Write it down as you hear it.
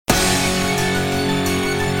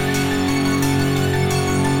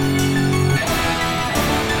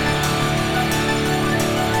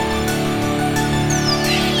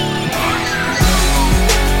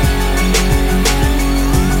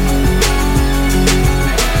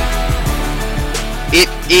It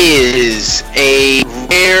is a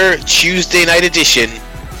rare Tuesday night edition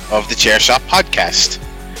of the Chair Shot podcast.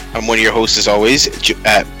 I'm one of your hosts, as always.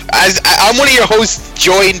 I'm one of your hosts,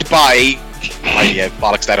 joined by.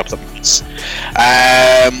 Bollocks that up sometimes.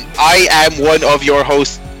 I am one of your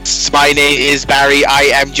hosts. My name is Barry. I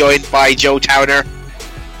am joined by Joe Towner.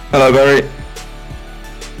 Hello, Barry.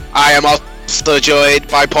 I am also joined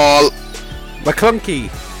by Paul McClunky.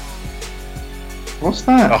 What's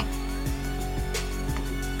that? Oh.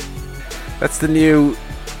 That's the new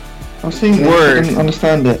I've seen this, word. I didn't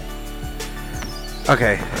understand it.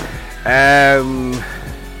 Okay.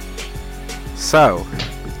 So,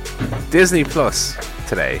 Disney Plus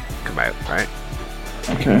today come out, right?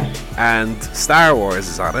 Okay. And Star Wars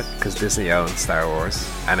is on it because Disney owns Star Wars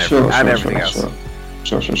and everything else.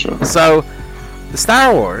 Sure. So, the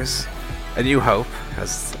Star Wars, A New Hope,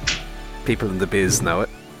 as people in the biz know it,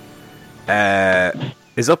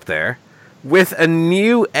 is up there with a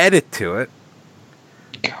new edit to it.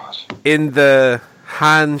 God. In the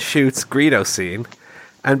Han shoots Greedo scene,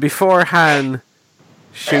 and before Han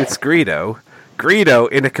shoots Greedo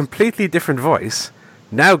in a completely different voice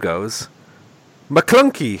now goes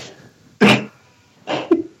McClunky.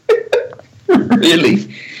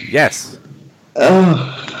 Really? Yes.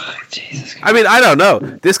 Oh, Jesus. I mean, I don't know.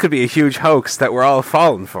 This could be a huge hoax that we're all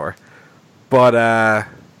falling for, but I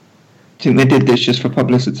think they did this just for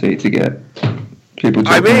publicity to get people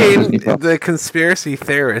talking about Disney Plus. the conspiracy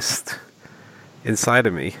theorist inside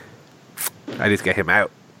of me, I need to get him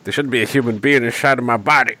out. There shouldn't be a human being inside of my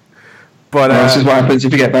body. But this is what happens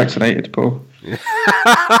if you get vaccinated, Paul.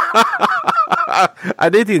 I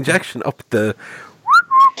need the injection up the.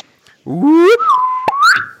 Whoop.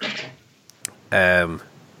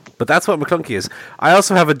 But that's what McClunky is. I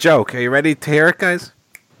also have a joke. Are you ready to hear it, guys?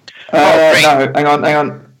 No, hang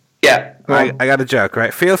on. Yeah. I got a joke,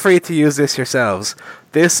 right? Feel free to use this yourselves.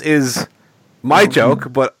 This is my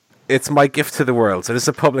joke, but it's my gift to the world. So this is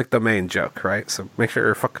a public domain joke, right? So make sure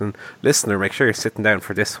you're a fucking listener. Make sure you're sitting down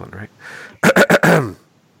for this one, right?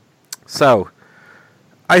 So,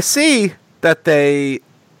 I see that they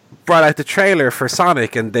brought out the trailer for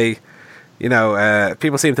Sonic and they,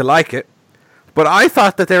 people seem to like it. But I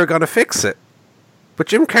thought that they were going to fix it. But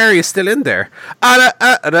Jim Carrey is still in there.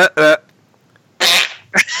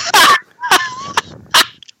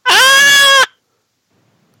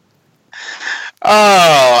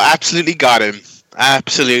 Oh, absolutely got him.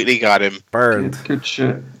 Burned. Good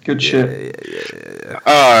shit. Yeah.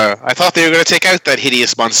 I thought they were going to take out that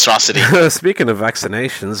hideous monstrosity. Speaking of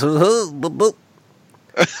vaccinations.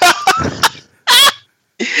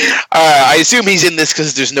 I assume he's in this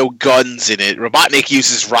because there's no guns in it. Robotnik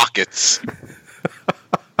uses rockets.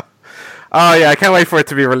 Oh yeah, I can't wait for it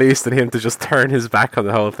to be released and him to just turn his back on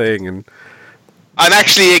the whole thing. And I'm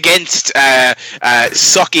actually against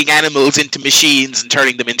sucking animals into machines and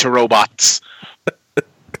turning them into robots.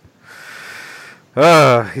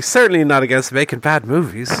 He's certainly not against making bad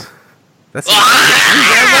movies. That's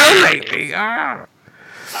lately.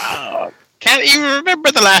 Can't even remember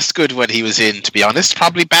the last good one he was in, to be honest.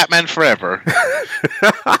 Probably Batman Forever.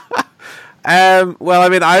 Well, I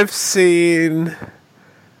mean, I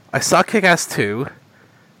saw Kick-Ass 2,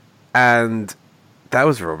 and that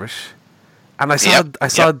was rubbish. And I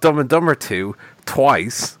saw Dumb and Dumber 2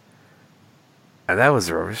 twice, and that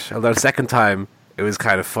was rubbish. Although the second time, it was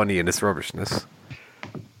kind of funny in its rubbishness.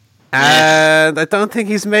 And I don't think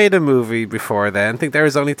he's made a movie before then. I think there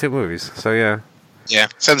was only 2 movies, so yeah. Yeah,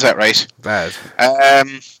 sounds about right. Bad.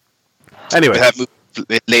 Anyway. That movie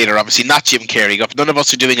later, obviously, not Jim Carrey. None of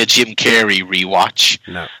us are doing a Jim Carrey rewatch.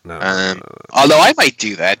 No. Although I might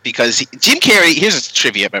do that, because Jim Carrey, here's a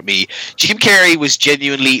trivia about me. Jim Carrey was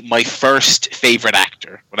genuinely my first favorite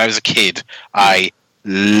actor. When I was a kid, I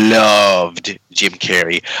loved Jim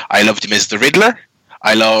Carrey. I loved him as the Riddler.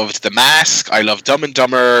 I loved The Mask. I loved Dumb and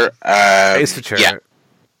Dumber. Ace Ventura. Yeah.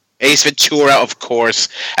 Ace Ventura, of course.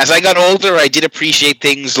 As I got older, I did appreciate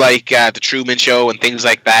things like The Truman Show and things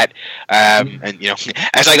like that. And,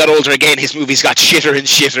 as I got older again, his movies got shitter and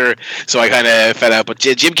shitter, so I kind of fell out. But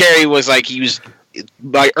Jim Carrey was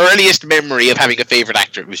my earliest memory of having a favorite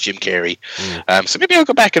actor was Jim Carrey. So maybe I'll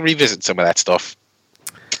go back and revisit some of that stuff.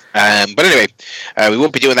 But anyway, we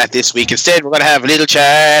won't be doing that this week. Instead, we're going to have a little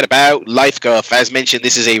chat about Life Guff. As mentioned,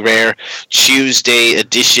 this is a rare Tuesday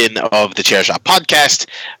edition of the Chair Shot podcast.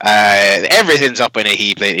 Everything's up in a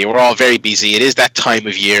heap lately. We're all very busy. It is that time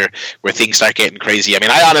of year where things start getting crazy. I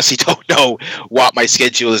mean, I honestly don't know what my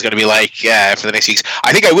schedule is going to be like for the next weeks.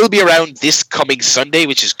 I think I will be around this coming Sunday,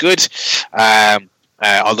 which is good.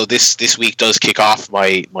 Although this week does kick off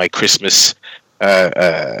my Christmas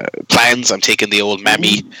plans. I'm taking the old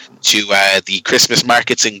mammy to the Christmas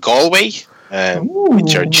markets in Galway,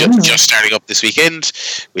 which are just starting up this weekend,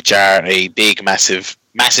 which are a big, massive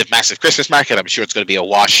Christmas market. I'm sure it's going to be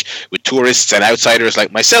awash with tourists and outsiders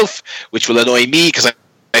like myself, which will annoy me because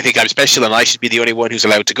I think I'm special and I should be the only one who's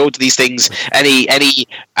allowed to go to these things. Any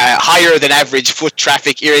higher than average foot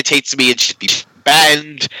traffic irritates me and should be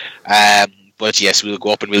banned. But yes, we'll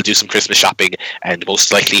go up and we'll do some Christmas shopping and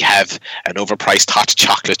most likely have an overpriced hot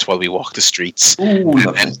chocolate while we walk the streets. Ooh,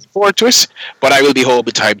 and look forward to it. But I will be home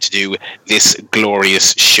in time to do this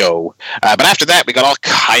glorious show. But after that, we got all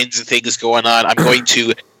kinds of things going on. I'm going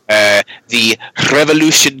to the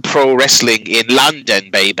Revolution Pro Wrestling in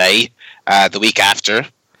London, baby, the week after.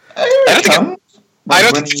 I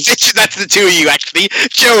don't think I mentioned that to the two of you, actually.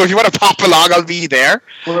 Joe, if you want to pop along, I'll be there.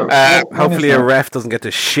 Hopefully a ref doesn't get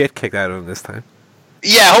the shit kicked out of him this time.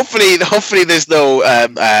 Yeah, hopefully there's no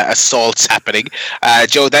assaults happening.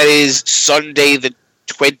 Joe, that is Sunday the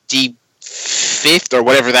 25th, or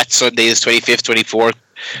whatever that Sunday is, 25th, 24th.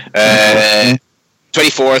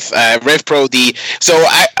 24th, RevPro.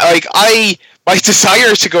 My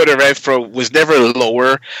desire to go to RevPro was never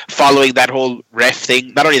lower following that whole ref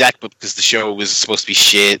thing. Not only that, but because the show was supposed to be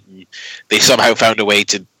shit, and they somehow found a way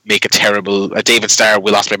to make a David Starr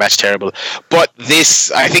Will Ospreay match terrible. But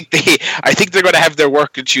this, I think they're going to have their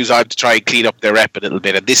working shoes on to try and clean up their rep a little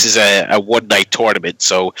bit. And this is a one night tournament,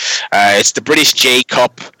 so it's the British J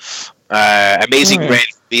Cup. Amazing Red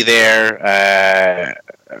will be there.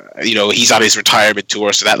 He's on his retirement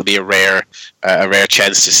tour, so that'll be a rare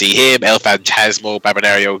chance to see him. El Fantasmo,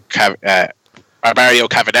 Barbario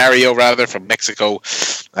Cavanario, rather, from Mexico.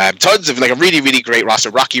 Tons of a really, really great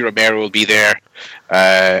roster. Rocky Romero will be there,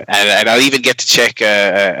 and I'll even get to check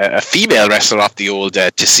a female wrestler off the old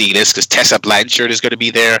Tessinas, because Tessa Blanchard is going to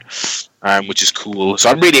be there, which is cool. So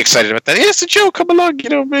I'm really excited about that. Yes, so Joe, come along.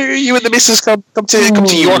 You and the missus come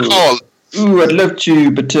to York Hall. Ooh, I'd love to,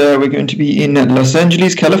 but we're going to be in Los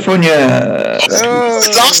Angeles, California.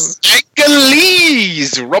 Los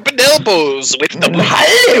Angeles! Rubbing elbows with the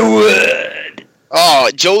Hollywood! Oh,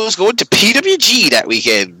 Joe's going to PWG that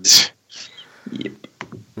weekend. Yep.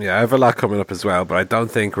 Yeah, I have a lot coming up as well, but I don't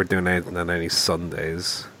think we're doing anything on any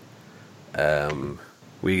Sundays.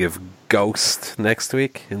 We have Ghost next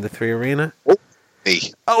week in the 3 Arena. Oh,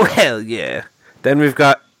 hey. Oh, hell yeah. Then we've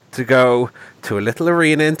got to go to a little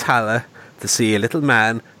arena in Tala to see a little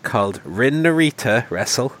man called Rin Narita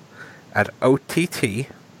wrestle at OTT.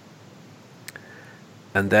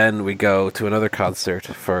 And then we go to another concert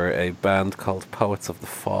for a band called Poets of the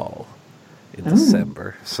Fall in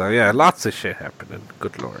December. So yeah, lots of shit happening.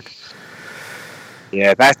 Good lord.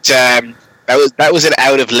 Yeah, that was an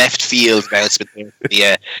out of left field announcement.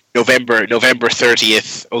 The November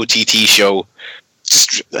 30th OTT show.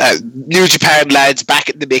 Just New Japan lads back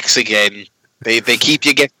in the mix again. They keep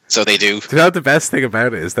you getting, so they do. Do you know the best thing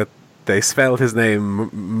about it is that they spelled his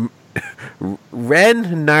name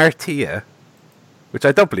Ren Nartia, which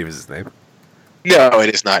I don't believe is his name. No,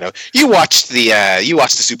 it is not. No. You watched the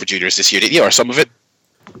Super Juniors this year, didn't you, or some of it?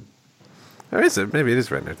 Or is it? Maybe it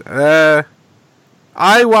is Ren Nartia.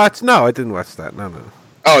 No, I didn't watch that. No.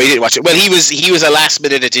 Oh, you didn't watch it. Well, he was a last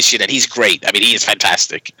minute addition, and he's great. I mean, he is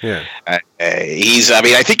fantastic. Yeah. I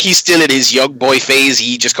think he's still in his young boy phase.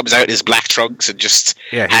 He just comes out in his black trunks and just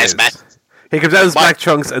has matches. He comes out in his black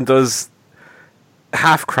trunks and does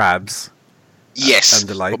half crabs. Yes. And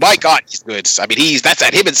the like. But my God, he's good. I mean, that's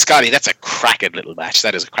at him and Scotty. That's a cracking little match.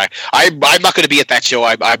 That is a crack. I'm not going to be at that show.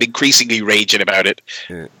 I'm increasingly raging about it.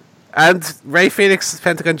 Yeah. And Ray Phoenix,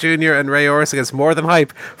 Pentagon Jr. and Ray Orris against More Than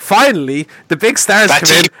Hype. Finally, the big stars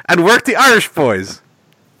come in and work the Irish boys.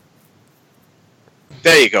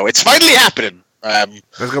 There you go. It's finally happening. That's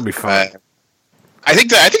going to be fun. I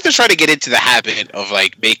think they're trying to get into the habit of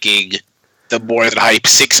making the More Than Hype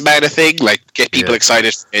 6-man a thing. Get people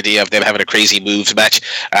excited for the idea of them having a crazy moves match.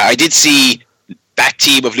 I did see that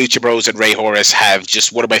team of Lucha Bros and Ray Horace have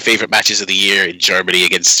just one of my favorite matches of the year in Germany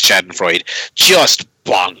against Schadenfreude. Just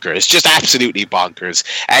bonkers. Just absolutely bonkers.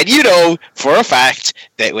 And you know for a fact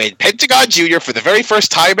that when Pentagon Jr. for the very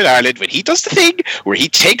first time in Ireland, when he does the thing where he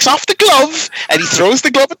takes off the glove and he throws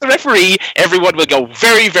the glove at the referee, everyone will go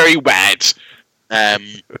very, very mad.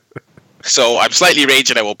 So I'm slightly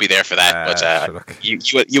raging I won't be there for that. But you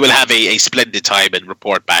will have a splendid time and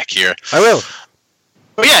report back here. I will.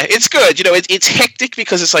 But yeah, it's good. It's hectic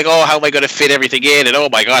because it's how am I going to fit everything in? And oh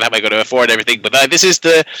my God, how am I going to afford everything? But this is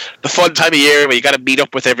the fun time of year where you got to meet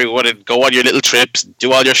up with everyone and go on your little trips, and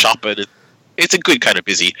do all your shopping. It's a good kind of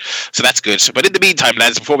busy, so that's good. But in the meantime,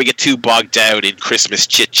 lads, before we get too bogged down in Christmas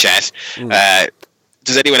chit chat,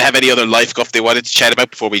 does anyone have any other life guff they wanted to chat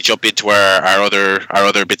about before we jump into our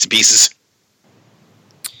other bits and pieces?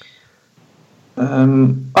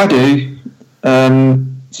 I do.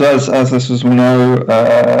 So as this was all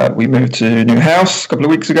know, we moved to a new house a couple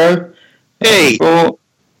of weeks ago. Hey!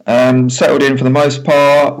 Settled in for the most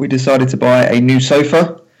part. We decided to buy a new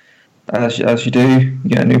sofa. As you do, you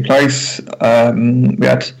get a new place. We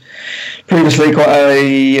had previously got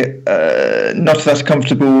a not that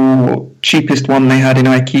comfortable, cheapest one they had in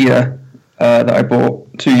IKEA that I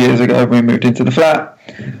bought 2 years ago when we moved into the flat.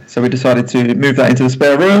 So we decided to move that into the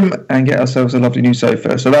spare room and get ourselves a lovely new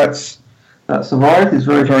sofa. So that's arrived. It's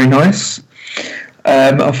very, very nice.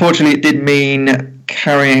 Unfortunately, it did mean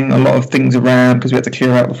carrying a lot of things around because we had to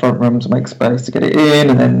clear out the front room to make space to get it in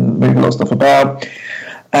and then move a lot of stuff about.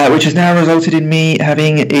 Which has now resulted in me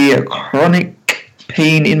having a chronic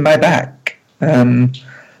pain in my back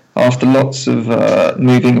after lots of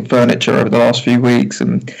moving furniture over the last few weeks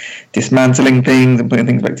and dismantling things and putting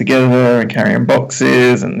things back together and carrying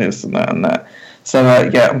boxes and this and that and that. So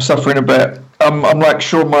I'm suffering a bit. I'm like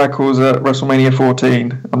Shawn Michaels at WrestleMania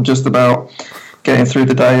 14. I'm just about getting through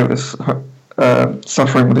the day of this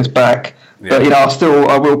suffering with this back. Yeah. But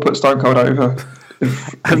I will put Stone Cold over.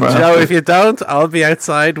 And Joe, if you don't, I'll be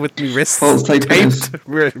outside with my wrists taped.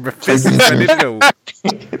 My fists ready to go.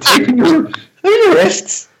 Taping your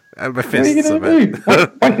wrists? And my fists.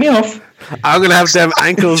 Wank me off. I'm going to have them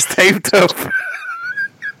ankles taped up.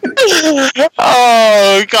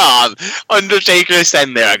 Oh, God. Undertaker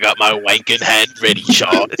stand there. I got my wanking hand ready,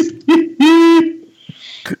 Shaw.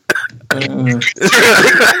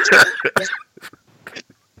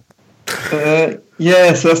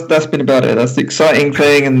 So that's been about it. That's the exciting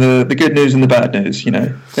thing and the good news and the bad news.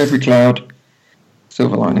 Every cloud,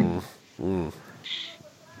 silver lining. How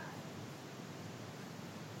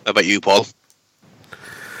about you, Paul?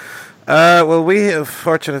 Well, we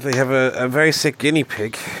fortunately have a very sick guinea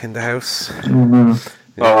pig in the house. Mm-hmm.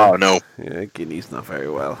 Yeah. Oh no! Yeah, Guinea's not very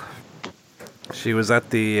well. She was at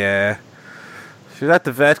the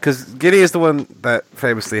vet because Guinea is the one that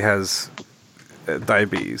famously has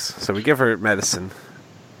diabetes, so we give her medicine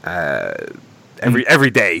every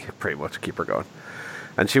day, pretty much, to keep her going.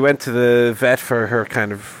 And she went to the vet for her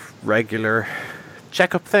kind of regular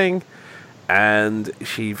checkup thing, and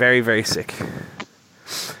she's very, very sick.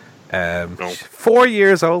 4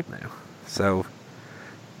 years old now, so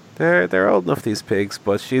they're old enough, these pigs.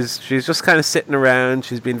 But she's just kind of sitting around.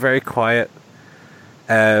 She's been very quiet.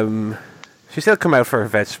 She still come out for her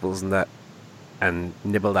vegetables and that, and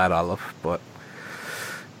nibble that all up, but.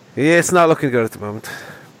 Yeah, it's not looking good at the moment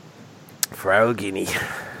for our Guinea.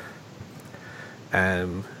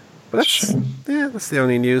 But that's the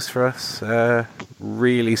only news for us,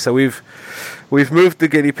 really. So we've moved the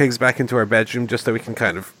guinea pigs back into our bedroom just so we can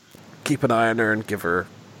kind of keep an eye on her and give her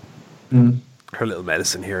her little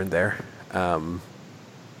medicine here and there.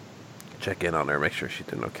 Check in on her, make sure she's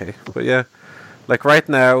doing okay. But yeah, like right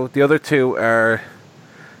now, the other two are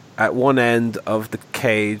at one end of the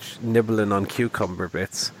cage nibbling on cucumber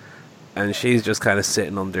bits. And she's just kind of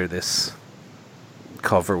sitting under this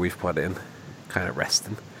cover we've put in, kind of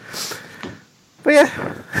resting. But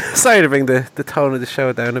yeah, sorry to bring the tone of the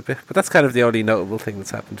show down a bit, but that's kind of the only notable thing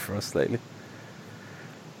that's happened for us lately.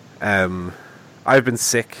 I've been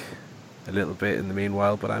sick a little bit in the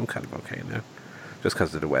meanwhile, but I'm kind of okay now, just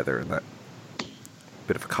because of the weather and that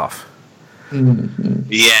bit of a cough. Mm-hmm.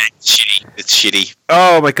 Yeah, it's shitty.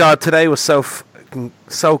 Oh my god, today was so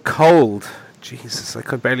cold. Jesus, I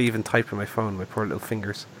could barely even type on my phone, my poor little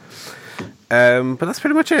fingers. But that's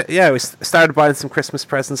pretty much it. Yeah, we started buying some Christmas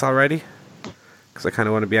presents already, because I kind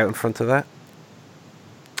of want to be out in front of that.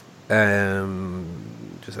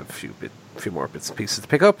 Just have a few more bits and pieces to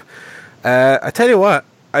pick up. I tell you what,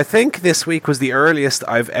 I think this week was the earliest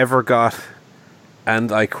I've ever got,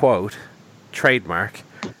 and I quote, trademark,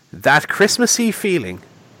 that Christmassy feeling.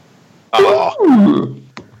 Oh.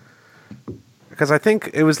 Because I think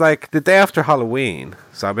it was like the day after Halloween,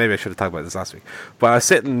 so maybe I should have talked about this last week, but I was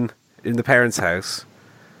sitting in the parents' house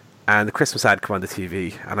and the Christmas ad come on the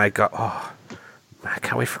TV and I got, oh man, I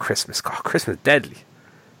can't wait for Christmas. Oh, Christmas deadly.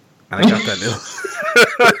 And I got that little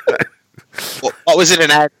What was it an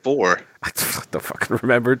ad for? I don't fucking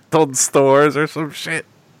remember. Dunn Stores or some shit.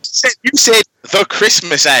 You said the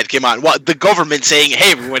Christmas ad came on. What, the government saying,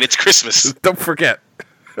 hey everyone, it's Christmas. Don't forget.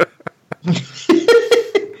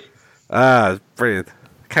 Brilliant.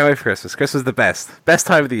 Can't wait for Christmas. Christmas is the best. Best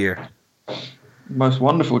time of the year. Most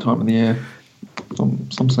wonderful time of the year.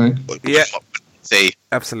 Some say. Yeah.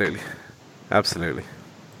 Absolutely.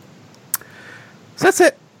 So that's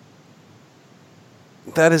it.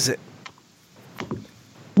 That is it.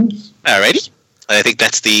 Alrighty. I think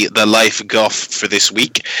that's the life guff for this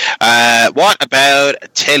week. What about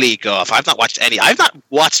telly guff? I've not watched any. I've not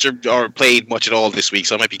watched or played much at all this week,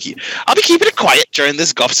 so I'll be keeping it quiet during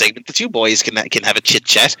this guff segment. The two boys can have a chit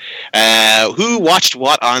chat. Who watched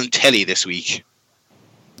what on telly this week?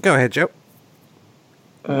 Go ahead, Joe.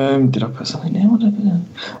 Did I put something down?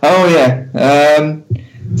 Oh yeah.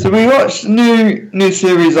 So we watched a new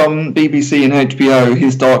series on BBC and HBO,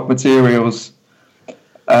 His Dark Materials.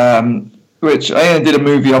 Which I did a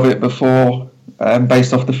movie of it before,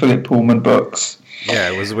 based off the Philip Pullman books. Yeah,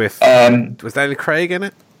 it was with... was Daniel Craig in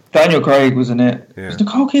it? Daniel Craig was in it. Yeah. Was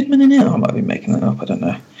Nicole Kidman in it? I might be making that up, I don't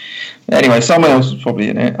know. Anyway, someone else was probably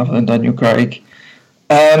in it, other than Daniel Craig.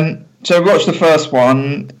 So we watched the first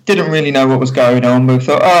one, didn't really know what was going on, but we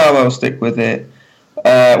thought, I'll stick with it.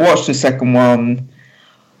 Watched the second one.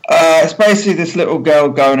 It's basically this little girl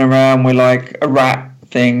going around with like a rat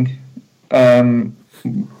thing,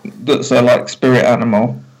 that's a like spirit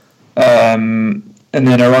animal, and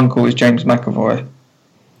then her uncle is James McAvoy.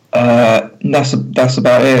 That's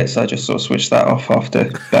about it. So I just sort of switched that off after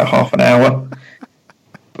about half an hour.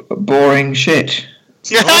 Boring shit.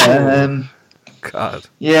 God.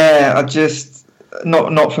 Yeah, I just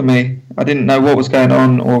not for me. I didn't know what was going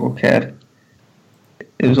on or cared.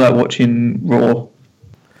 It was like watching Raw.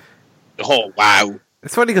 Oh wow.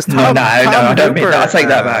 It's funny because Tom I don't mean that. Hooper, I'll take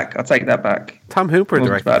that back. Tom Hooper Wasn't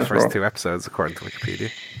directed bad the as first well. 2 episodes, according to Wikipedia.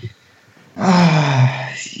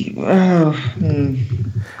 I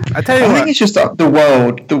I tell you think what, it's just the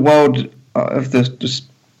world of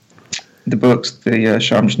the books, the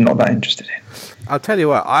show. I'm just not that interested in. I'll tell you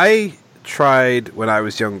what, I tried when I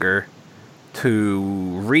was younger to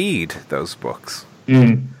read those books.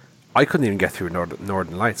 I couldn't even get through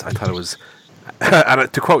Northern Lights. I thought it was,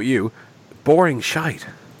 and to quote you, boring shite.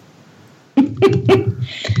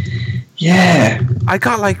 Yeah, I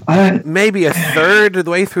got like maybe a third of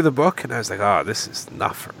the way through the book, and I was like, "Oh, this is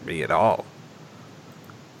not for me at all."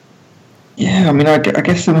 yeah. I mean, I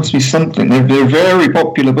guess there must be something. They're very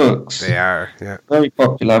popular books. They are, yeah. Very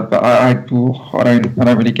popular, but I don't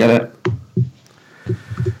really get it.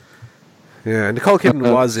 Yeah, Nicole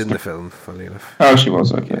Kidman was in the film, funnily enough. Oh, she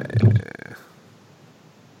was, okay.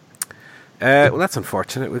 Well, that's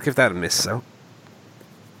unfortunate. We'll give that a miss, so.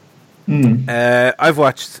 I've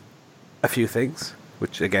watched a few things,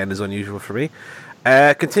 which, again, is unusual for me.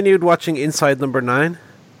 Continued watching Inside Number 9.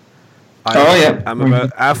 I'm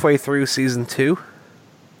about halfway through Season 2.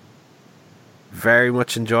 Very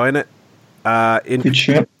much enjoying it. Good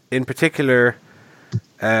shit. In particular...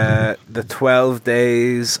 the 12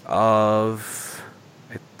 Days of...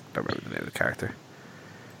 I don't remember the name of the character.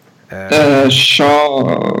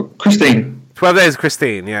 Christine. 12 Days of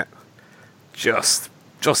Christine, yeah. Just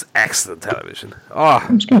excellent television. Oh,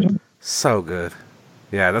 That's good. so good.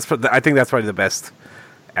 Yeah, I think that's probably the best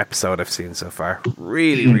episode I've seen so far.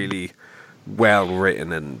 Really, really well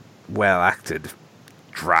written and well acted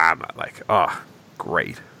drama. Like,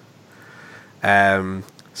 great. So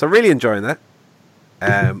really enjoying that.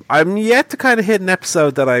 I'm yet to kind of hit an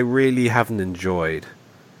episode that I really haven't enjoyed.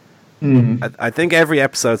 I think every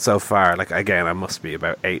episode so far, like again, I must be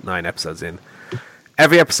about 8-9 episodes in.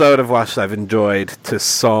 Every episode I've watched, I've enjoyed to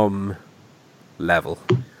some level,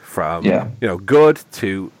 from good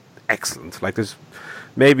to excellent. Like there's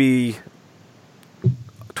maybe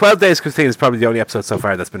 12 Days Christine is probably the only episode so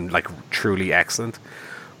far that's been like truly excellent.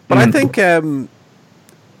 But I think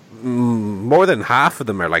more than half of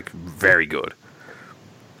them are like very good.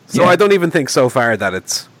 So I don't even think so far that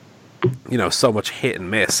it's, so much hit and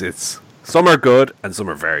miss. It's some are good and some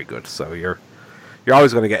are very good. So you're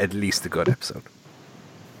always going to get at least a good episode.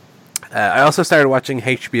 I also started watching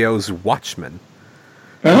HBO's Watchmen.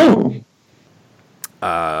 Oh.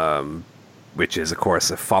 Which is, of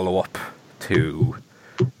course, a follow-up to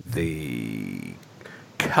the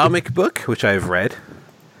comic book, which I've read.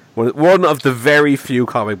 One of the very few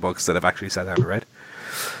comic books that I've actually sat down and read.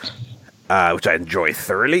 Which I enjoy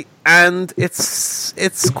thoroughly, and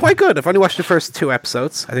it's quite good. I've only watched the first 2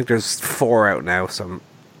 episodes. I think there's 4 out now, so I'm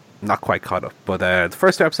not quite caught up. But the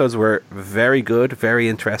first 2 episodes were very good, very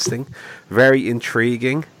interesting, very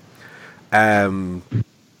intriguing. It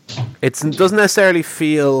doesn't necessarily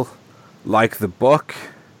feel like the book,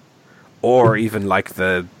 or even like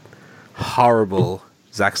the horrible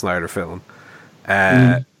Zack Snyder film.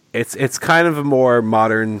 It's kind of a more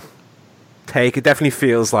modern take. It definitely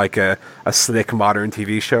feels like a slick modern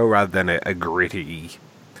TV show rather than a gritty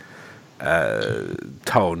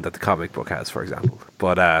tone that the comic book has, for example.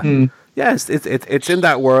 But yes, it's in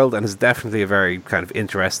that world, and it's definitely a very kind of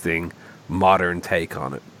interesting modern take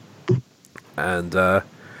on it. And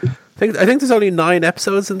I think there's only 9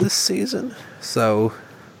 episodes in this season, so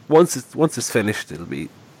once it's finished, it'll be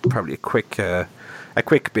probably a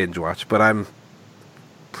quick binge watch. But I'm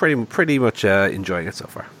pretty much enjoying it so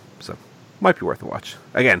far, so might be worth a watch.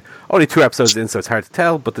 Again, only 2 episodes in, so it's hard to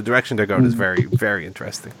tell, but the direction they're going is very, very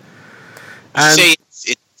interesting. And say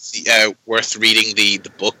it's worth reading the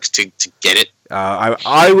book to get it.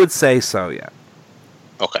 I would say so, yeah.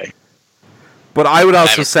 Okay. But I would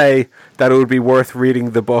also say that it would be worth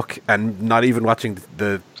reading the book and not even watching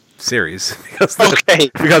the series because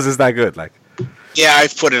it's that good. Like, yeah,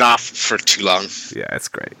 I've put it off for too long. Yeah, it's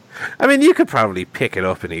great. I mean, you could probably pick it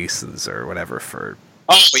up in Easton's or whatever for.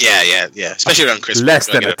 Oh yeah, especially around Christmas. Less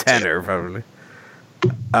than a tenner, probably.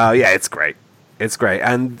 Yeah, it's great. It's great,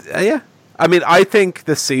 and yeah, I mean, I think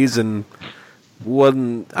the season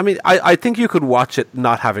wouldn't. I mean, I think you could watch it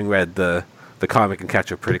not having read the comic and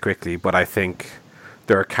catch up pretty quickly, but I think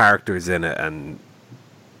there are characters in it, and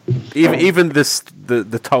even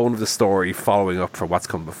the tone of the story following up from what's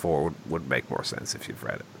come before would make more sense if you've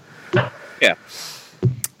read it. Yeah.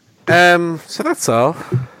 So that's all.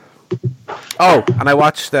 Oh, and I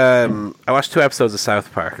watched 2 episodes of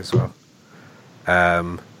South Park as well.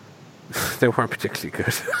 They weren't particularly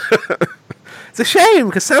good. It's a shame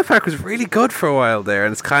because South Park was really good for a while there,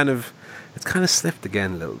 and it's kind of slipped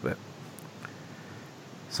again a little bit.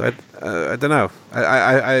 So I don't know.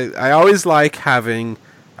 I always like having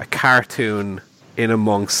a cartoon in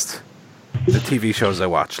amongst the TV shows I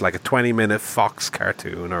watch, like a 20-minute Fox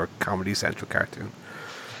cartoon or a Comedy Central cartoon.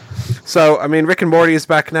 So I mean, Rick and Morty is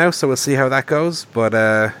back now, so we'll see how that goes. But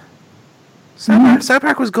South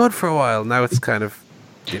Park was good for a while. Now it's kind of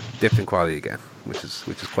dipped in quality again, which is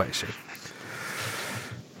quite a shame.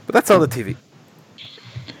 But that's all the TV.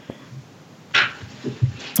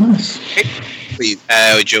 Nice.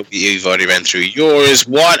 Joe, you've already ran through yours.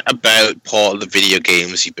 What about, Paul, the video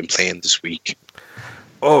games you've been playing this week?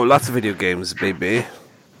 Oh, lots of video games, baby.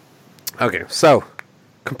 Okay, so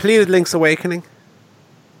completed Link's Awakening.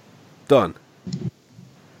 Done.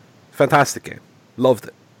 Fantastic game. Loved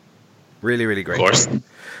it. Really, really great. Of course.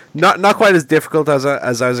 Not quite as difficult as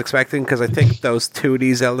I was expecting, because I think those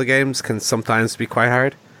 2D Zelda games can sometimes be quite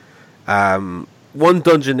hard. One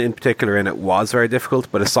dungeon in particular in it was very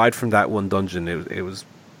difficult, but aside from that one dungeon, it was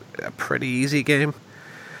a pretty easy game.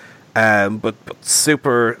 But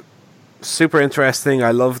super, super interesting.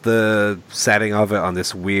 I love the setting of it on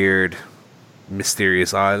this weird,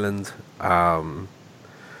 mysterious island.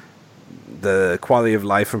 The quality of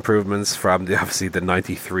life improvements from obviously the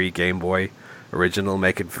 93 Game Boy original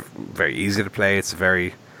make it very easy to play.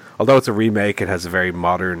 Although it's a remake, it has a very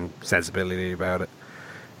modern sensibility about it.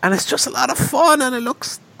 And it's just a lot of fun, and it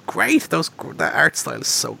looks great. That art style is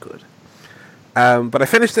so good. But I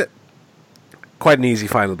finished it. Quite an easy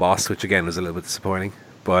final boss, which again was a little bit disappointing.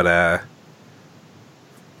 But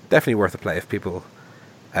definitely worth a play if people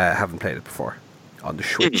haven't played it before on the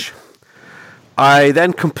Switch. I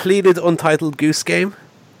then completed Untitled Goose Game.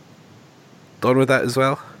 Done with that as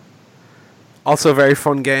well. Also a very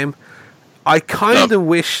fun game. I kind of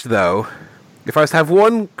wish, though, if I was to have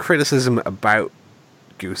one criticism about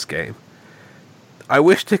Goose Game, I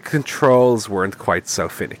wish the controls weren't quite so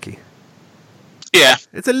finicky. Yeah.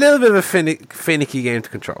 It's a little bit of a finicky game to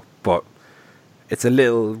control, but it's a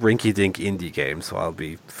little rinky-dink indie game, so I'll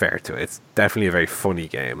be fair to it. It's definitely a very funny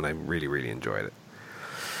game, and I really, really enjoyed it.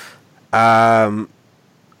 I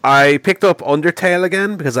picked up Undertale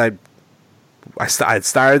again because I'd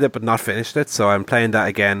started it but not finished it, so I'm playing that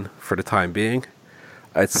again for the time being.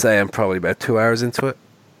 I'd say I'm probably about 2 hours into it.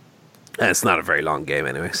 And it's not a very long game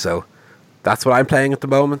anyway, so that's what I'm playing at the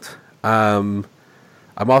moment. I'm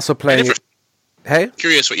also playing... Hey?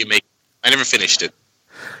 Curious what you make. I never finished it.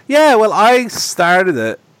 Yeah, well, I started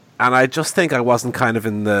it, and I just think I wasn't kind of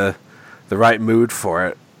in the right mood for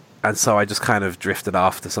it, and so I just kind of drifted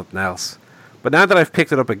off to something else. But now that I've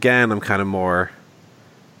picked it up again, I'm kind of more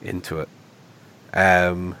into it.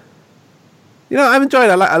 I'm enjoying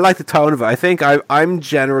it. I like the tone of it. I think I'm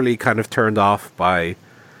generally kind of turned off by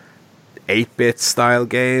 8-bit style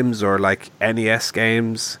games or like NES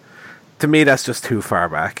games. To me, that's just too far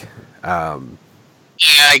back.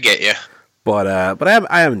 Yeah, I get you. But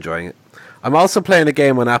I am enjoying it. I'm also playing a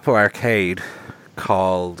game on Apple Arcade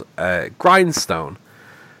called Grindstone,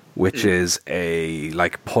 which is a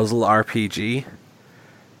like puzzle RPG.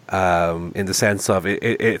 In the sense of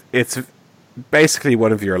it's basically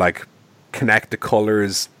one of your like connect the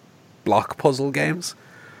colors block puzzle games,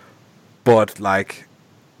 but like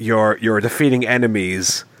you're defeating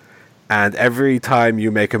enemies, and every time you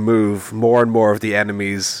make a move, more and more of the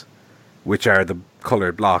enemies, which are the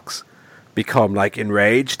colored blocks, become like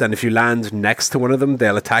enraged, and if you land next to one of them,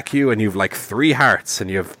 they'll attack you, and you've like 3 hearts, and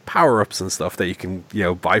you have power-ups and stuff that you can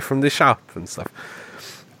buy from the shop and stuff.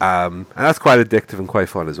 And that's quite addictive and quite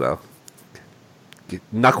fun as well.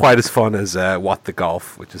 Not quite as fun as What the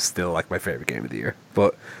Golf, which is still like my favorite game of the year.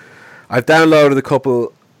 But I've downloaded a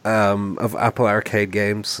couple of Apple Arcade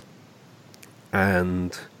games,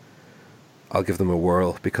 and I'll give them a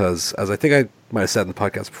whirl because, as I think I might have said in the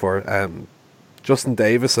podcast before, Justin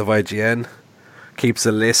Davis of IGN keeps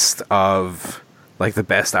a list of like the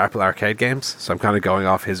best Apple Arcade games. So I'm kind of going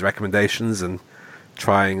off his recommendations and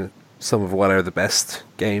trying some of what are the best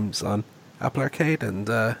games on Apple Arcade, and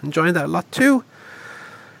enjoying that a lot too.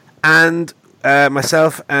 And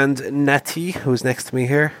myself and Nettie, who's next to me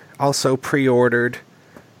here, also pre-ordered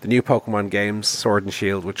the new Pokemon games, Sword and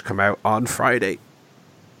Shield, which come out on Friday.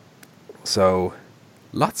 So,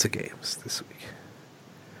 lots of games this week.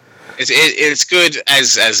 It's good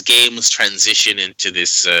as games transition into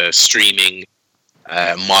this streaming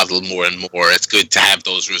model more and more. It's good to have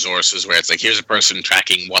those resources where it's like, here's a person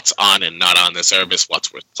tracking what's on and not on the service,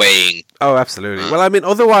 what's worth playing. Oh, absolutely. Well, I mean,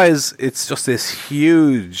 otherwise, it's just this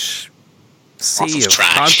huge sea of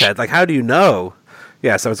content. Like, how do you know?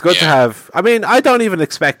 Yeah, so it's good to have... I mean, I don't even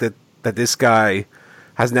expect that this guy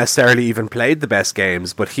has necessarily even played the best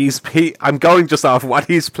games, but I'm going just off what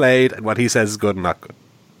he's played and what he says is good and not good.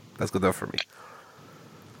 That's good enough for me.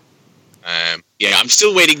 I'm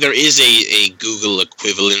still waiting. There is a Google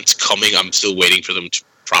equivalent coming. I'm still waiting for them to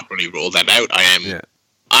properly roll that out.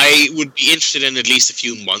 I would be interested in at least a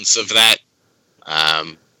few months of that.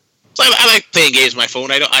 So I like playing games on my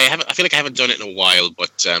phone. I feel like I haven't done it in a while,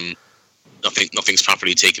 but nothing's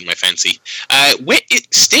properly taken my fancy.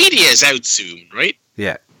 Stadia is out soon, right?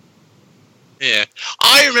 Yeah. Yeah.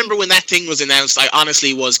 I remember when that thing was announced, I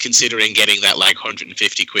honestly was considering getting that like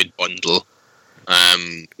 £150 bundle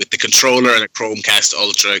with the controller and a Chromecast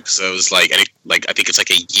Ultra, because I was like, I think it's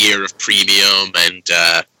like a year of premium, and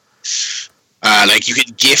like you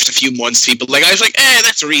can gift a few months to people. Like I was like,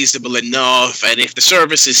 that's reasonable enough. And if the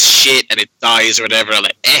service is shit and it dies or whatever, I'm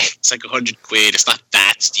like, it's like £100. It's not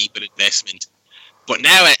that steep an investment. But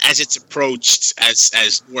now, as it's approached,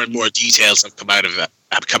 as more and more details have come out about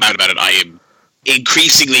it, I am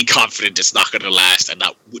increasingly confident it's not going to last, and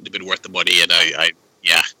that wouldn't have been worth the money. And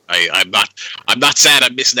I'm not sad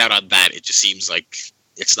I'm missing out on that. It just seems like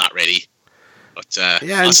it's not ready. But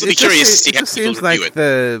I'll still be curious to see how people review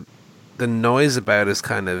it. The noise about it's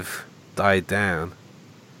kind of died down,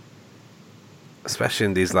 especially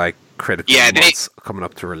in these like critical months coming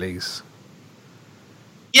up to release.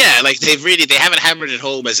 Yeah, like they haven't hammered it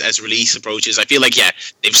home as release approaches. I feel like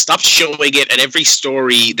they've stopped showing it, and every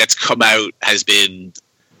story that's come out has been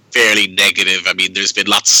fairly negative. I mean, there's been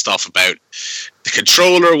lots of stuff about the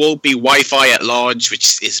controller won't be Wi-Fi at launch,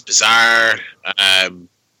 which is bizarre.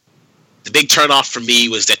 The big turn-off for me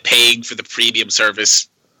was that paying for the premium service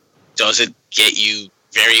doesn't get you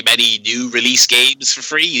very many new release games for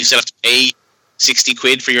free. You still have to pay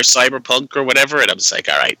 £60 for your Cyberpunk or whatever, and I'm just like,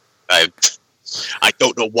 all right, I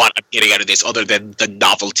don't know what I'm getting out of this other than the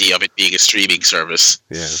novelty of it being a streaming service.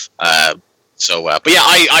 Yeah. But yeah,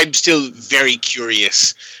 I'm still very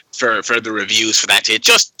curious for the reviews for that hit,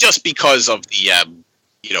 just because of the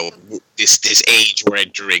this age we're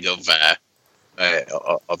entering of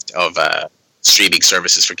streaming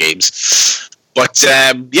services for games. But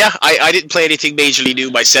I didn't play anything majorly new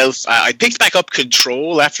myself. I picked back up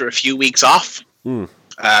Control after a few weeks off.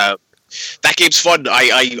 That game's fun.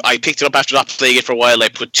 I picked it up after not playing it for a while. I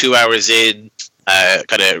put 2 hours in,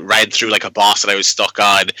 kind of ran through like a boss that I was stuck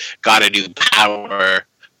on, got a new power.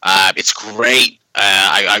 It's great.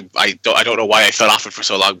 I don't know why I fell off it for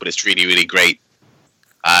so long, but it's really, really great.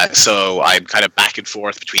 So I'm kind of back and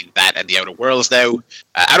forth between that and the Outer Worlds now.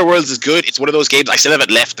 Outer Worlds is good. It's one of those games. I still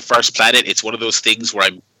haven't left the first planet. It's one of those things where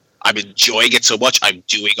I'm enjoying it so much. I'm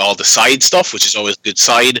doing all the side stuff, which is always a good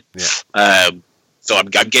sign. Yeah. So I'm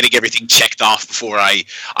getting everything checked off before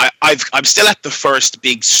I'm still at the first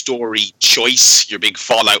big story choice, your big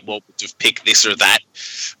Fallout moment of pick this or that.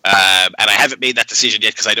 And I haven't made that decision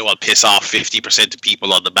yet because I know I'll piss off 50% of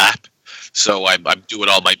people on the map. So I'm doing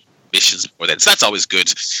all my missions before then. So that's always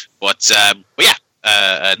good. But yeah,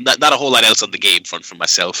 not a whole lot else on the game front for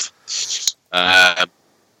myself.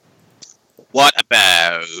 What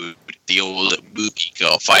about the old movie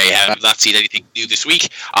guff? I have not seen anything new this week.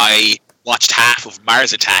 I watched half of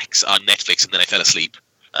Mars Attacks on Netflix and then I fell asleep.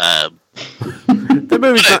 That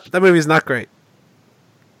movie's not great.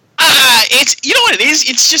 It's, you know what it is?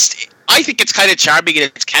 It's just, I think it's kind of charming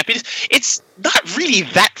and it's campy. It's not really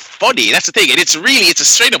that funny. That's the thing, and it's a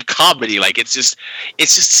straight up comedy. Like it's just.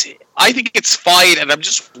 I think it's fine, and I'm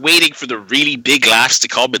just waiting for the really big laughs to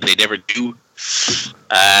come, and they never do.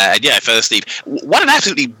 And yeah, I fell asleep. What an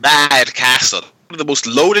absolutely mad cast! One of the most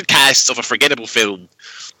loaded casts of a forgettable film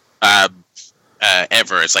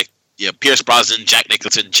ever. It's like Pierce Brosnan, Jack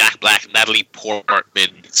Nicholson, Jack Black, Natalie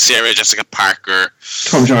Portman, Sarah Jessica Parker,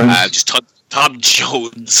 Tom Jones, Tom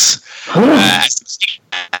Jones.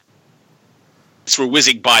 Were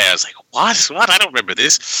whizzing by. I was like, what? I don't remember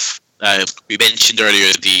this. We mentioned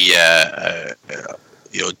earlier the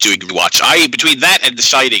doing rewatch. Between that and The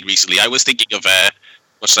Shining recently, I was thinking of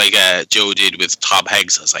much like Joe did with Tom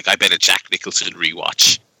Hanks. I was like, I bet a Jack Nicholson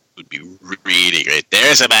rewatch would be really great.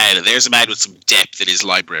 There's a man with some depth in his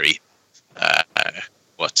library.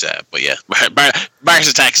 But yeah, Mars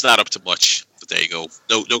Attack's not up to much. But there you go.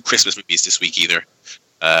 No Christmas movies this week either.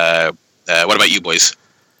 What about you boys?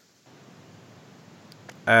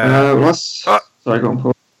 Sorry, go on,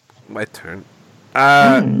 Paul. My turn.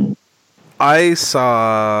 I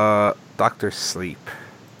saw Doctor Sleep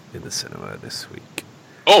in the cinema this week.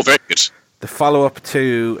 Oh, very good. The follow-up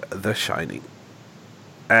to The Shining.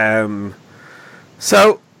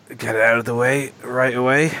 So, get it out of the way right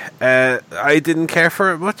away. I didn't care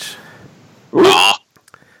for it much.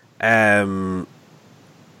 And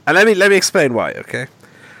let me explain why, okay?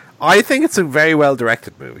 I think it's a very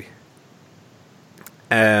well-directed movie.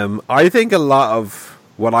 I think a lot of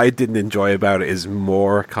what I didn't enjoy about it is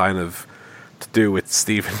more kind of to do with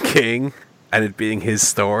Stephen King and it being his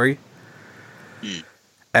story.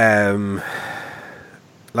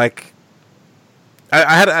 Like, I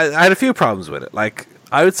had a few problems with it. Like,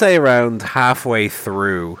 I would say around halfway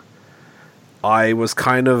through, I was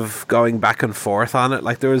kind of going back and forth on it.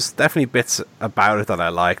 Like, there was definitely bits about it that I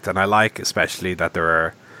liked, and I like especially that there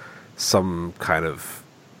are some kind of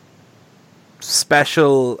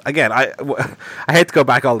special. Again, I hate to go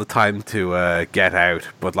back all the time to Get Out,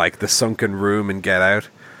 but like the sunken room in Get Out,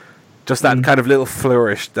 just that kind of little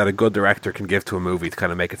flourish that a good director can give to a movie to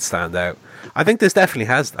kind of make it stand out. I think this definitely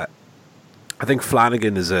has that. I think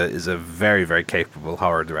Flanagan is a very, very capable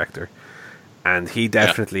horror director, and he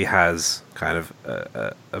definitely has kind of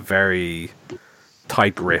a very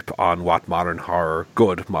tight grip on what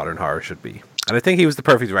good modern horror should be. And I think he was the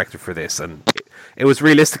perfect director for this, and it was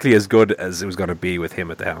realistically as good as it was going to be with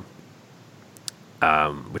him at the helm,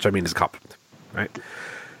 which I mean is a compliment, right?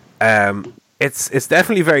 It's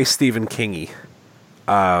definitely very Stephen King-y,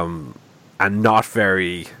 and not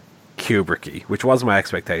very Kubrick-y, which was my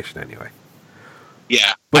expectation anyway.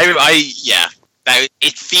 Yeah, but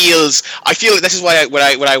it feels. I feel this is why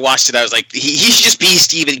when I watched it, I was like, he should just be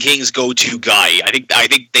Stephen King's go-to guy. I think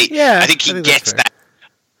he gets that.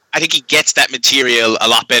 I think he gets that material a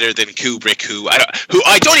lot better than Kubrick, who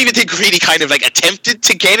I don't even think really kind of like attempted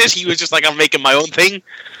to get it. He was just like, I'm making my own thing.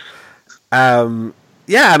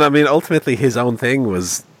 Yeah, and I mean, ultimately, his own thing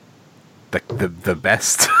was the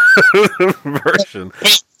best version.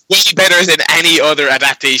 Way better than any other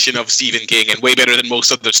adaptation of Stephen King, and way better than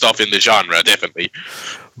most other stuff in the genre, definitely.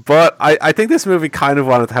 But I think this movie kind of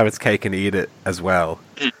wanted to have its cake and eat it as well,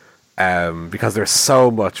 because there's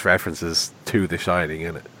so much references to The Shining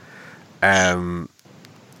in it. I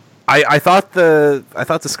thought the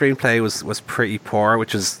screenplay was pretty poor,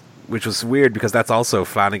 which was weird because that's also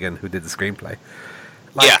Flanagan who did the screenplay.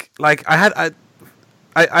 Like I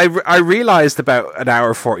realized about an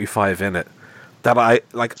hour 45 in it that I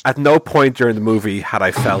like at no point during the movie had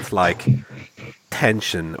I felt like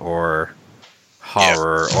tension or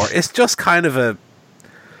horror or it's just kind of a.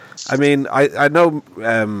 I mean, I know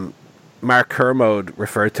Mark Kermode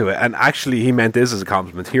referred to it, and actually he meant this as a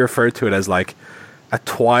compliment. He referred to it as like a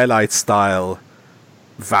Twilight style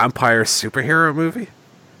vampire superhero movie,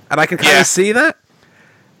 and I can kind of see that.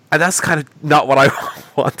 And that's kind of not what I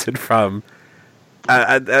wanted from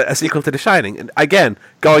a sequel to The Shining. And again,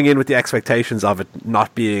 going in with the expectations of it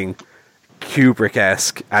not being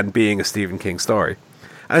Kubrick-esque and being a Stephen King story.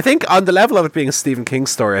 And I think on the level of it being a Stephen King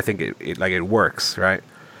story, I think it works, right?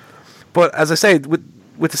 But as I say,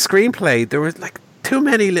 with the screenplay, there was like too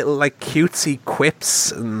many little like cutesy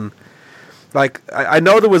quips and like I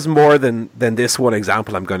know there was more than this one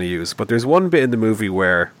example I'm going to use, but there's one bit in the movie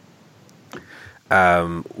where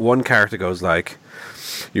one character goes like,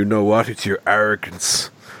 you know what, it's your arrogance.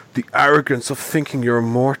 The arrogance of thinking you're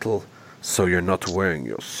immortal, so you're not wearing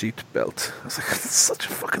your seatbelt. I was like, that's such a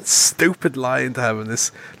fucking stupid line to have in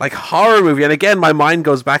this like horror movie. And again, my mind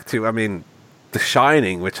goes back to, I mean, The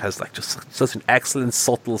Shining, which has like just such an excellent,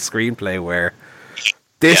 subtle screenplay where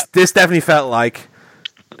this definitely felt like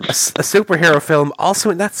a superhero film also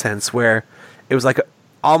in that sense where it was like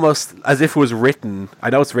almost as if it was written. I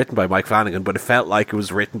know it's written by Mike Flanagan, but it felt like it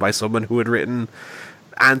was written by someone who had written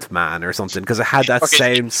Ant-Man or something, because it had that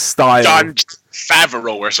same style. John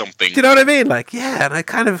Favreau or something. Do you know what I mean? Like, yeah, and I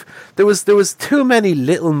kind of there was too many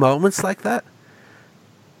little moments like that,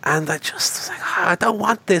 and I just was like, I don't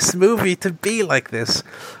want this movie to be like this.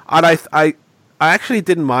 And I actually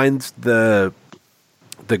didn't mind the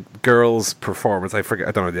girl's performance. I forget.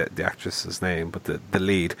 I don't know the actress's name, but the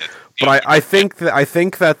lead. But I think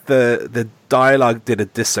that the dialogue did a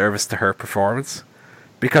disservice to her performance,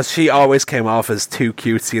 because she always came off as too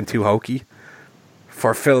cutesy and too hokey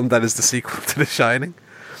for a film that is the sequel to The Shining.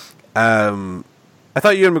 I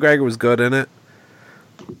thought Ewan McGregor was good in it.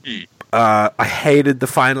 I hated the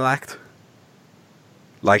final act.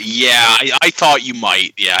 Like, yeah, I thought you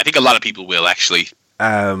might. Yeah, I think a lot of people will actually.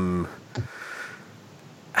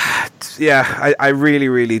 Yeah, I really,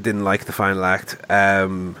 really didn't like the final act.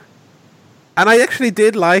 And I actually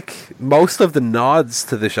did like most of the nods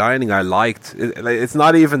to The Shining. I liked. It's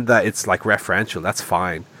not even that it's like referential. That's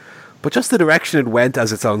fine. But just the direction it went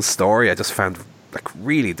as its own story, I just found like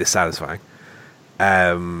really dissatisfying.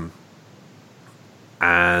 And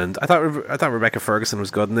I thought Rebecca Ferguson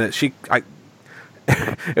was good in it.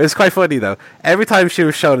 It was quite funny though. Every time she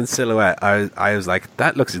was shown in silhouette, I was like,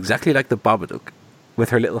 that looks exactly like the Babadook, with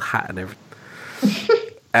her little hat and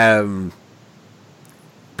everything.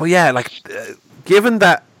 But yeah, like, given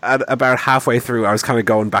that at about halfway through, I was kind of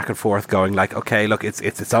going back and forth, going like, okay, look, it's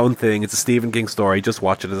its own thing. It's a Stephen King story. Just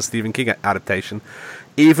watch it as a Stephen King adaptation.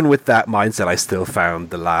 Even with that mindset, I still found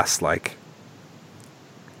the last like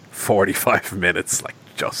 45 minutes like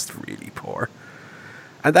just really poor,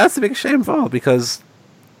 and that's the biggest shame of all, because,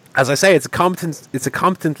 as I say, it's a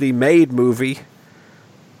competently made movie.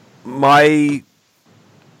 My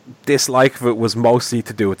dislike of it was mostly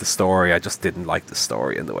to do with the story. I just didn't like the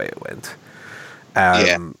story and the way it went.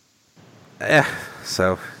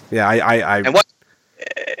 So yeah, I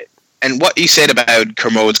and what you said about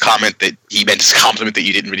Kermode's comment that he meant as a compliment that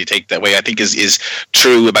you didn't really take that way, I think is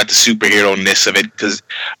true about the superhero-ness of it, because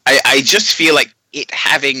I just feel like it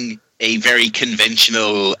having a very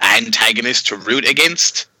conventional antagonist to root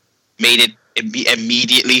against made it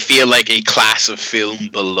immediately feel like a class of film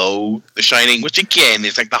below The Shining, which again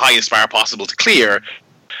is like the highest bar possible to clear,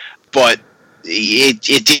 but it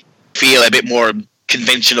did feel a bit more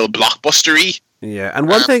conventional blockbustery. Yeah, and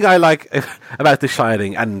one thing I like about The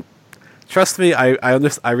Shining, and trust me,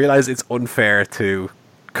 I realize it's unfair to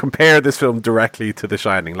compare this film directly to The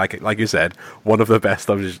Shining, like you said, one of the best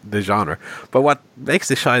of the genre. But what makes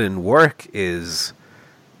The Shining work is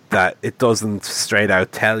that it doesn't straight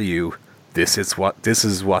out tell you this is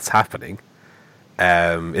what's happening.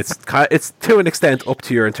 It's to an extent up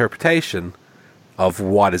to your interpretation of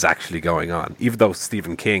what is actually going on. Even though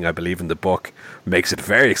Stephen King, I believe in the book, makes it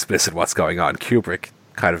very explicit what's going on, Kubrick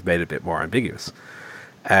kind of made it a bit more ambiguous.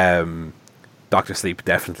 Dr. Sleep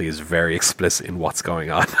definitely is very explicit in what's going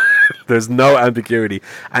on. There's no ambiguity.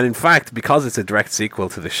 And in fact, because it's a direct sequel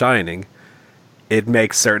to The Shining, it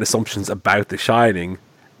makes certain assumptions about The Shining,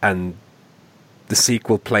 and the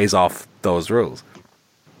sequel plays off those rules.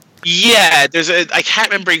 Yeah, I can't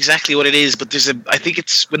remember exactly what it is, but I think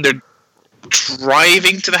it's when they're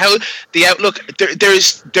driving to the house, the outlook, there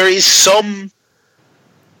is some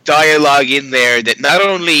dialogue in there that not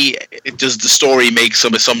only does the story make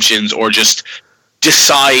some assumptions or just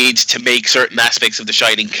decide to make certain aspects of The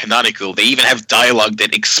Shining canonical, they even have dialogue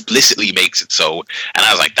that explicitly makes it so. And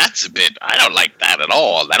I was like, I don't like that at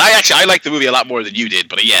all. And I like the movie a lot more than you did,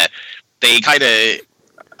 but yeah, they kind of,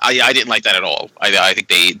 I didn't like that at all. I think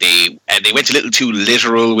they went a little too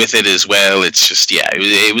literal with it as well. It's just, yeah,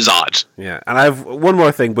 it was odd. Yeah, and I have one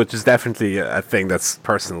more thing, which is definitely a thing that's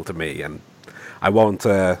personal to me, and I won't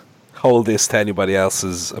hold this to anybody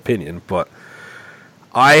else's opinion, but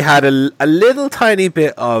I had a little tiny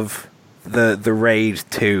bit of the Raid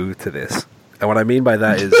 2 to this. And what I mean by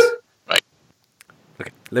that is... Right.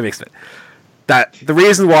 Okay, let me explain. That the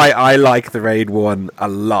reason why I like the Raid 1 a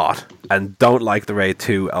lot and don't like the Raid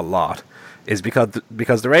 2 a lot is because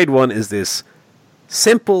the Raid 1 is this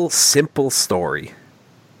simple story.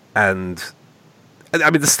 And I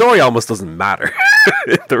mean, the story almost doesn't matter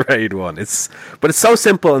in the Raid 1. But it's so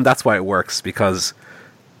simple, and that's why it works, because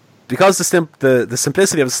the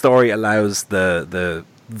simplicity of the story allows the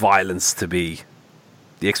violence to be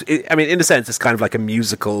I mean, in a sense, it's kind of like a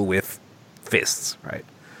musical with fists, right?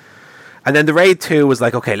 And then the Raid 2 was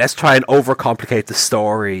like, okay, let's try and overcomplicate the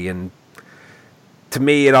story, and to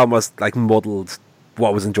me, it almost like muddled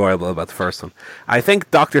what was enjoyable about the first one. I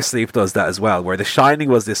think Dr. Sleep does that as well, where The Shining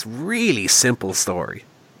was this really simple story,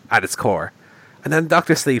 at its core. And then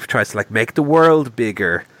Dr. Sleep tries to like make the world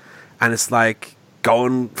bigger, and it's like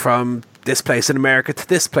going from this place in America to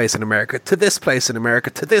this place in America to this place in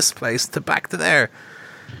America to this place to back to there.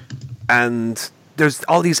 And there's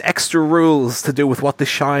all these extra rules to do with what the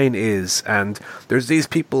shine is, and there's these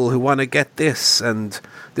people who want to get this and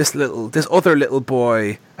this other little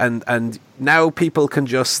boy, and now people can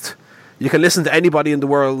you can listen to anybody in the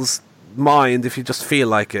world's mind if you just feel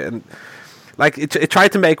like it. And like it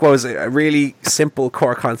tried to make what was a really simple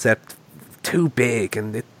core concept too big,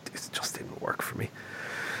 and it just didn't work for me.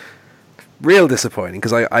 Real disappointing,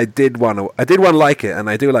 because I did want to like it, and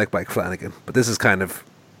I do like Mike Flanagan, but this is kind of,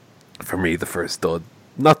 for me, the first dud.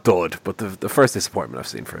 Not dud, but the first disappointment I've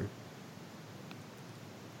seen for him.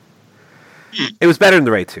 It was better than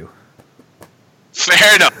the Raid 2.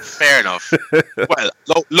 Fair enough. Well,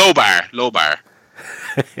 low bar.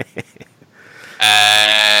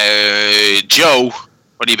 Joe,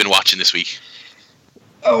 what have you been watching this week?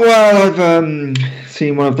 Well, I've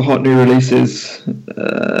seen one of the hot new releases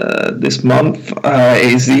this month.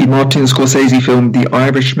 It is the Martin Scorsese film, The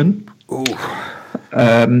Irishman. Ooh.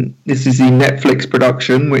 This is the Netflix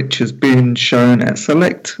production, which has been shown at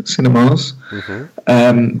select cinemas,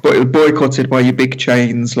 but it was boycotted by your big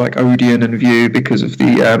chains like Odeon and View because of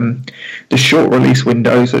the short release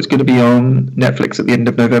window. So it's going to be on Netflix at the end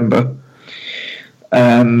of November.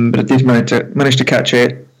 But I did manage to catch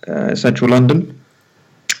it Central London.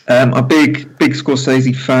 A big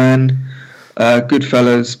Scorsese fan.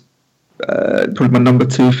 Goodfellas, probably my number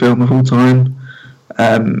 2 film of all time.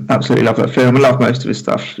 Absolutely love that film. I love most of his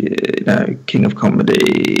stuff. You know, King of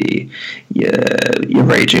Comedy, your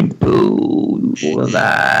Raging Bull, all of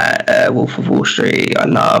that. Wolf of Wall Street. I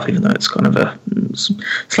love, even though it's kind of a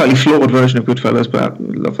slightly flawed version of Goodfellas, but I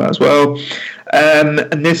love that as well.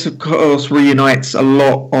 And this, of course, reunites a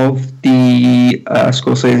lot of the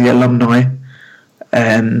Scorsese alumni.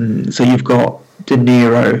 So you've got De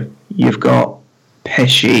Niro, you've got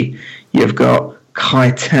Pesci, you've got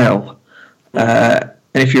Keitel.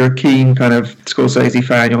 And if you're a keen kind of Scorsese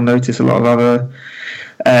fan, you'll notice a lot of other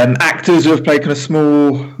actors who have played kind of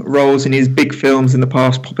small roles in his big films in the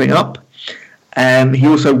past popping up. He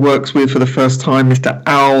also works with, for the first time, Mr.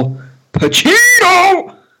 Al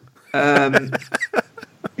Pacino,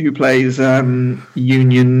 who plays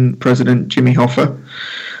Union President Jimmy Hoffa.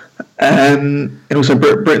 And also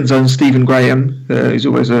Britain's own Stephen Graham, who's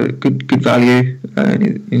always a good value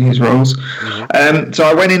in his roles. So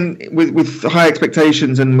I went in with high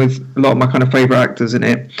expectations and with a lot of my kind of favourite actors in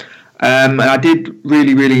it. And I did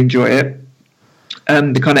really, really enjoy it.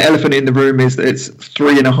 And the kind of elephant in the room is that it's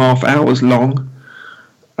 3.5 hours long,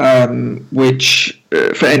 which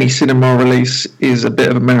for any cinema release is a bit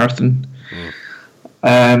of a marathon.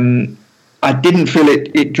 I didn't feel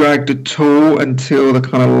it dragged at all until the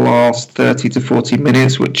kind of last 30 to 40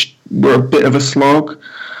 minutes, which were a bit of a slog.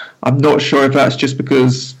 I'm not sure if that's just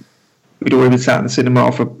because we'd already been sat in the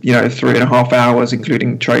cinema for 3.5 hours,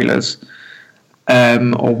 including trailers,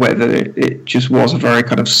 or whether it just was a very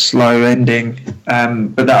kind of slow ending.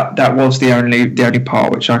 But that was the only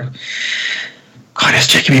part which I kind of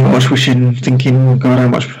checking me watch, thinking,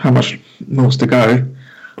 God, how much more's to go.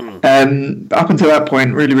 Up until that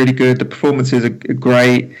point, really, really good. The performances are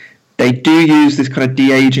great. They do use this kind of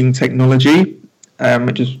de-aging technology,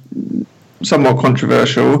 which is somewhat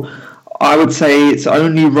controversial. I would say it's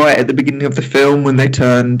only right at the beginning of the film when they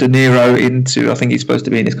turn De Niro into, I think he's supposed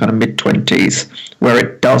to be in his kind of mid-20s, where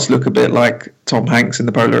it does look a bit like Tom Hanks in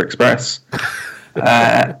the Polar Express.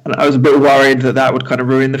 And I was a bit worried that would kind of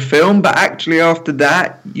ruin the film, but actually after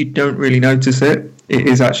that, you don't really notice it. It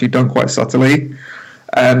is actually done quite subtly.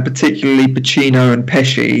 Particularly Pacino and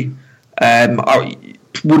Pesci, I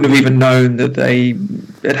wouldn't have even known that they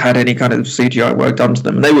had any kind of CGI work done to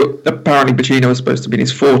them. And they were, apparently Pacino was supposed to be in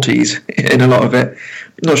his 40s in a lot of it.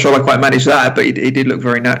 Not sure I quite managed that, but he did look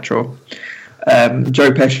very natural.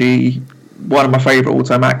 Joe Pesci, one of my favourite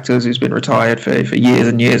all-time actors, who's been retired for years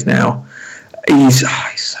and years now. He's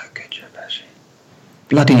so good, Joe Pesci.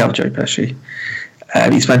 Bloody love Joe Pesci.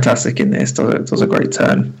 He's fantastic in this. Does a great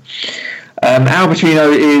turn. Al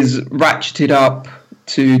Pacino is ratcheted up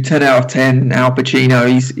to 10 out of 10. Al Pacino,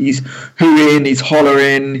 he's hooing, he's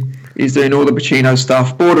hollering, he's doing all the Pacino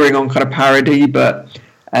stuff, bordering on kind of parody, but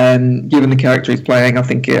given the character he's playing, I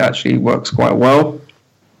think it actually works quite well.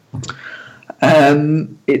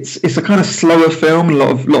 It's a kind of slower film. A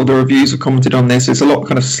lot of the reviews have commented on this. It's a lot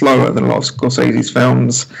kind of slower than a lot of Scorsese's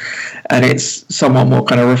films, and it's somewhat more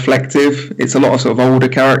kind of reflective. It's a lot of sort of older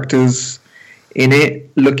characters in it,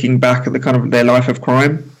 looking back at the kind of their life of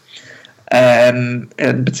crime. And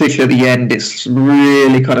particularly at the end, it's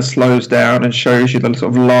really kind of slows down and shows you the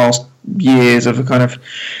sort of last years of a kind of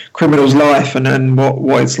criminal's life and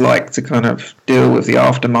what it's like to kind of deal with the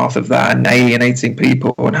aftermath of that and alienating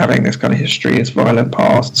people and having this kind of history, this violent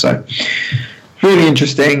past. So really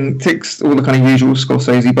interesting, ticks all the kind of usual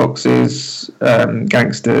Scorsese boxes,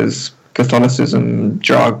 gangsters, Catholicism,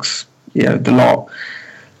 drugs, the lot.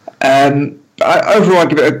 Overall, I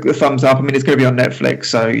give it a thumbs up. I mean, it's going to be on Netflix,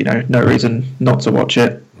 so no reason not to watch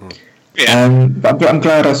it. Yeah. But I'm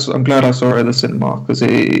glad I saw it at the cinema because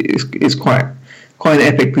it's quite an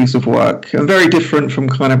epic piece of work and very different from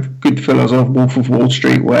kind of Goodfellas or Wolf of Wall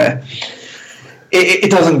Street, where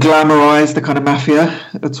it doesn't glamorize the kind of mafia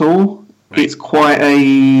at all. Right. It's quite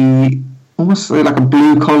almost like a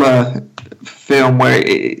blue collar film where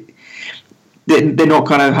they're not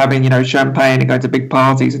kind of having champagne and going to big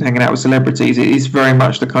parties and hanging out with celebrities. It is very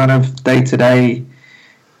much the kind of day-to-day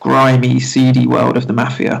grimy, seedy world of the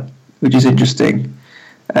mafia, which is interesting,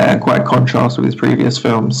 quite a contrast with his previous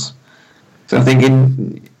films. So I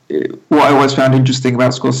think what I always found interesting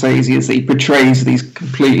about Scorsese is that he portrays these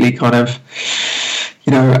completely kind of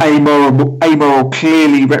amoral,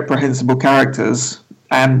 clearly reprehensible characters,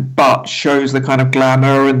 but shows the kind of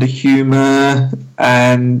glamour and the humour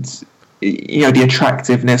and the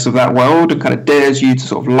attractiveness of that world, and kind of dares you to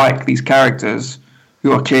sort of like these characters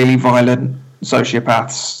who are clearly violent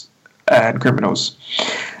sociopaths and criminals.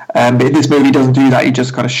 But this movie doesn't do that. He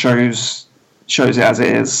just kind of shows it as it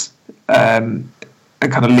is, and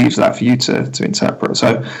kind of leaves that for you to interpret.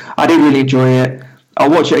 So I did really enjoy it.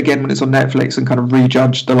 I'll watch it again when it's on Netflix and kind of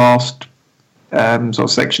rejudge the last sort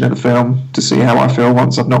of section of the film to see how I feel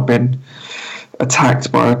once I've not been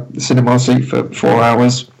attacked by a cinema seat for 4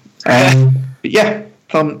 hours. But yeah,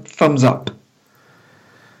 thumbs up.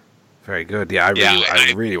 Very good. Yeah,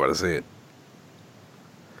 I really want to see it.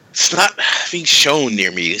 It's not being shown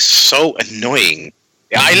near me. It's so annoying.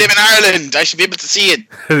 Yeah, I live in Ireland. I should be able to see it.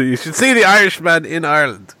 You should see The Irishman in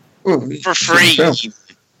Ireland for free.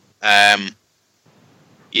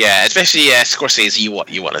 Yeah, especially Scorsese. You want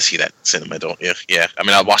to see that cinema, don't you? Yeah, I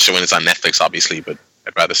mean, I'll watch it when it's on Netflix, obviously, but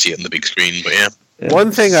I'd rather see it on the big screen. But yeah.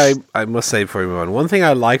 One thing I must say before we move on, one thing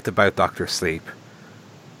I liked about Dr. Sleep,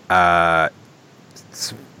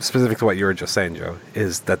 specific to what you were just saying, Joe,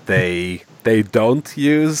 is that they don't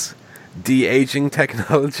use de-aging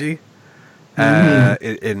technology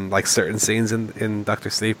in like certain scenes in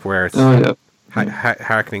Dr. Sleep where it's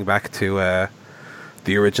harkening back to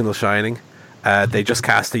the original Shining. They just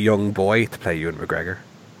cast a young boy to play Ewan McGregor.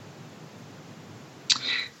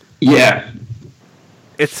 Yeah.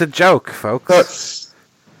 It's a joke, folks.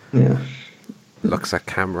 Yeah. Looks at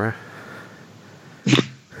camera.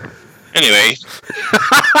 Anyway.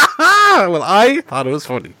 Well, I thought it was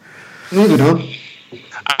funny. Moving on.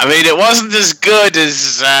 I mean, it wasn't as good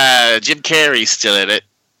as Jim Carrey still in it,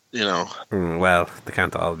 Well, they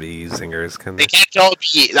can't all be singers, can they? They can't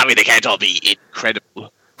all be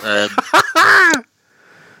incredible. Paul,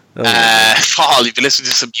 you've been listening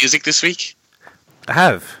to some music this week? I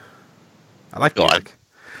have. I like music.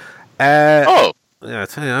 Yeah, I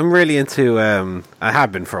tell you, I'm really into. I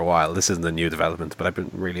have been for a while. This isn't a new development, but I've been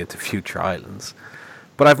really into Future Islands.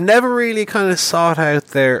 But I've never really kind of sought out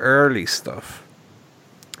their early stuff.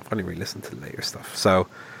 I've only really listened to the later stuff. So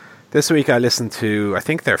this week I listened to, I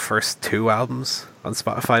think, their first 2 albums on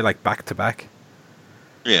Spotify, like back to back.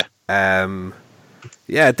 Yeah.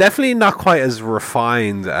 Yeah, definitely not quite as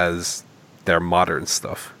refined as their modern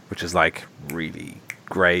stuff, which is like really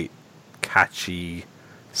great, catchy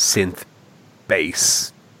synth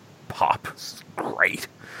bass pop. It's great.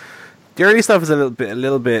 The early stuff is a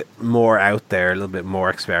little bit more out there, a little bit more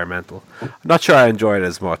experimental. I'm not sure I enjoyed it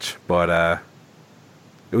as much, but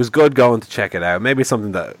it was good going to check it out. Maybe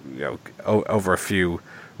something that over a few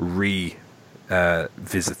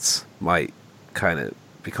visits might kind of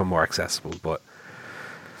become more accessible. But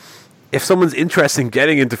if someone's interested in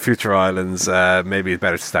getting into Future Islands, maybe it's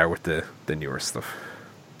better to start with the newer stuff.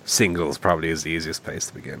 Singles probably is the easiest place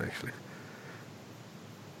to begin, actually.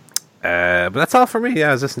 But that's all for me. Yeah,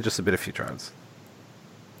 I was listening to just a bit of Future Islands.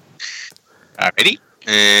 Alrighty.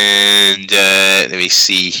 And let me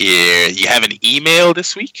see here. You have an email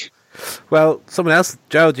this week? Well, someone else.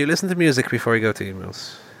 Joe, do you listen to music before you go to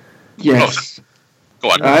emails? Yes. Go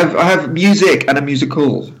on. I have music and a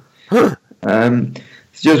musical.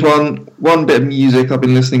 It's just one bit of music I've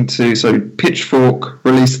been listening to. So Pitchfork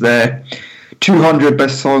released their 200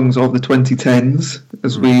 best songs of the 2010s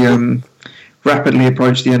as we rapidly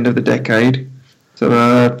approach the end of the decade. So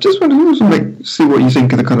just want to see what you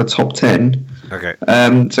think of the kind of top 10. Okay.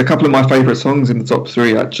 So a couple of my favourite songs in the top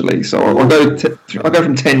 3 actually. So I'll go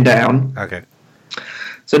from 10 down. Okay.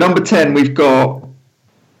 So number 10 we've got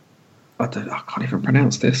I can't even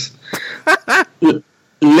pronounce this.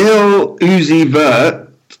 Lil Uzi Vert.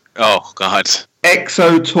 Oh God.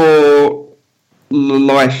 Exo Tour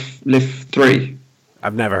Live 3.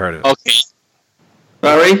 I've never heard of it. Okay.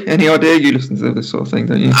 Barry, any idea? You listen to this sort of thing,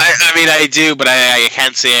 don't you? I mean, I do, but I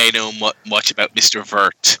can't say I know much about Mr.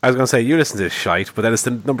 Vert. I was going to say, you listen to this shite, but then it's the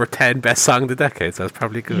number 10 best song of the decade, so that's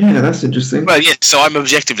probably good. Yeah, that's interesting. Well, yeah, so I'm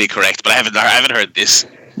objectively correct, but I haven't heard this.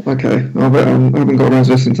 Okay, I haven't got around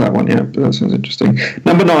to listening to that one yet, but that sounds interesting.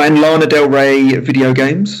 Number 9, Lana Del Rey, Video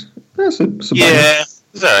Games. That's a yeah, it's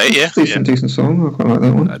alright, yeah. Decent song. I quite like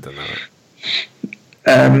that one. I don't know.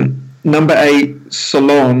 Number 8,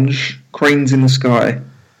 Solange, Cranes in the Sky.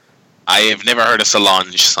 I have never heard a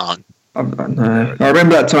Solange song. No. I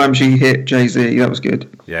remember that time she hit Jay-Z. That was good.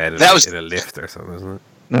 Yeah, that was in a lift or something, isn't it?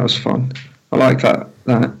 That was fun. I like that.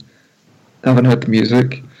 I haven't heard the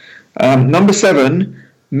music. Number 7,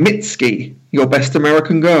 Mitski, Your Best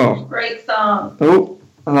American Girl. Great song. Oh,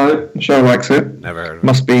 hello. Michelle likes it. Never heard of it.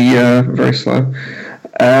 Must be very slow.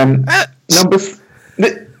 Number...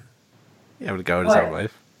 You haven't go in his own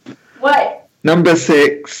life. What? Number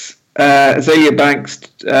 6, Azalea Banks.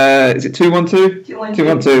 Is it 212?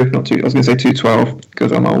 212. Not 2. I was going to say 212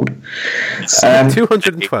 because I'm old.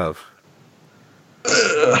 212.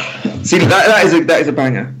 See, that is a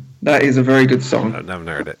banger. That is a very good song. I've never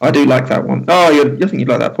heard it. I do like that one. Oh, I think you'd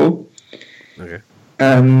like that, Paul. Okay.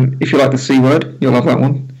 If you like the C word, you'll love that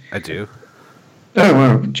one. I do. Oh,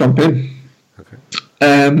 well, jump in. Okay.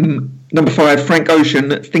 Number 5, Frank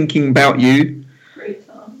Ocean, Thinking About You. Great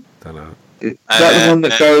song. Don't know. Is that the one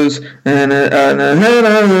that goes...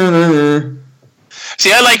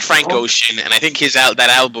 See, I like Frank Ocean, and I think that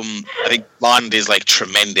album, I think Blonde is like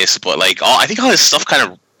tremendous, but like I think all his stuff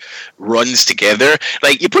kind of runs together.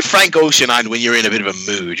 Like you put Frank Ocean on when you're in a bit of a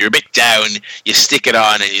mood, you're a bit down, you stick it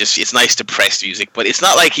on, and it's nice depressed music. But it's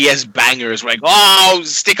not like he has bangers where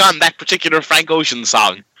stick on that particular Frank Ocean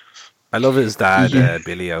song. I love his dad,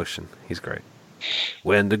 Billy Ocean. He's great.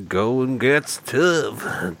 When the going gets tough,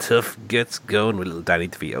 and tough gets going, with little Danny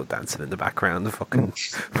DeVito dancing in the background. The fucking.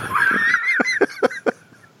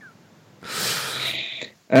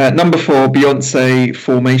 Number 4, Beyonce,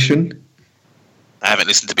 Formation. I haven't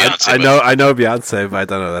listened to Beyonce. I know Beyonce, but I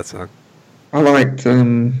don't know that song. I liked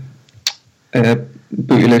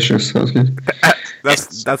Bootylicious. That was good.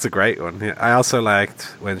 That's a great one. Yeah. I also liked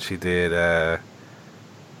when she did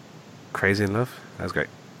Crazy in Love. That was great.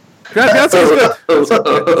 Beyonce's good. It's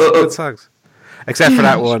good songs. Except for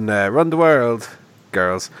that one, Run the World,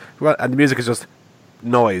 Girls. And the music is just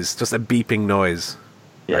noise, just a beeping noise.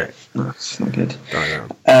 Yeah, that's not good.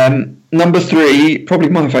 Don't know. Number 3, probably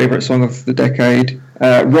my favourite song of the decade,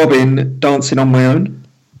 Robin, Dancing on My Own.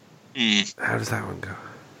 How does that one go?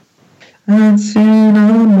 Dancing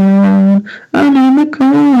on my own, I'm in the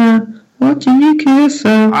corner, watching you kiss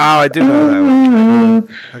her. Oh, I do know that one.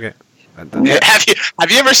 Okay.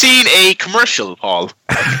 Have you ever seen a commercial, Paul?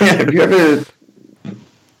 Have you ever...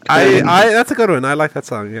 That's a good one. I like that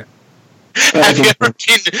song, yeah. Have you ever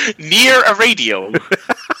been near a radio?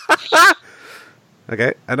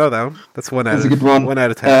 Okay, I know that one. That's one out That's of a good one. 1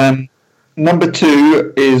 out of 10. Number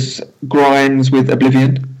 2 is Grimes with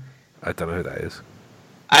Oblivion. I don't know who that is.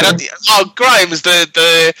 I don't. Oh, Grimes,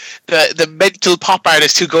 the mental pop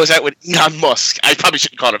artist who goes out with Elon Musk. I probably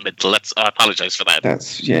shouldn't call him mental. I apologise for that.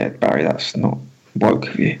 Barry. That's not woke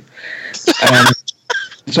of you. So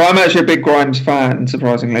I'm actually a big Grimes fan,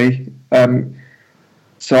 surprisingly.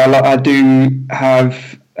 So I do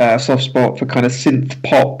have a soft spot for kind of synth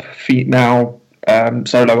pop female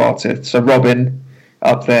solo artists. So Robin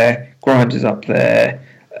up there, Grimes is up there,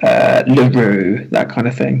 LaRue, that kind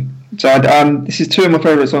of thing. So this is 2 of my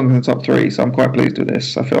favourite songs in the top 3, so I'm quite pleased with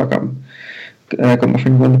this. I feel like I'm got my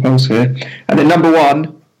finger on the pulse here. And then number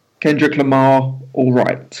 1, Kendrick Lamar, All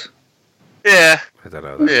Right. Yeah. I don't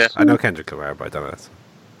know that. Yeah. I know Kendrick Lamar, but I don't know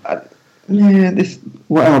that.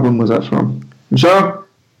 What album was that from? Michelle?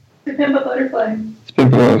 To Pimp a Butterfly. It's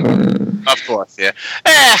been Of course, yeah.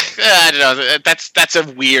 I don't know. That's a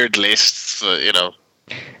weird list, so, you know.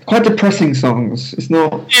 Quite depressing songs. It's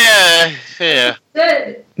not... Yeah.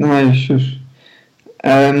 Good. No, shush.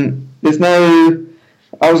 There's no...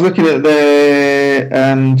 I was looking at their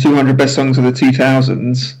 200 best songs of the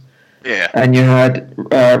 2000s. Yeah. And you had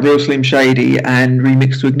Real Slim Shady and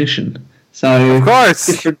Remix to Ignition. So... Of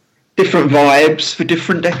course! Different vibes for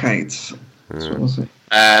different decades. That's what I'll say.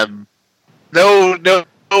 No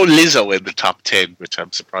Lizzo in the top 10, which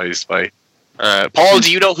I'm surprised by. Paul,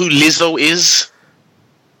 do you know who Lizzo is?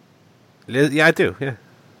 Yeah, I do. Yeah.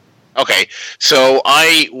 Okay, so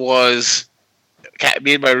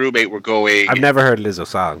me and my roommate were going. I've never heard Lizzo's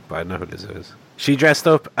song, but I know who Lizzo is. She dressed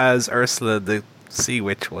up as Ursula the Sea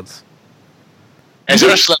Witch once. As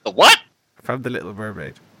Ursula the what? From The Little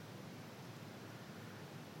Mermaid.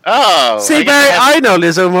 Oh, See, Barry, I know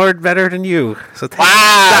Lizzo better than you. So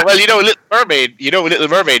wow. Well, you know Little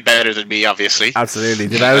Mermaid better than me, obviously. Absolutely.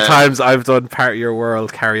 The amount of times I've done Part of Your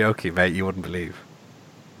World karaoke, mate, you wouldn't believe.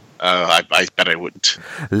 I bet I wouldn't.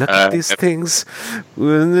 Look at these things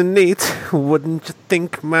neat. Wouldn't you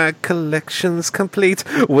think my collection's complete?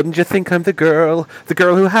 Wouldn't you think I'm the girl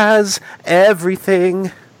who has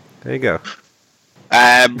everything? There you go.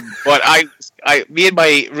 But me and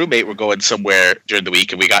my roommate were going somewhere during the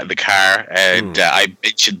week, and we got in the car, and I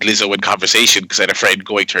mentioned Lizzo in conversation because I had a friend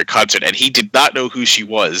going to her concert, and he did not know who she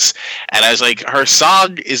was. And I was like, her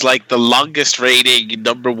song is like the longest rating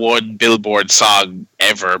 #1 Billboard song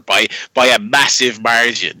ever by a massive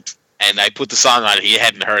margin. And I put the song on, and he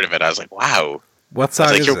hadn't heard of it. I was like, wow. What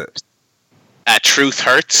song is it? Truth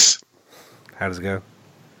Hurts. How does it go?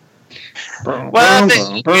 Well,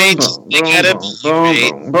 they gotta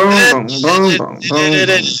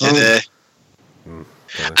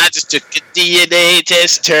I just took a DNA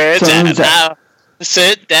test, turns out I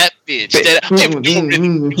said that bitch.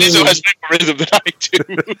 Lizzo has more rhythm than I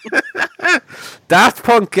do. Daft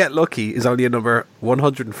Punk Get Lucky is only a number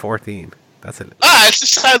 114. That's it. It's the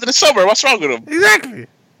sound of the summer. What's wrong with him? Exactly.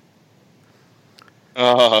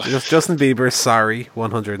 Justin Bieber, Sorry,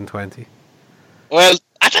 120. Well,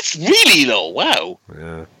 that's really low. Wow.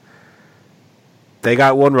 Yeah. They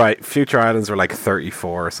got one right. Future Islands were like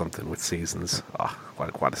 34 or something with Seasons. Oh,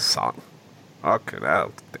 what a song. Okay, they're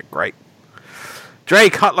great.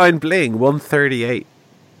 Drake, Hotline Bling, 138.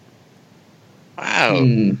 Wow.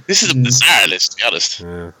 This is a bizarre list, to be honest.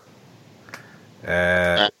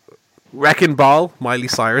 Yeah. Wrecking Ball, Miley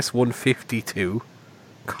Cyrus, 152.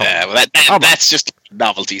 Well, that's just a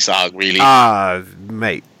novelty song, really.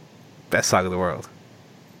 Mate. Best song in the world.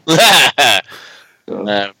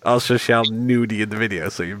 Wow. Also, Shell nudie in the video,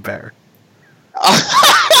 so you better.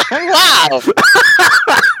 Wow.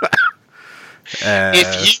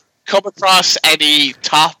 If you come across any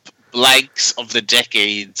top blanks of the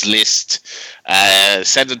decades list,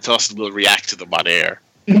 send them to us and we'll react to them on air.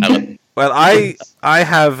 Well, I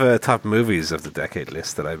have top movies of the decade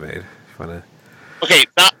list that I made. If you wanna... Okay,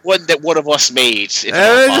 not one that one of us made.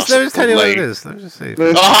 Let me just tell you what it is. Let me just see.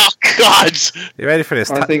 Oh God! You ready for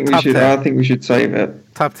this? I think we should save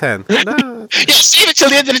it. Top 10. No. Yeah, save it till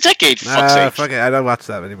the end of the decade. For fuck's sake. Fuck it. I don't watch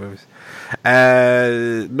that many movies.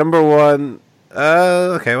 Number 1.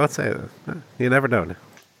 Okay, what's it? You never know.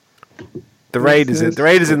 The Raid is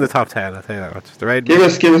in the top 10. I think that much. The Raid. Give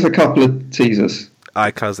us a couple of teasers.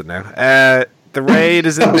 I closed it now. The Raid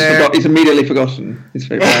is in there. He's immediately forgotten his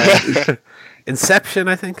favorite. Inception,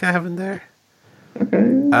 I think I have in there.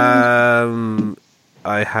 Okay.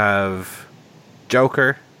 I have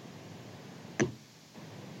Joker.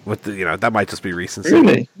 With that might just be recency.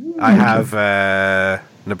 Really? I have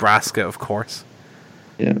Nebraska, of course.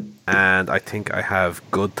 Yeah. And I think I have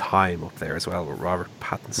Good Time up there as well with Robert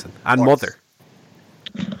Pattinson and Mother.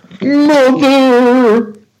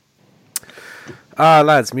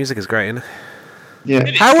 Lads, music is great, isn't it?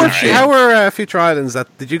 Yeah. How were Future Islands?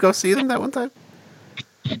 Did you go see them that one time?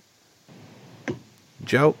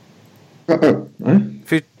 Joe?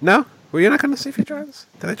 No? Were you not going to see Future Islands?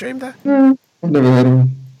 Did I dream that? No, I've never heard of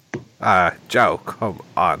them. Joe, come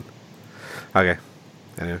on. Okay.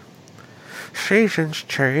 Anyway. Seasons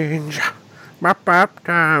change.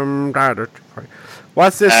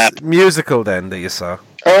 What's this musical then that you saw?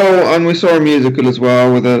 Oh, and we saw a musical as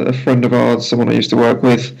well with a friend of ours, someone I used to work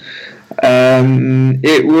with.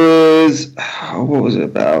 It was what was it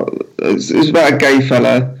about? It was about a gay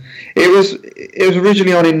fella. It was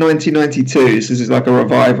originally on in 1992. So this is like a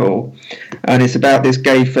revival, and it's about this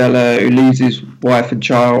gay fella who leaves his wife and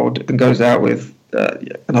child and goes out with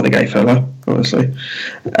another gay fella, obviously.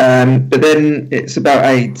 But then it's about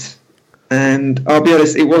AIDS, and I'll be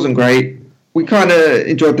honest, it wasn't great. We kind of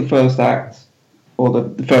enjoyed the first act, or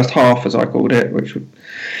the first half, as I called it, which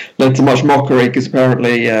led to much mockery because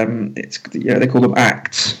apparently they call them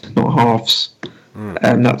acts, not halves,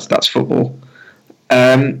 and that's football.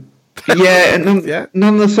 And none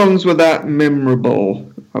of the songs were that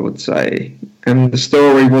memorable, I would say, and the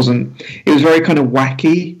story wasn't. It was very kind of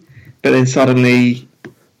wacky, but then suddenly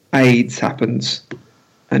AIDS happens,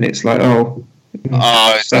 and it's like,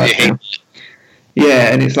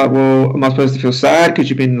 yeah, and it's like, well, am I supposed to feel sad because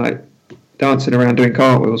you've been like dancing around doing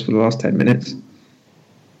cartwheels for the last 10 minutes?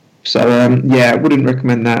 So I wouldn't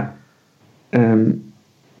recommend that.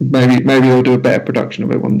 Maybe they'll do a better production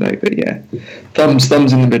of it one day. But yeah, thumbs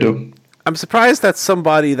in the middle. I'm surprised that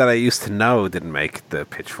somebody that I used to know didn't make the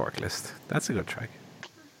Pitchfork list. That's a good track.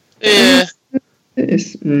 Yeah.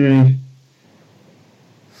 It's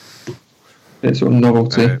sort of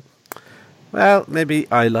novelty. Well, maybe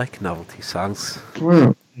I like novelty songs.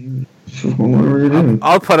 Well, what are you doing?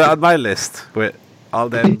 I'll put it on my list with all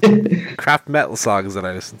them crap metal songs that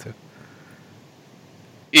I listen to.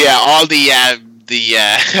 Yeah, all the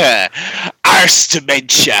arse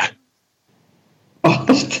dementia.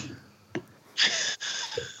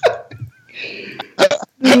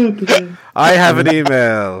 I have an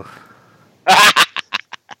email.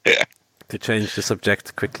 To change the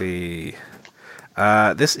subject quickly.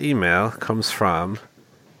 This email comes from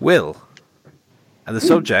Will. And the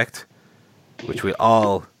subject, which we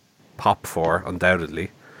all pop for,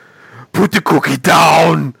 undoubtedly. Put the cookie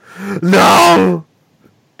down! No!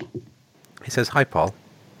 He says, "Hi, Paul.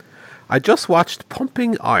 I just watched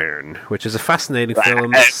Pumping Iron, which is a fascinating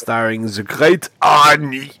film starring the great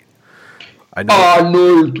Arnie. I know,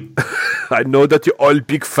 Arnold. I know that you're all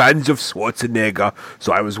big fans of Schwarzenegger,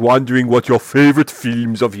 so I was wondering what your favorite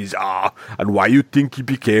films of his are and why you think he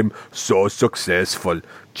became so successful.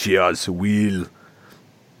 Cheers, Will."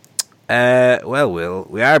 Well, Will,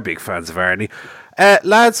 we are big fans of Arnie.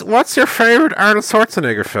 Lads, what's your favorite Arnold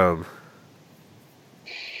Schwarzenegger film?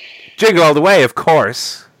 Jingle All the Way, of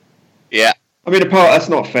course. Yeah. I mean, that's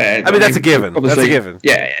not fair. I mean, that's a given. That's a given.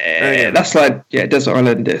 Yeah. That's like Desert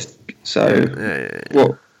Island Disc. So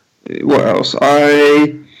what else?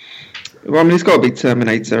 I mean, it's got to be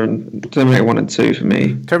Terminator 1 and 2 for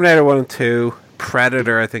me. Terminator 1 and 2.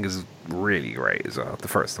 Predator, I think, is really great as well. The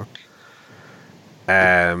first one.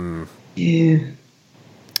 Yeah.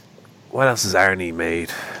 What else has Arnie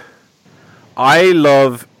made? I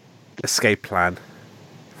love Escape Plan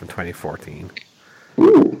from 2014.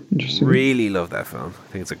 Ooh, interesting. Really love that film. I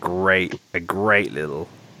think it's a great little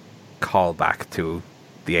callback to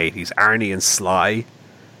the 80s. Arnie and Sly,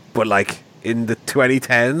 but like in the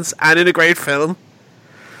 2010s and in a great film.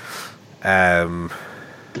 I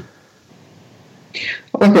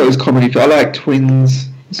like those comedy. I like Twins.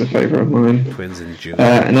 It's a favourite of mine. Twins and Junior.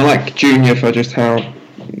 And I like Junior for just how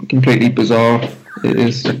completely bizarre it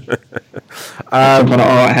is. Some kind of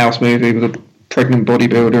art house movie with a pregnant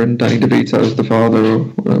bodybuilder and Danny DeVito as the father or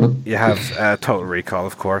whatever. You have Total Recall,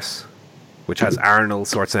 of course, which has Arnold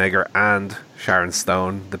Schwarzenegger and Sharon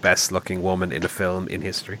Stone, the best looking woman in a film in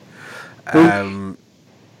history. And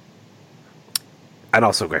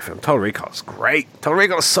also a great film. Total Recall is great. Total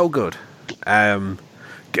Recall is so good.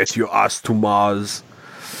 Get Your Ass to Mars.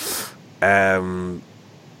 What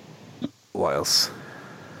else?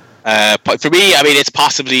 For me, I mean, it's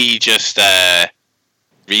possibly just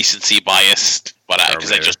recency biased, but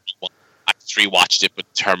because I just rewatched it. But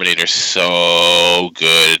Terminator's so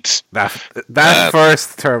good. That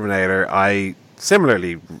first Terminator, I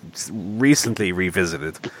similarly recently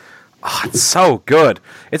revisited. Oh, it's so good.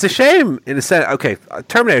 It's a shame in a sense. Okay,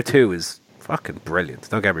 Terminator 2 is fucking brilliant.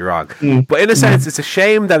 Don't get me wrong, but in a sense, it's a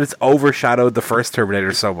shame that it's overshadowed the first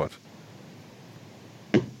Terminator so much.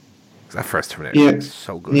 That first Terminator is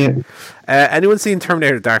so good. Yeah. Anyone seen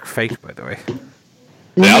Terminator Dark Fate, by the way?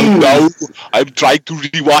 Well, no. I'm trying to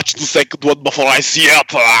rewatch the second one before I see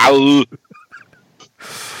it.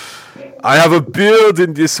 I have a beard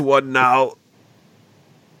in this one now.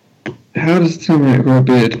 How does Terminator grow a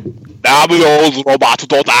beard? I'm an old robot,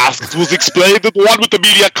 don't ask. It was explained in the one with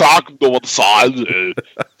Emilia Clarke, no one saw it.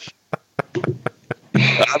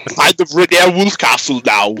 I'm kind of Rainier Wolfcastle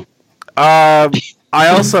now. I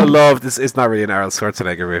also love this. It's not really an Arnold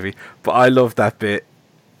Schwarzenegger movie, but I love that bit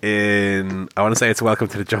in, I want to say it's Welcome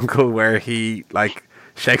to the Jungle, where he like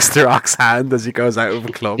shakes the Rock's hand as he goes out of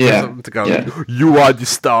a club or something to go, "You are the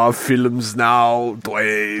star of films now,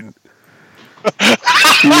 Dwayne."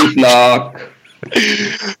 Lock.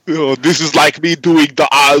 Oh, this is like me doing the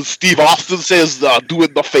Steve Austin says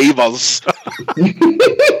doing the favors.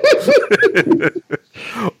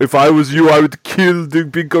 If I was you, I would kill the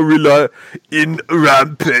big gorilla in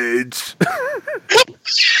Rampage.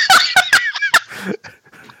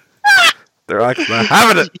 They're actually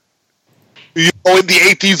having it. You know, in the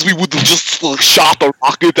 80s, we would have just shot a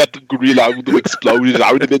rocket at the gorilla. It would have exploded.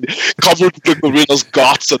 I would have been covered with the gorilla's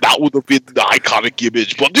guts, and that would have been the iconic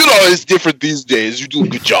image. But, you know, it's different these days. You do a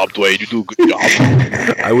good job, Dwayne. You do a good job.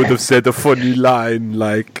 I would have said a funny line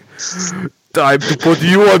like, "Time to put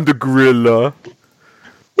you on the gorilla."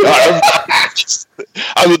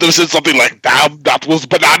 I would have said something like, "Damn, that was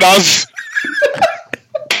bananas."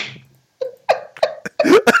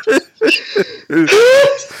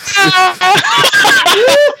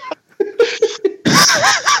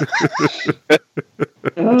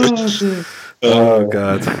 Oh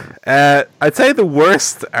god. I'd say the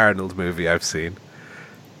worst Arnold movie I've seen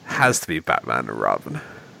has to be Batman and Robin.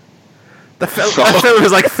 That film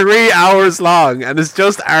is like 3 hours long, and it's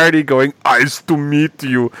just Arnie going, "Nice to meet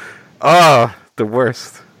you." Oh, the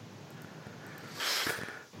worst.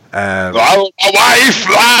 My wife.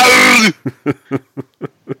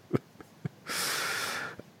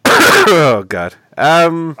 Oh god.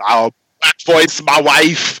 Black voice, my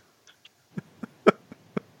wife.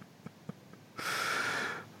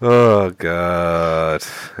 Oh god.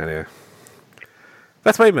 Anyway,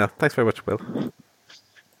 that's my email. Thanks very much, Will.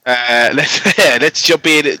 Let's jump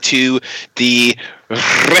into the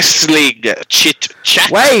wrestling chit chat.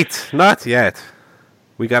 Wait, not yet.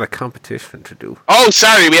 We got a competition to do. Oh,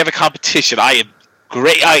 sorry, we have a competition. I am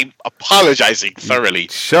great. I'm apologizing thoroughly.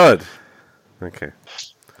 Should. Okay.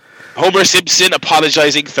 Homer Simpson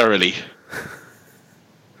apologizing thoroughly.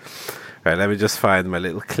 Right, let me just find my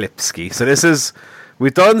little clipski. So this is...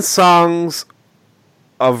 We've done songs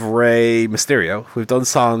of Rey Mysterio. We've done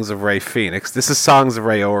songs of Rey Phoenix. This is songs of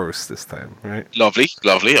Rey Horus this time, right? Lovely,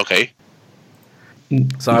 okay.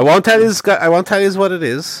 So I won't tell you what it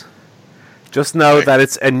is. Just know that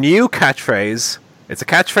it's a new catchphrase. It's a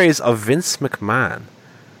catchphrase of Vince McMahon,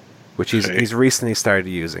 which he's recently started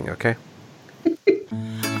using, okay?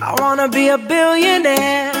 I wanna be a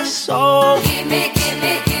billionaire, so give me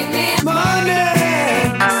money.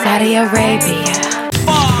 Saudi Arabia.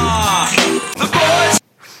 The boys.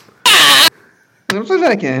 I'll play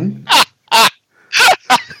that again.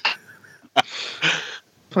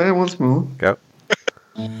 Play it once more. Go.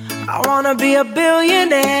 I wanna be a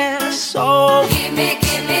billionaire, so give me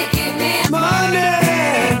money.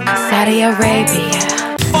 Saudi Arabia.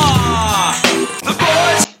 The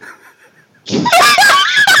boys.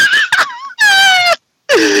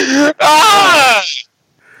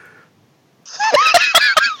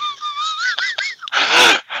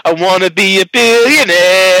 I wanna be a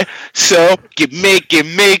billionaire, so give me.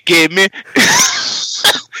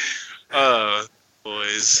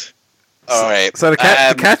 Boys. All right. So the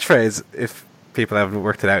catchphrase, if people haven't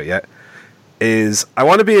worked it out yet, is I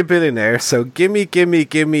want to be a billionaire, so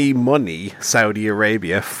gimme money, Saudi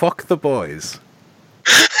Arabia. Fuck the boys.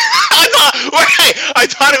 I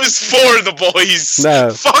thought it was for the boys.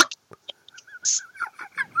 No. Fuck.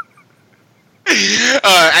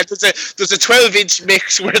 And there's a 12-inch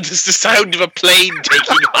mix where there's the sound of a plane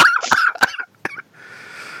taking off.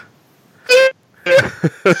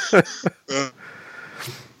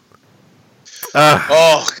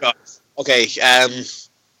 Oh god. Okay.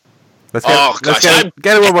 Let's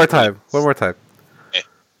get it one more time. One more time.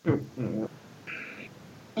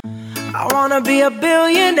 I wanna be a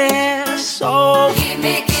billionaire, so give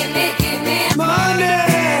me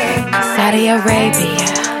money. Saudi Arabia.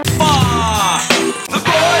 The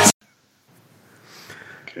boys.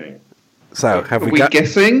 Okay. So have Are we we got?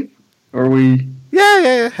 guessing? Or are we?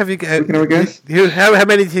 Yeah. Have you got? Can I guess? How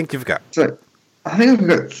many do you think you've got? So, I think I've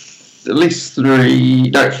got at least 3.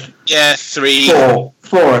 No, Yeah, 3. 4.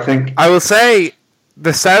 4, I think. I will say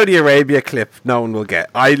the Saudi Arabia clip. No one will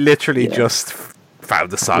get. I literally just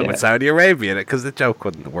found the song with Saudi Arabia in it because the joke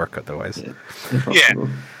wouldn't work otherwise. Yeah.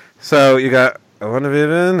 So you got. I want to be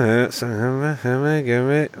in so give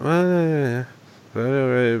me money, Saudi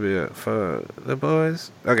Arabia for the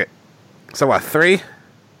boys. Okay. So what? 3?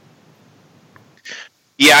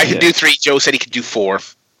 Yeah, I can do 3. Joe said he could do 4.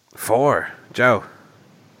 4. Joe,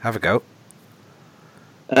 have a go.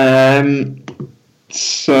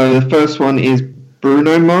 So the first one is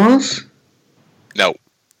Bruno Mars. No.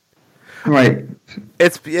 Right.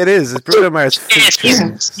 It is. It's Bruno Mars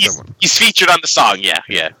featuring someone. He's featured on the song.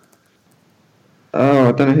 Yeah. Oh,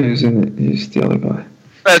 I don't know who's in it. Who's the other guy?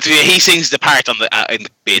 Well, he sings the part on the in the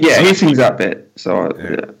bit. Yeah, so he sings that bit. So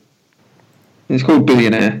yeah. It's called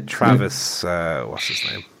Billionaire. Travis, what's his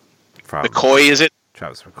name? McCoy, is it?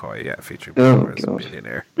 Travis McCoy, yeah, featuring Oh, Bruno Mars, God.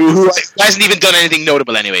 Billionaire. Who hasn't even done anything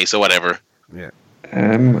notable anyway, so whatever. Yeah.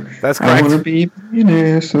 That's correct. I want to be a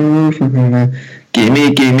billionaire, so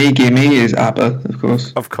gimme is ABBA, of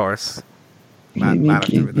course. Of course.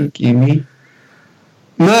 Gimme.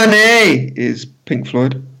 Money is Pink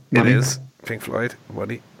Floyd. Money. It is. Pink Floyd,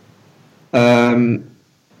 Money.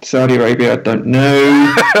 Saudi Arabia, I don't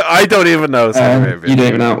know. I don't even know Saudi Arabia. You don't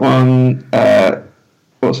even know that one.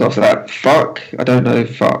 What's after that? Fuck. I don't know.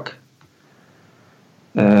 Fuck.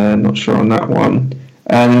 Not sure on that one.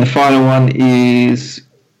 And the final one is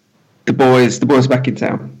The Boys. The Boys Back in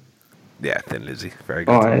Town. Yeah, Thin Lizzy. Very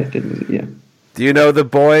good. Oh, I didn't. Yeah. Do you know the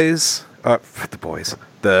boys? The boys.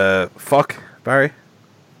 The fuck, Barry?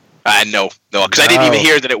 No, because I didn't even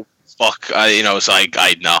hear that it was fuck. So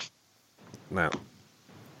I no. No.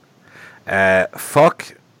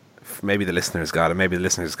 Fuck. Maybe the listeners got it. Maybe the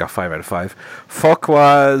listeners got 5 out of 5. Fuck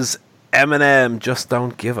was Eminem. Just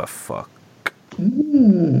don't give a fuck.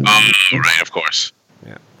 Right, of course.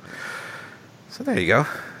 Yeah. So there you go.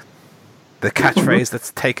 The catchphrase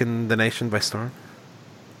that's taken the nation by storm.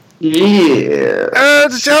 Yeah.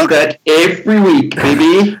 The joke. That every week,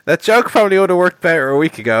 baby. That joke probably would have worked better a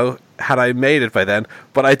week ago had I made it by then.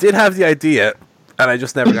 But I did have the idea, and I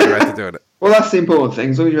just never got around to doing it. Well, that's the important thing.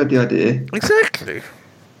 As long as you had the idea. Exactly.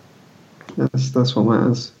 That's what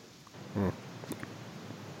matters.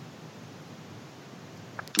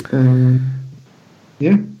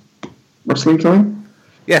 Yeah. Wrestling time?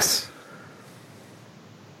 Yes.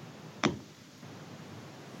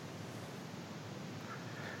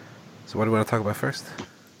 So what do we want to talk about first?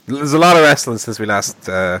 There's a lot of wrestling since we last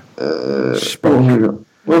spoke.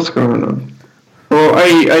 What's going on? Or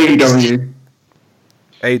AEW?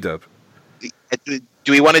 A-Dub.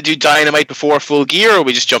 Do we want to do Dynamite before Full Gear, or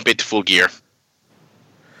we just jump into Full Gear?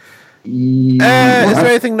 Is there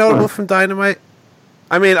anything notable from Dynamite?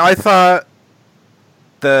 I mean, I thought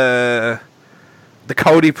the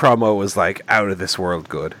Cody promo was like out of this world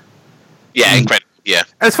good. Yeah, incredible. Yeah.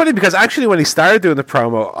 And it's funny because actually when he started doing the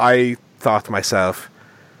promo, I thought to myself,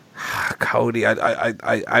 Cody,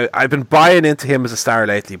 I've been buying into him as a star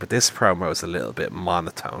lately, but this promo is a little bit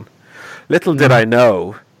monotone. Little did I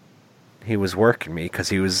know he was working me because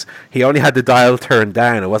he only had the dial turned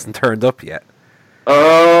down; it wasn't turned up yet.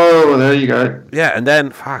 Oh, there you go. Yeah, and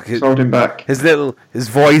then sold him back. His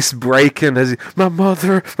voice breaking as my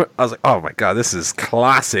mother. I was like, oh my god, this is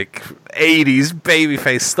classic '80s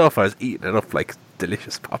babyface stuff. I was eating it up like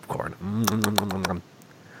delicious popcorn.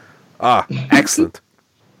 Excellent.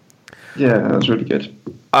 Yeah, that was really good.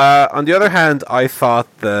 On the other hand, I thought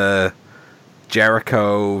the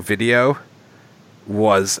Jericho video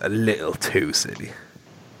was a little too silly.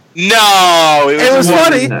 No, it was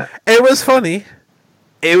funny. It was funny.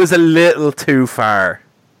 It was a little too far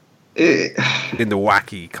in the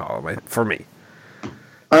wacky column for me.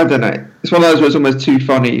 I don't know. It's one of those where it's almost too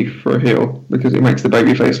funny for a heel because it makes the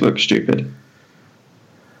babyface look stupid.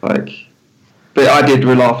 But I did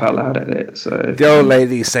laugh out loud at it. So the old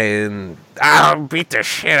lady saying, "I'll beat the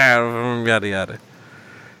shit out of him," yada yada.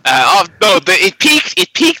 It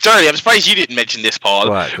peaked early. I'm surprised you didn't mention this, Paul.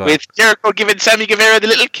 What? With Jericho giving Sammy Guevara the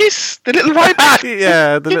little kiss, the little Ryback.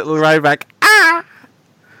 Yeah, the little Ryback.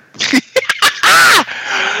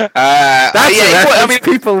 That's a reference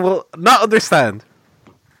people will not understand.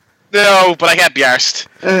 No, but I can't be arsed.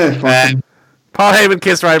 Paul Heyman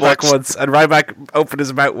kissed Ryback once, and Ryback opened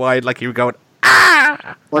his mouth wide like he was going,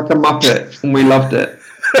 like a muppet, and we loved it.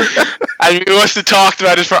 And we must have talked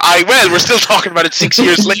about it we're still talking about it 6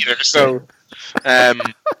 years later, so... I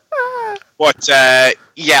mean,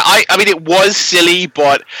 it was silly,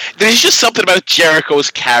 but there's just something about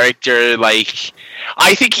Jericho's character, like...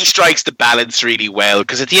 I think he strikes the balance really well,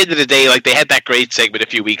 because at the end of the day, like, they had that great segment a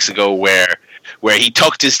few weeks ago where he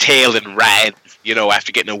tucked his tail and ran,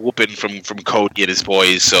 after getting a whooping from Cody and his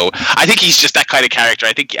boys. So I think he's just that kind of character.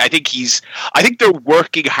 I think they're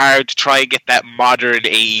working hard to try and get that modern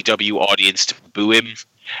AEW audience to boo him,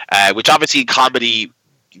 which obviously in comedy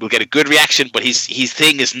will get a good reaction, but his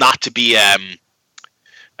thing is not to be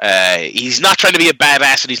he's not trying to be a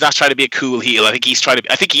badass, and he's not trying to be a cool heel. I think he is trying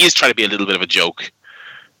to be a little bit of a joke.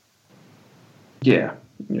 Yeah.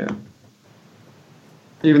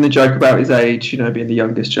 Even the joke about his age, being the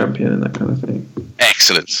youngest champion and that kind of thing.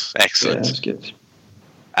 Excellent. Yeah, that's good.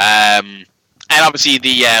 And obviously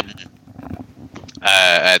the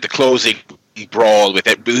closing brawl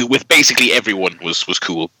with basically everyone was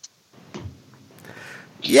cool.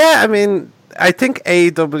 Yeah, I mean, I think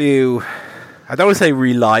AEW, I don't want to say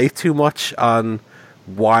rely too much on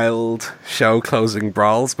wild show closing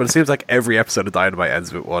brawls, but it seems like every episode of Dynamite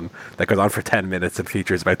ends with one that goes on for 10 minutes and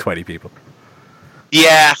features about 20 people.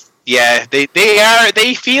 Yeah, they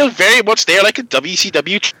feel very much they're like a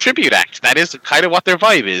WCW tribute act. That is kind of what their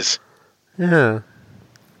vibe is. Yeah.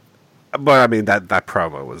 But I mean, that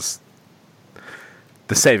promo was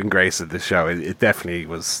the saving grace of the show. It definitely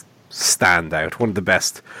was standout. One of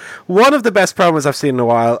the best promos I've seen in a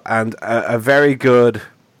while, and a very good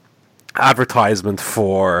advertisement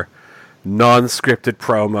for non-scripted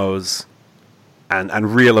promos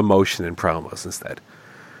and real emotion in promos instead.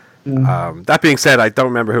 That being said, I don't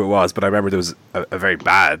remember who it was, but I remember there was a very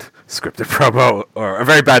bad scripted promo, or a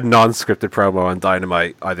very bad non-scripted promo on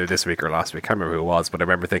Dynamite either this week or last week. I can't remember who it was, but I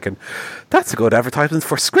remember thinking, that's a good advertisement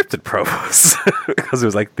for scripted promos. Because it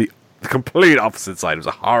was like the complete opposite side. It was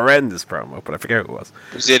a horrendous promo, but I forget who it was.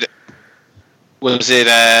 Was it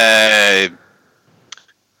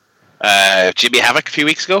Jimmy Havoc a few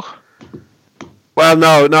weeks ago? Well,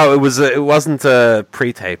 no, it wasn't a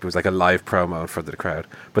pre-tape. It was like a live promo in front of the crowd.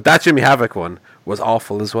 But that Jimmy Havoc one was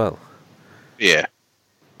awful as well. Yeah.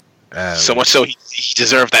 So much so he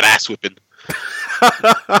deserved that ass whipping.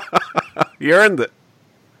 You earned it.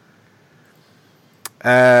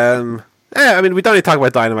 Yeah, I mean, we don't need to talk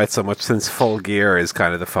about Dynamite so much since Full Gear is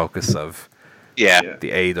kind of the focus of the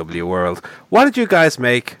AEW world. What did you guys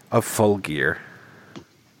make of Full Gear?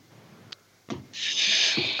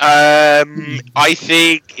 I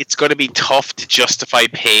think it's going to be tough to justify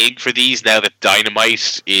paying for these now that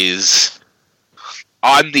Dynamite is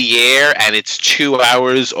on the air and it's 2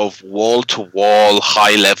 hours of wall-to-wall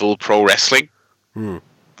high-level pro wrestling.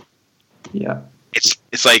 Yeah.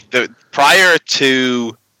 It's like prior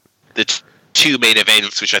to the two main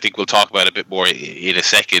events, which I think we'll talk about a bit more in a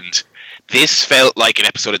second, this felt like an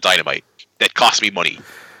episode of Dynamite that cost me money.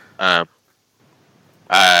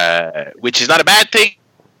 Which is not a bad thing.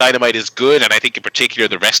 Dynamite is good, and I think in particular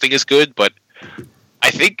the wrestling is good, but I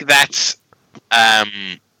think that's a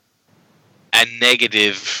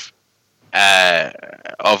negative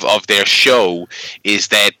of their show is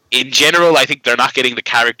that in general I think they're not getting the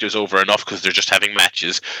characters over enough because they're just having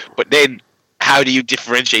matches. But then how do you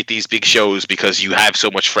differentiate these big shows because you have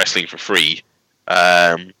so much wrestling for free?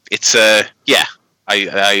 I mean,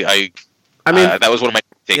 that was one of my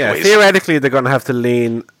takeaways. Yeah, theoretically they're going to have to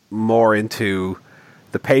lean more into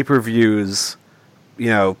the pay-per-views,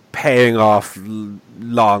 paying off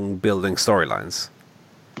long building storylines.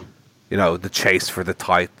 The chase for the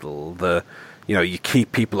title, you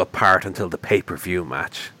keep people apart until the pay-per-view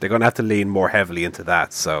match. They're going to have to lean more heavily into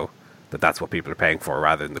that, so that's what people are paying for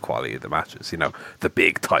rather than the quality of the matches. The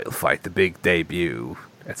big title fight, the big debut,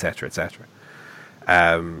 etc., etc.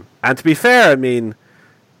 And to be fair, I mean,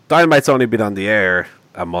 Dynamite's only been on the air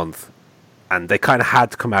a month, and they kind of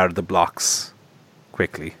had to come out of the blocks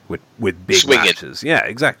quickly with big matches. Yeah,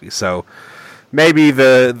 exactly. So maybe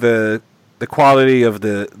the quality of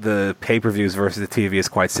the pay-per-views versus the TV is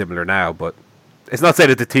quite similar now, but it's not saying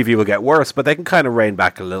that the TV will get worse, but they can kind of rein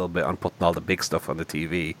back a little bit on putting all the big stuff on the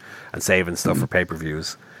TV and saving stuff for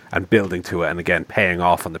pay-per-views and building to it, and again paying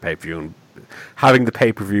off on the pay-per-view and having the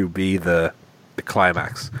pay-per-view be the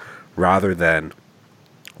climax rather than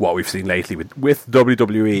what we've seen lately with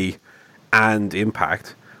WWE and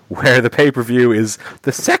Impact, where the pay-per-view is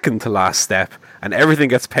the second to last step and everything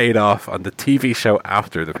gets paid off on the TV show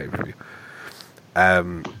after the pay-per-view.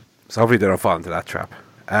 So hopefully they don't fall into that trap.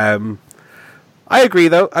 I agree,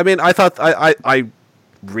 though. I mean, I thought I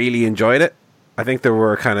really enjoyed it. I think there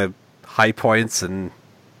were kind of high points and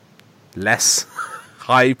less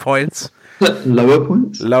high points. Lower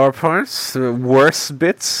points? Worse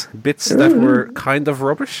bits that were kind of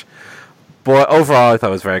rubbish. But overall, I thought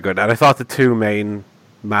it was very good. And I thought the two main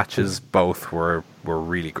matches both were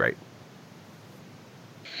really great.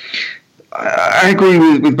 I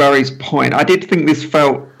agree with Barry's point. I did think this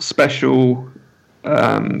felt special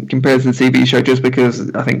compared to the TV show just because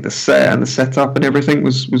I think the set and the setup and everything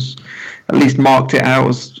was at least marked it out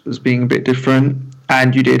as being a bit different.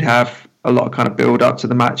 And you did have a lot of kind of build up to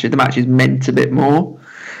the match. The match is meant a bit more.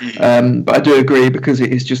 But I do agree because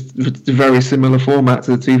it is just a very similar format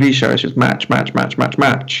to the TV show. It's just match. I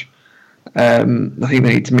think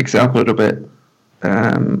they need to mix it up a little bit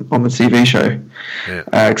on the TV show.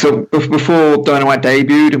 Yeah. So before Dynamite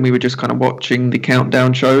debuted and we were just kind of watching the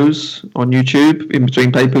countdown shows on YouTube in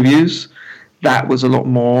between pay-per-views, that was a lot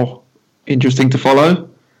more interesting to follow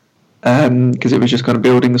because it was just kind of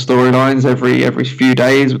building the storylines every few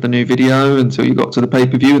days with the new video until you got to the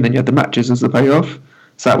pay-per-view, and then you had the matches as the payoff.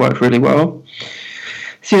 So that worked really well.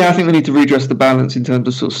 So yeah, I think we need to redress the balance in terms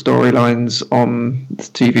of sort of storylines on the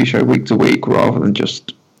TV show week to week rather than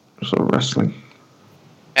just sort of wrestling.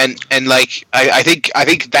 And like I think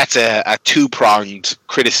that's a two-pronged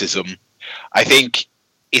criticism. I think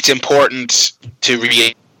it's important to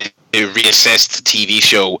reassess the TV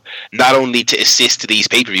show, not only to assist these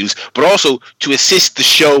pay-per-views, but also to assist the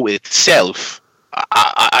show itself.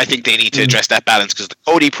 I think they need to address that balance because the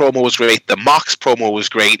Cody promo was great, the Mox promo was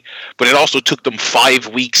great, but it also took them 5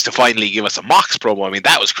 weeks to finally give us a Mox promo. I mean,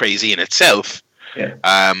 that was crazy in itself.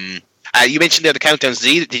 Yeah. You mentioned the countdowns.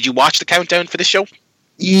 Did you watch the countdown for this show?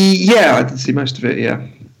 Yeah, I did see most of it. Yeah.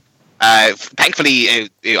 Thankfully,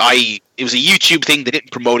 it was a YouTube thing. They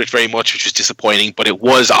didn't promote it very much, which was disappointing. But it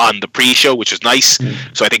was on the pre-show, which was nice.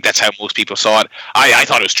 So I think that's how most people saw it. I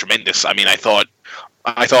thought it was tremendous. I mean, I thought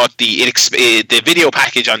the video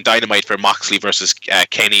package on Dynamite for Moxley versus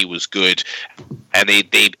Kenny was good, and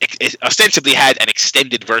they ostensibly had an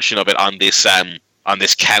extended version of it on this on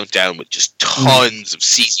this countdown with just tons of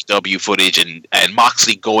CCW footage and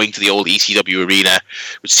Moxley going to the old ECW arena,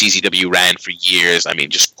 which CCW ran for years. I mean,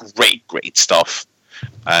 just great stuff.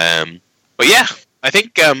 But yeah, I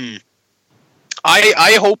think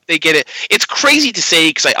I hope they get it. It's crazy to say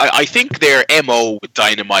because I think their MO with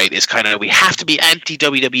Dynamite is kind of we have to be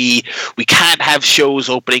anti-WWE. We can't have shows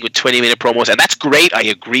opening with 20-minute promos, and that's great. I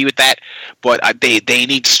agree with that, but they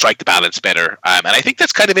need to strike the balance better. And I think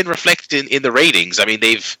that's kind of been reflected in the ratings. I mean,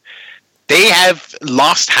 they have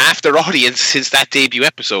lost half their audience since that debut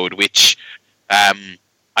episode, which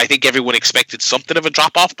I think everyone expected something of a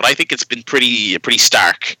drop off, but I think it's been pretty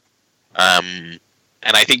stark.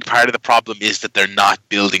 And I think part of the problem is that they're not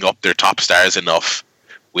building up their top stars enough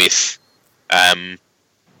with promos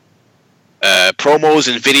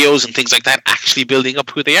and videos and things like that actually building up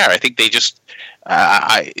who they are. I think they just,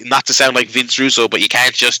 not to sound like Vince Russo, but you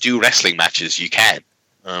can't just do wrestling matches. You can.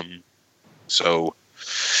 So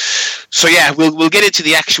yeah, we'll get into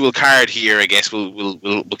the actual card here. I guess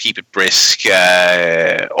we'll keep it brisk.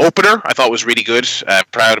 Opener I thought was really good.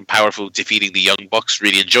 Proud and Powerful defeating the Young Bucks.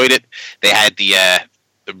 Really enjoyed it. They had the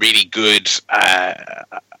really good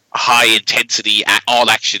high intensity all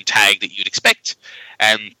action tag that you'd expect,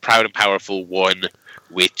 and Proud and Powerful won,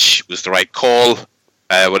 which was the right call.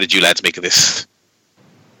 What did you lads make of this?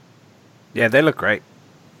 Yeah, they look great.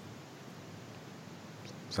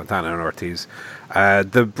 Santana and Ortiz.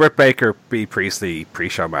 The Britt Baker B Priestley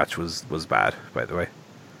pre-show match was bad, by the way.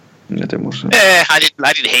 Yeah, I didn't watch that. I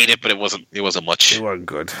didn't hate it, but it wasn't much. It wasn't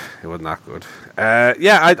good. It was not good.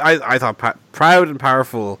 I thought Proud and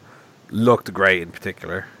Powerful looked great in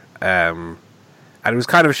particular, and it was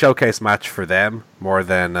kind of a showcase match for them more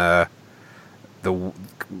than the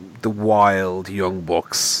wild Young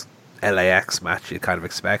Bucks LAX match you'd kind of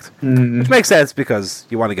expect, which makes sense because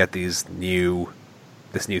you want to get this new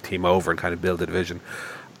team over and kind of build a division.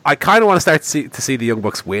 I kind of want to start to see the Young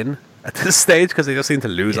Bucks win at this stage because they just seem to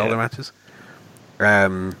lose all their matches.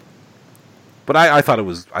 But I thought it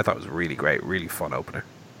was really great, really fun opener.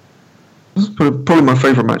 This is probably my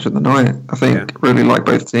favourite match of the night. I think really like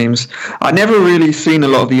both teams. I never really seen a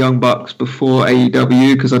lot of the Young Bucks before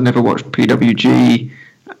AEW because I'd never watched PWG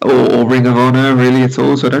or Ring of Honor really at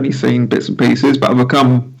all. So I'd only seen bits and pieces. But I've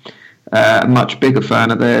become a much bigger fan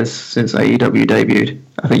of theirs since AEW debuted.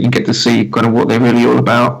 I think you get to see kind of what they're really all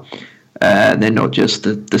about. They're not just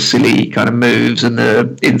the silly kind of moves and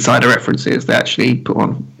the insider references. They actually put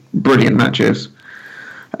on brilliant matches.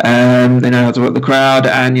 They know how to work the crowd,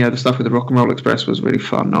 and the stuff with the Rock and Roll Express was really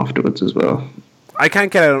fun afterwards as well. I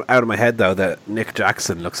can't get out of my head though that Nick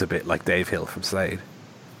Jackson looks a bit like Dave Hill from Slade.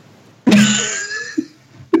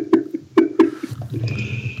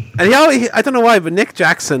 And I don't know why, but Nick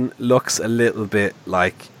Jackson looks a little bit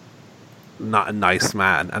like not a nice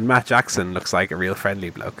man, and Matt Jackson looks like a real friendly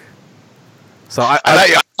bloke. So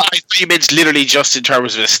I meant literally just in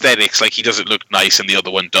terms of aesthetics, like he doesn't look nice and the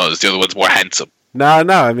other one does. The other one's more handsome. No,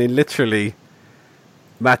 I mean literally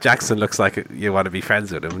Matt Jackson looks like you want to be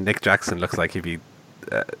friends with him. Nick Jackson looks like he'd be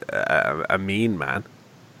a mean man.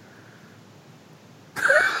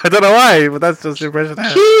 I don't know why, but that's just the impression I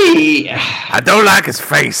have. I don't like his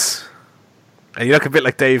face. And you look a bit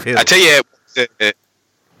like Dave Hill. I tell you,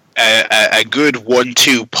 a good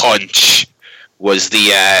 1-2 punch was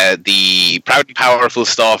the Proud and Powerful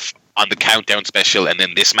stuff on the Countdown special, and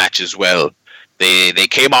then this match as well. They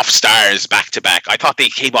came off stars back to back. I thought they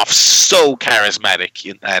came off so charismatic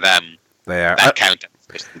in that that Countdown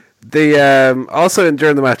special. The also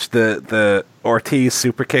during the match the Ortiz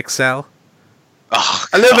super kick sell. Oh,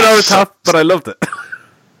 a little bit over the top, but I loved it.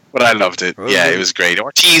 But I loved it. Yeah, it was great.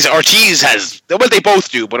 Ortiz has, well, they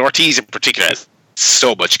both do, but Ortiz in particular has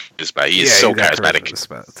so much charisma. He is so charismatic.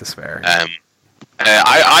 To spare.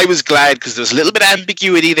 I was glad because there was a little bit of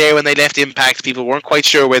ambiguity there when they left Impact. People weren't quite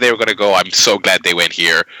sure where they were going to go. I'm so glad they went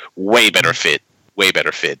here. Way better fit.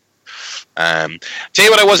 Tell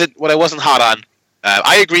you what I wasn't hot on.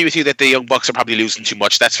 I agree with you that the Young Bucks are probably losing too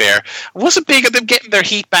much. That's fair. I wasn't big on them getting their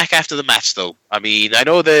heat back after the match, though. I mean, I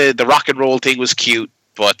know the rock and roll thing was cute,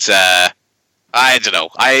 but I don't know.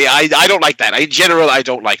 I don't like that. In general, I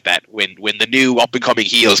don't like that when the new up and coming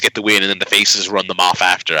heels get the win and then the faces run them off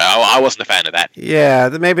after. I wasn't a fan of that. Yeah,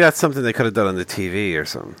 maybe that's something they could have done on the TV or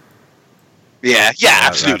something. Yeah,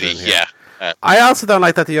 absolutely. Yeah. I also don't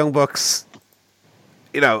like that the Young Bucks,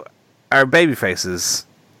 are baby faces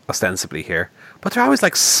ostensibly here. But they're always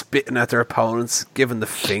like spitting at their opponents, giving the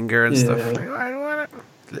finger and stuff.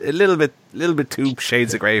 A little bit too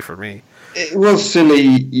shades of grey for me. It was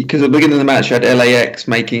silly because at the beginning of the match, you had LAX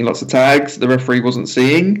making lots of tags. The referee wasn't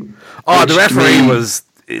seeing. Oh, the referee was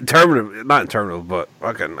not interminable, but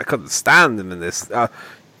fucking, I couldn't stand him in this.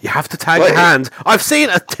 You have to tag the hand. I've seen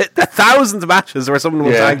a thousands of matches where someone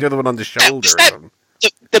will tag the other one on the shoulder. Or something.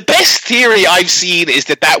 The best theory I've seen is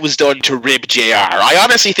that was done to rib JR. I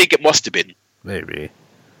honestly think it must have been. Maybe.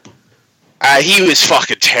 He was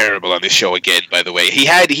fucking terrible on this show again, by the way. He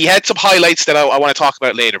had some highlights that I want to talk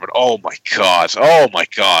about later, but oh my god.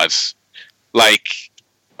 Like,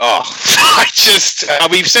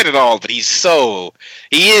 we've said it all, but he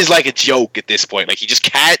is like a joke at this point. Like, he just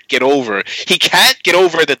can't get over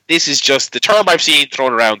that this is just, the term I've seen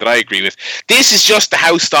thrown around that I agree with, this is just the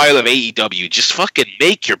house style of AEW. Just fucking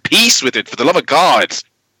make your peace with it, for the love of God.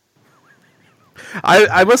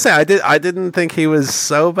 I must say, I didn't think he was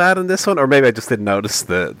so bad in this one, or maybe I just didn't notice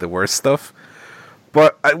the worst stuff.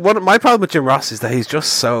 But my problem with Jim Ross is that he's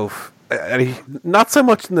just so, not so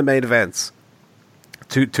much in the main events,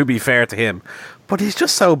 to be fair to him, but he's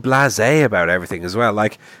just so blasé about everything as well.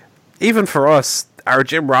 Like, even for us, our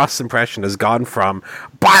Jim Ross impression has gone from,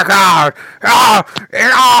 by God,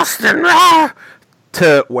 in Austin,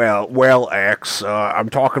 to, well, X, I'm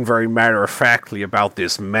talking very matter-of-factly about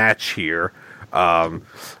this match here.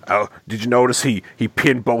 Did you notice he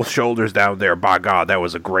pinned both shoulders down there? By God, that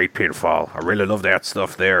was a great pinfall. I really love that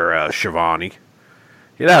stuff there, Shivani.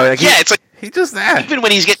 You know, like, it's like, he's just that. Even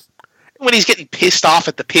when he's getting pissed off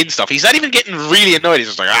at the pin stuff, he's not even getting really annoyed. He's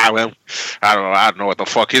just like, I don't know what the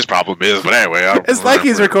fuck his problem is, but anyway. It's like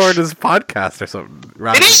he's recording his podcast or something.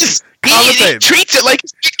 It is. He treats it like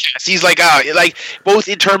his podcast. He's like, like, both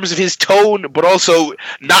in terms of his tone, but also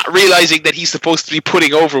not realizing that he's supposed to be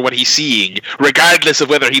putting over what he's seeing, regardless of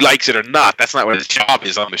whether he likes it or not. That's not what his job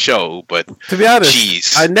is on the show. But to be honest,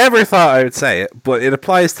 geez. I never thought I would say it, but it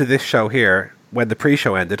applies to this show here. When the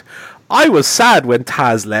pre-show ended, I was sad when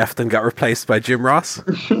Taz left and got replaced by Jim Ross.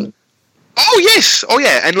 Oh yes, oh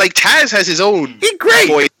yeah, and like Taz has his own great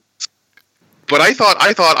voice. But I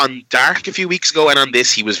thought on Dark a few weeks ago and on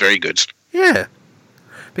this he was very good. Yeah,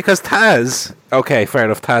 because Taz, okay, fair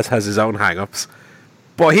enough. Taz has his own hang-ups,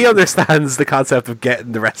 but he understands the concept of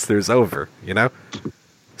getting the wrestlers over. You know,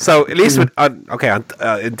 so at least in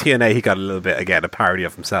TNA he got a little bit again a parody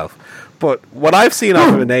of himself. But what I've seen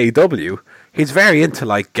of him in AEW, he's very into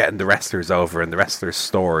like getting the wrestlers over and the wrestlers'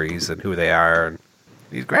 stories and who they are, and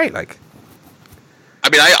he's great. Like,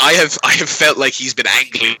 I mean, I have felt like he's been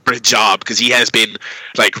angling for a job because he has been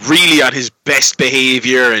like really on his best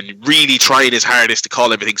behavior and really trying his hardest to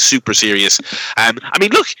call everything super serious. I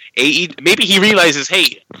mean, look, maybe he realizes,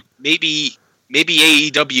 hey, maybe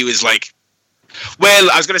AEW is like. Well,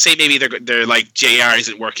 I was going to say maybe they're like JR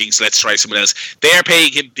isn't working, so let's try someone else. They're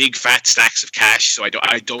paying him big fat stacks of cash, so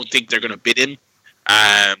I don't think they're going to bid him.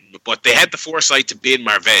 But they had the foresight to bid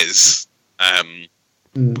Marvez.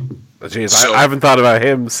 Jeez, so, I haven't thought about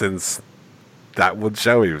him since that one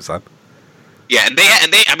show he was on. Yeah, and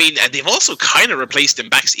they've also kind of replaced him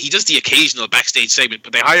back. He does the occasional backstage segment,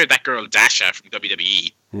 but they hired that girl Dasha from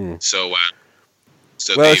WWE. So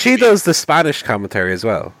she does the Spanish commentary as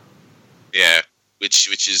well. Yeah, which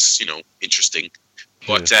is interesting,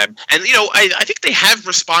 but and I think they have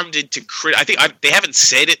responded to they haven't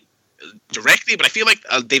said it directly, but I feel like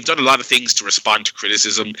they've done a lot of things to respond to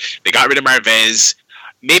criticism. They got rid of Marvez.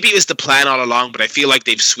 Maybe it was the plan all along, but I feel like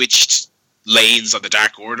they've switched lanes on the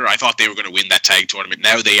Dark Order. I thought they were going to win that tag tournament.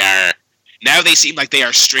 Now they seem like they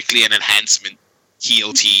are strictly an enhancement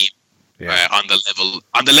heel team on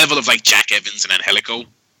the level of like Jack Evans and Angelico.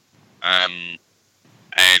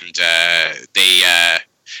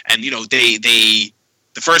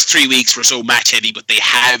 The first 3 weeks were so match heavy, but they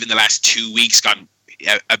have in the last 2 weeks gotten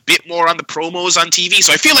a bit more on the promos on TV.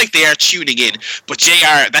 So I feel like they are tuning in. But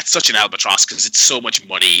JR, that's such an albatross because it's so much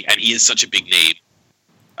money and he is such a big name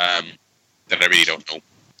that I really don't know.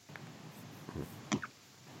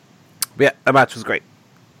 Yeah, the match was great.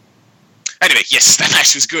 Anyway, yes, that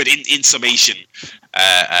match was good. In summation,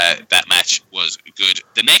 that match was good.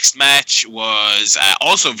 The next match was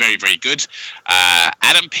also very, very good.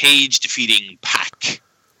 Adam Page defeating Pac.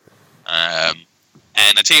 And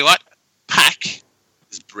I tell you what, Pac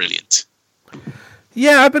is brilliant.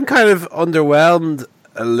 Yeah, I've been kind of underwhelmed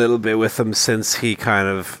a little bit with him since he kind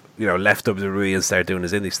of, left WWE and started doing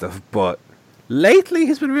his indie stuff. But lately,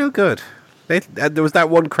 he's been real good. There was that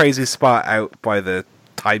one crazy spot out by the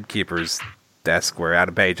timekeeper's desk where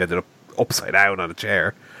Adam Page ended up upside down on a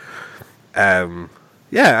chair.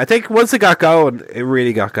 I think once it got going, it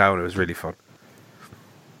really got going. It was really fun.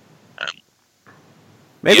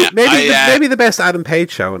 Maybe the best Adam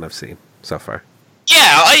Page showing I've seen so far.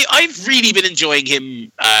 Yeah, I've really been enjoying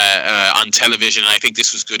him on television. I think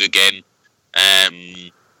this was good again.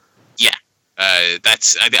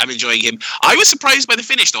 I'm enjoying him. I was surprised by the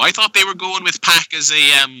finish, though. I thought they were going with Pac as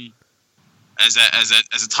a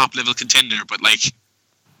top level contender, but like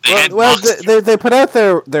they put out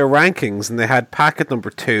their rankings, and they had Pac at number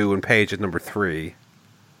 2 and Page at number 3.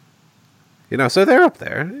 You know, so they're up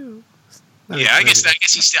there. Yeah, I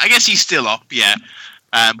guess he's still up. Yeah,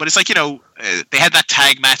 but it's like, you know, they had that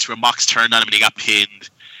tag match where Mox turned on him and he got pinned,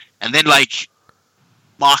 and then like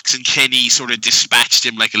Mox and Kenny sort of dispatched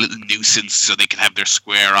him like a little nuisance so they could have their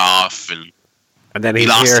square off, and then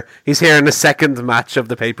he's here in the second match of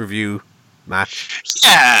the pay-per-view match.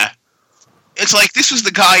 Yeah, it's like this was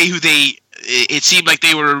the guy who it seemed like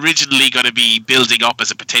they were originally going to be building up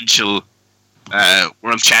as a potential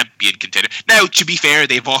world champion contender. Now, to be fair,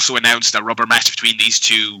 they've also announced a rubber match between these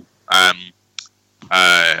two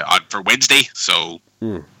for Wednesday, so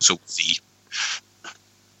we'll see.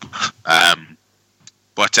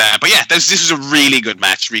 But yeah, this was a really good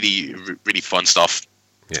match, really really fun stuff.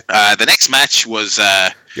 Yeah. The next match was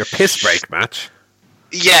your piss break match.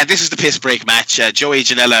 Yeah, this is the piss break match. Joey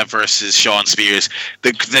Janela versus Shawn Spears.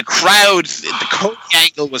 The crowd, the Cody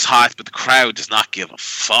angle was hot, but the crowd does not give a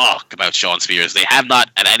fuck about Shawn Spears. They have not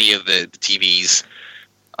at any of the TVs.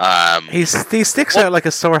 He sticks out like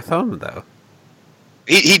a sore thumb, though.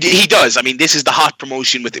 He does. I mean, this is the hot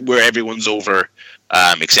promotion where everyone's over,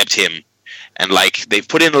 except him. And like they've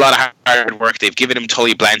put in a lot of hard work. They've given him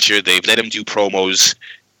Tully Blanchard. They've let him do promos.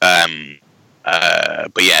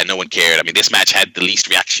 But yeah, no one cared. I mean, this match had the least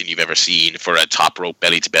reaction you've ever seen for a top rope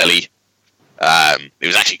belly to belly. It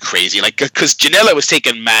was actually crazy, like because Janela was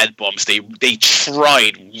taking mad bumps. They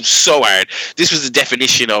tried so hard. This was the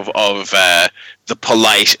definition of the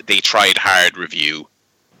polite "they tried hard" review.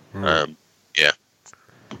 Yeah.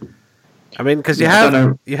 I mean, because you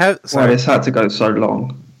have. Why this had to go so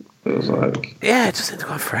long? It was like it just had to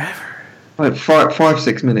go on forever. Like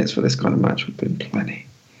 5-6 minutes for this kind of match would have been plenty.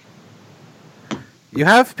 You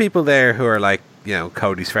have people there who are like, you know,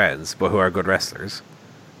 Cody's friends, but who are good wrestlers.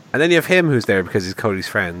 And then you have him who's there because he's Cody's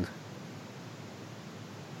friend.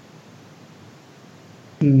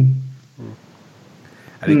 And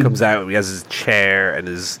he comes out and he has his chair and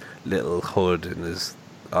his little hood and his...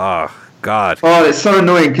 Oh, God. Oh, it's so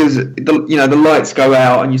annoying because, the lights go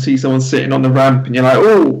out and you see someone sitting on the ramp and you're like,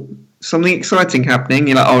 oh, something exciting happening.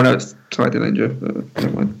 You're like, oh, no, it's Ty Dillinger.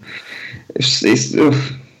 Never mind. It's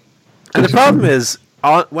and the problem is,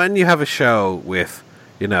 when you have a show with,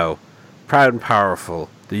 you know, Proud and Powerful,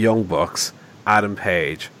 the Young Bucks, Adam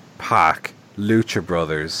Page, Pac, Lucha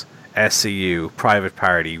Brothers, SCU, Private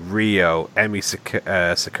Party, Rio, Emi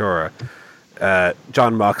Sakura,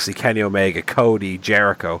 John Moxley, Kenny Omega, Cody,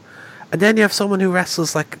 Jericho, and then you have someone who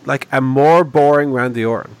wrestles like a more boring Randy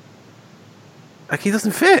Orton. Like, he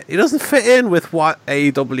doesn't fit. He doesn't fit in with what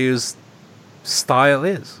AEW's style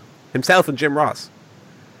is. Himself and Jim Ross.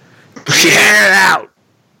 Get it out!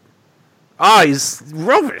 Oh, he's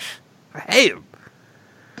rubbish. I hate him.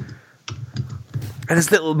 And his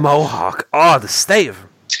little mohawk. Oh, the state of him.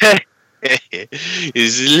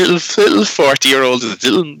 He's a little 40-year-old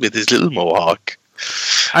with his little mohawk.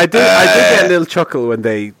 I did get a little chuckle when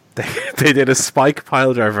they did a spike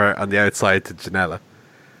pile driver on the outside to Janela.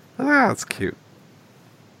 Ah, that's cute.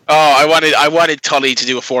 Oh, I wanted Tully to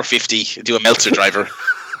do a 450, do a Meltzer driver.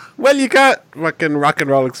 Well, you got fucking Rock and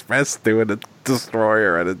Roll Express doing a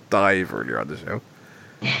destroyer and a dive earlier on the show.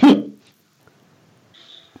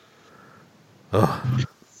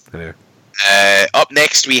 Anyway. Up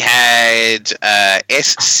next, we had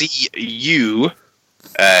SCU.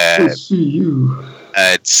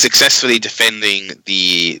 Successfully defending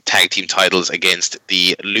the tag team titles against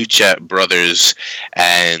the Lucha Brothers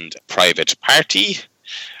and Private Party.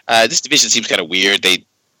 This division seems kind of weird. They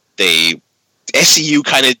SCU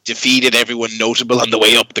kind of defeated everyone notable on the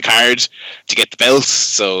way up the card to get the belts,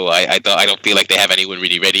 so I don't feel like they have anyone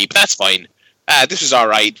really ready, but that's fine. This was all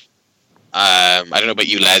right. I don't know about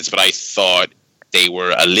you lads, but I thought they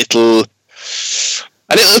were a little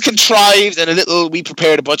contrived and we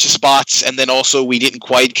prepared a bunch of spots, and then also we didn't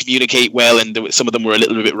quite communicate well, and some of them were a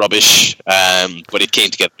little bit rubbish, but it came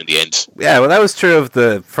together in the end. Yeah, well, that was true of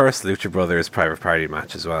the first Lucha Brothers Private Party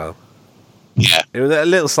match as well. Yeah. It was a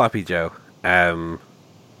little sloppy Joe. But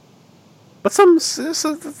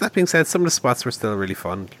that being said, some of the spots were still really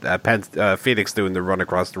fun. Phoenix doing the run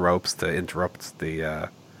across the ropes to interrupt the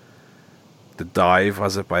dive,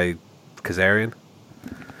 was it, by Kazarian?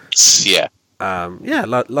 Yeah.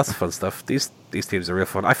 Lots of fun stuff. These teams are real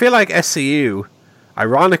fun. I feel like SCU,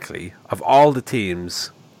 ironically, of all the teams,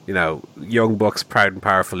 you know, Young Bucks, Proud and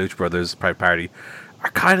Powerful, Lucha Brothers, Private Party, are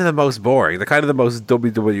kind of the most boring. They're kind of the most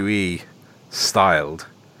WWE styled.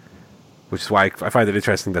 which is why I find it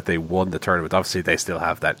interesting that they won the tournament. Obviously, they still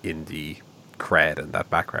have that indie cred and that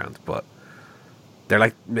background, but they're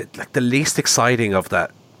like the least exciting of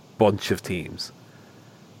that bunch of teams.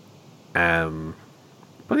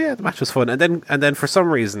 But yeah, the match was fun, and then for some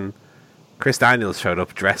reason, Chris Daniels showed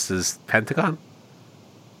up dressed as Pentagon.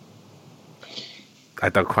 I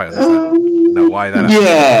don't quite understand know why that.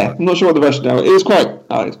 Yeah, I'm not sure what the rationale. It was quite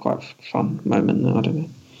a fun moment. I don't know.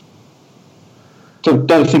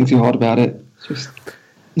 Don't think too hard about it. Just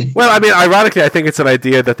well, I mean, ironically, I think it's an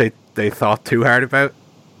idea that they thought too hard about.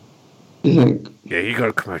 you think? Yeah, you got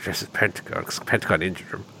to come out dressed as Pentagon because Pentagon injured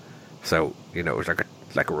him, so it was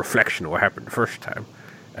like a reflection of what happened the first time,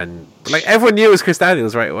 and like everyone knew it was Chris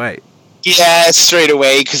Daniels right away. Yeah, straight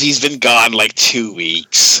away because he's been gone like 2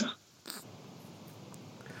 weeks.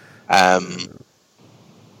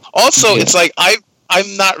 Also, it's like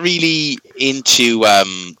I'm not really into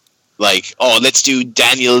like, oh, let's do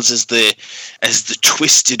Daniels as the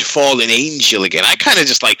twisted fallen angel again. I kind of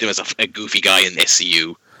just liked him as a goofy guy in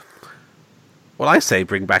SCU. Well, I say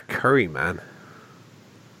bring back Curry, man.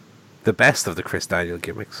 The best of the Chris Daniel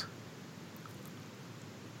gimmicks.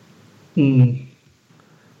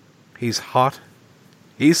 He's hot.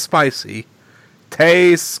 He's spicy.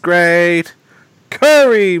 Tastes great.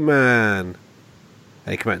 Curry, man.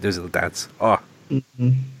 Hey, come on, do a little dance. Oh,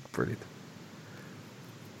 brilliant.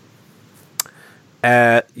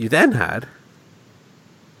 You then had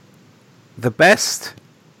the best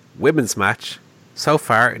women's match so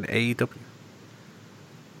far in AEW.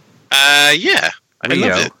 Yeah, I Rio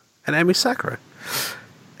loved it. and Emi Sakura.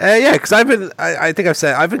 Yeah, because I think I've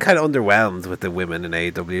said, I've been kind of underwhelmed with the women in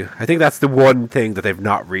AEW. I think that's the one thing that they've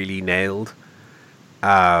not really nailed.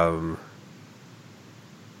 While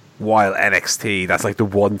NXT, that's like the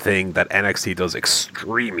one thing that NXT does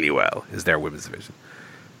extremely well, is their women's division.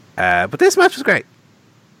 But this match was great.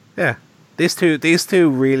 Yeah, these two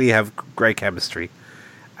really have great chemistry,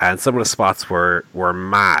 and some of the spots were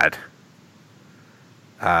mad.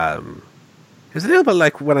 It was a little bit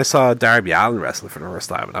like when I saw Darby Allin wrestle for the first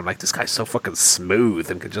time, and I'm like, this guy's so fucking smooth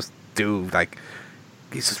and can just do like,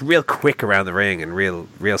 he's just real quick around the ring and real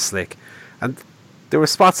slick. And there were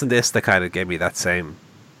spots in this that kind of gave me that same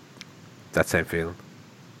feeling.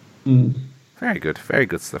 Very good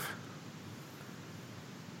stuff.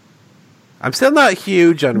 I'm still not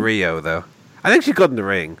huge on Rio though. I think she's good in the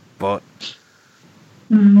ring, but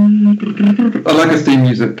I like her theme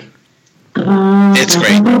music. It's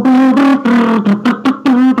great.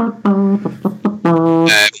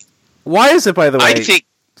 Why is it, by the way? I think.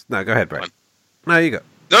 No, go ahead, Brian. No, you go.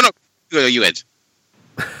 No, you Ed.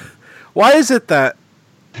 Why is it that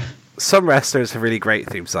some wrestlers have really great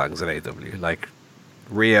theme songs in AEW, like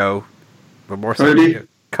Rio, but more so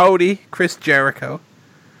Cody, Chris Jericho,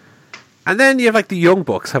 and then you have like the Young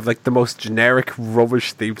Bucks have like the most generic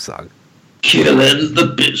rubbish theme song. Killing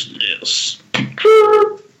the business.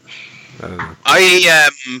 I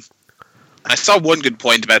saw one good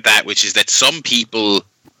point about that, which is that some people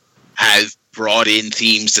have brought in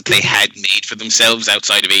themes that they had made for themselves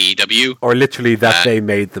outside of AEW, or literally that they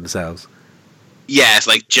made themselves. Yes,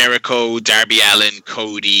 like Jericho, Darby Allin,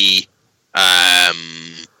 Cody. I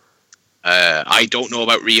don't know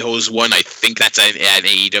about Rio's one. I think that's an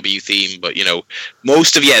AEW theme, but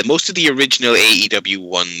most of the original AEW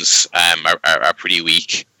ones are pretty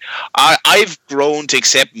weak. I've grown to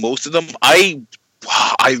accept most of them. I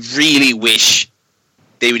really wish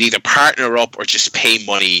they would either partner up or just pay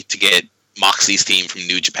money to get Moxley's theme from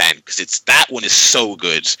New Japan, because that one is so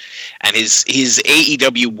good, and his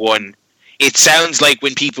AEW one. It sounds like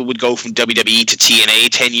when people would go from WWE to TNA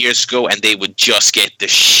 10 years ago and they would just get the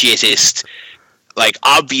shittest, like,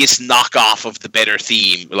 obvious knockoff of the better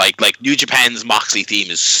theme. Like New Japan's Moxley theme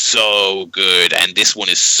is so good and this one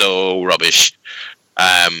is so rubbish.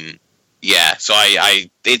 Yeah, so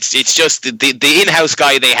it's just the in-house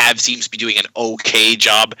guy they have seems to be doing an okay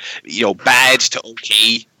job. Bad to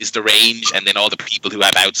okay is the range, and then all the people who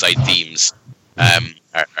have outside themes are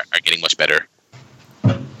getting much better.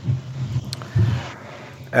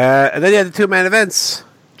 And then you had the two main events,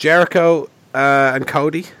 Jericho and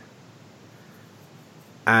Cody,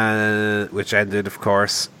 which ended, of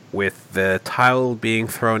course, with the towel being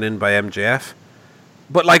thrown in by MJF.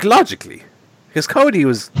 But, like, logically, because Cody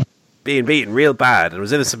was being beaten real bad and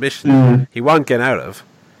was in a submission he wasn't getting out of.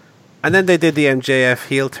 And then they did the MJF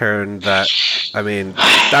heel turn that, I mean,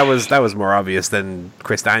 that was more obvious than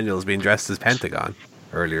Chris Daniels being dressed as Pentagon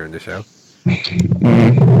earlier in the show.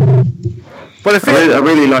 But I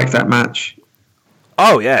really liked that match.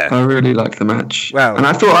 Oh yeah, I really liked the match. Well, and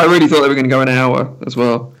I really thought they were going to go an hour as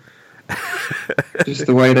well. Just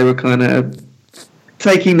the way they were kind of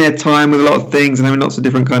taking their time with a lot of things and having lots of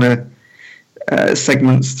different kind of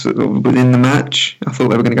segments within the match. I thought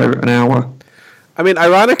they were going to go an hour. I mean,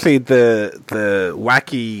 ironically, the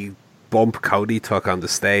wacky bump Cody took on the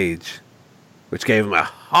stage, which gave him a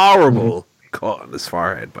horrible cut on his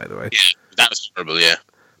forehead, by the way. Yeah, that was horrible, yeah.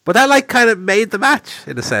 But that, like, kind of made the match,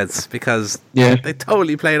 in a sense, because they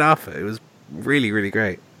totally played off it. It was really, really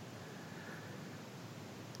great.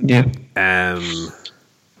 Yeah. And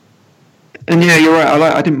yeah, you're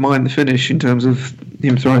right. I didn't mind the finish in terms of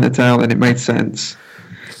him throwing the towel, and it made sense.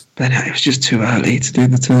 But it was just too early to do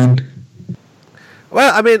the turn.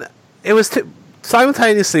 Well, I mean, it was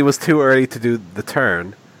simultaneously was too early to do the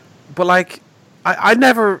turn, but like, it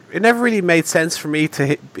never really made sense for me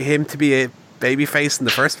to him to be a babyface in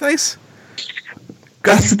the first place.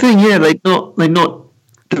 That's the thing, yeah. They not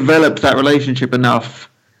developed that relationship enough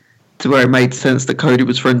to where it made sense that Cody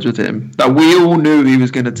was friends with him. Like, we all knew he was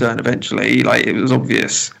going to turn eventually. Like, it was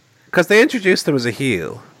obvious. Because they introduced him as a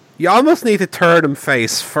heel. You almost need to turn him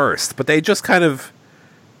face first, but they just kind of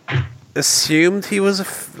assumed he was a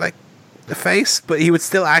face, but he would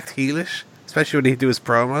still act heelish, especially when he'd do his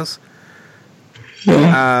promos.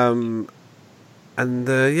 Yeah.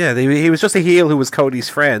 He was just a heel who was Cody's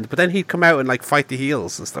friend, but then he'd come out and like fight the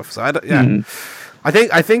heels and stuff. So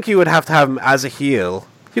I think you would have to have him as a heel.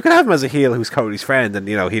 You could have him as a heel who's Cody's friend, and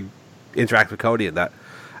he'd interact with Cody and that,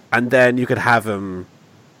 and then you could have him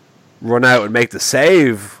run out and make the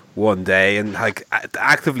save one day and like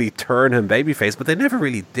actively turn him babyface, but they never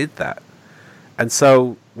really did that. And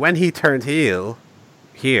so when he turned heel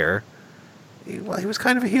here, he was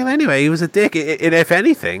kind of a heel anyway. He was a dick. And if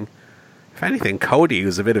anything, Cody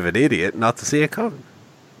was a bit of an idiot not to see it coming.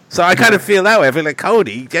 So I kind of feel that way. I feel like,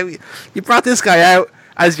 Cody, you brought this guy out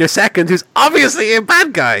as your second, who's obviously a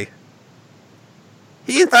bad guy.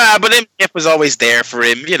 But MJF was always there for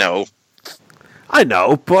him, I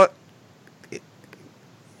know, but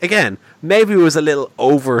again, maybe it was a little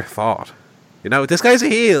overthought. This guy's a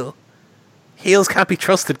heel. Heels can't be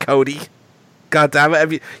trusted, Cody. God damn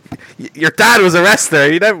it! Your dad was a wrestler.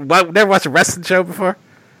 You never watched a wrestling show before?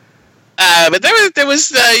 But there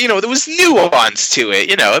was nuance to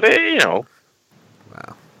it. Wow.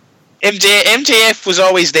 MJF was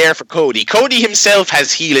always there for Cody. Cody himself has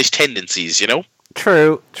heelish tendencies.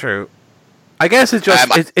 True. I guess it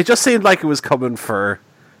just seemed like it was coming for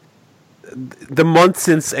the month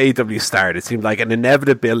since AEW started. It seemed like an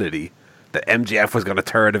inevitability that MJF was going to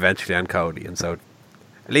turn eventually on Cody, and so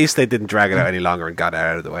at least they didn't drag it out any longer and got it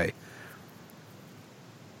out of the way.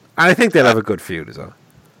 And I think they'll have a good feud as well.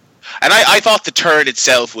 And I thought the turn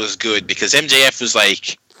itself was good because MJF was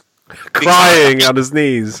like crying on his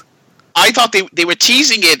knees. I thought they were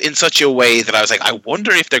teasing it in such a way that I was like, I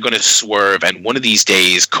wonder if they're going to swerve and one of these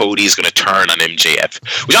days Cody's going to turn on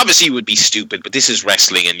MJF, which obviously would be stupid, but this is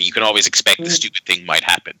wrestling and you can always expect the stupid thing might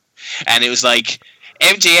happen. And it was like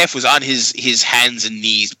MJF was on his hands and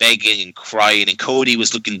knees begging and crying, and Cody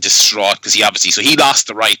was looking distraught because he lost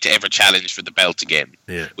the right to ever challenge for the belt again.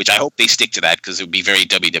 Yeah. Which I hope they stick to that because it would be very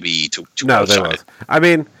WWE to no, they won't. I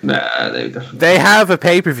mean, they have a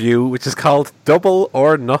pay-per-view which is called Double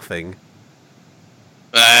or Nothing.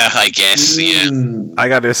 I guess, yeah. I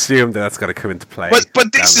got to assume that's going to come into play.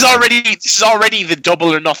 But this is already the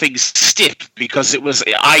Double or Nothing stip because it was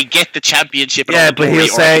I get the championship. And yeah, but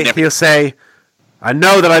he'll say, I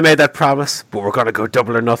know that I made that promise, but we're going to go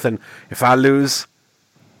Double or Nothing. If I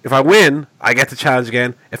win, I get to challenge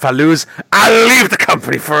again. If I lose, I'll leave the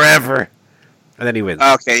company forever. And then he wins.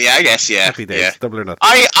 Okay, yeah, I guess, yeah. Happy days, yeah. Double or Nothing.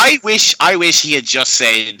 I wish he had just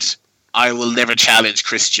said, I will never challenge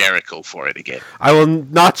Chris Jericho for it again. I will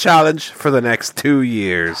not challenge for the next 2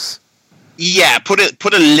 years. Yeah, put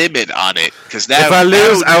a limit on it. Because if I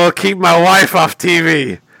lose, I will keep my wife off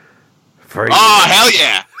TV. Hell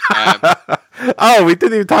yeah! We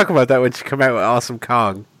didn't even talk about that when she came out with Awesome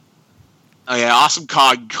Kong. Oh yeah, Awesome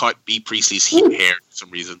Kong cut B. Priestley's hair for some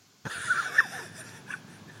reason.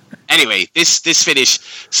 Anyway, this finish.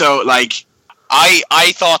 So like,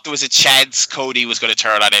 I thought there was a chance Cody was going to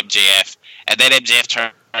turn on MJF, and then MJF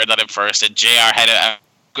turned on him first, and JR had a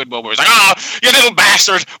good moment where he was like, "Oh, you little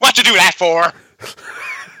bastard! What you do that for?"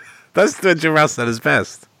 That's when Jim Ross at his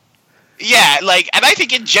best. Yeah, and I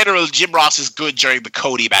think in general Jim Ross is good during the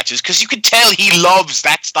Cody matches because you can tell he loves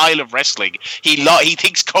that style of wrestling. He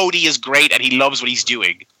thinks Cody is great and he loves what he's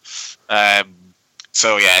doing.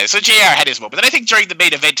 So JR had his moment, and I think during the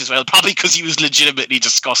main event as well, probably because he was legitimately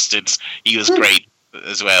disgusted, he was great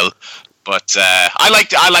as well. But I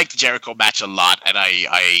liked the Jericho match a lot, and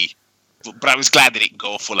but I was glad they didn't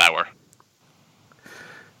go a full hour.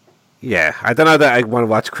 Yeah, I don't know that I want to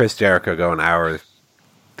watch Chris Jericho go an hour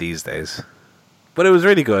these days. But it was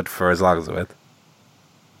really good for as long as it went.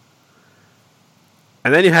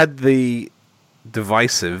 And then you had the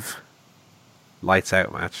divisive Lights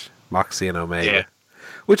Out match, Moxie and Omega,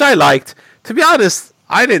 which I liked. To be honest,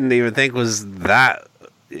 I didn't even think was that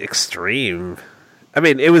extreme. I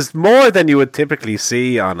mean, it was more than you would typically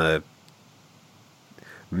see on a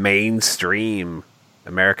mainstream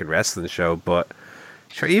American wrestling show, but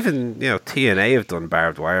sure, even TNA have done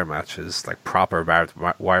barbed wire matches, like proper barbed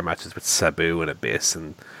wire matches with Sabu and Abyss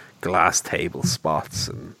and glass table spots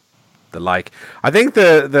and the like. I think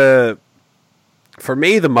the for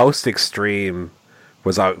me the most extreme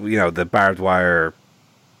was the barbed wire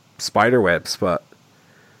spiderweb spot,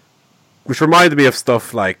 which reminded me of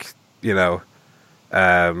stuff like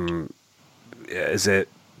is it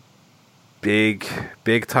big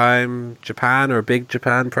time Japan or Big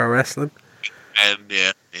Japan Pro Wrestling? And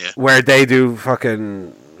yeah. Where they do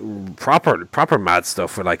fucking proper mad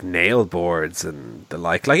stuff with like nail boards and the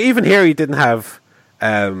like. Like even here he didn't have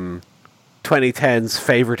 2010's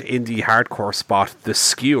favorite indie hardcore spot, the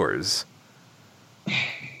Skewers.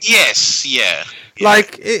 Yes, yeah.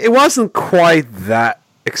 Like it wasn't quite that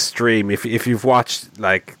extreme if you've watched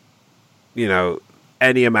like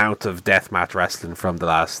any amount of deathmatch wrestling from the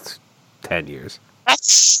last 10 years.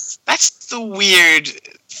 That's the weird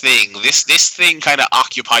thing. This thing kind of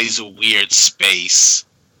occupies a weird space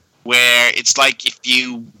where it's like if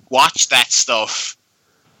you watch that stuff,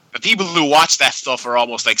 the people who watch that stuff are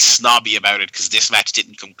almost like snobby about it because this match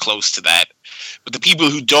didn't come close to that. But the people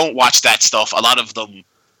who don't watch that stuff, a lot of them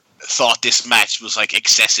thought this match was like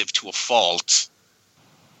excessive to a fault.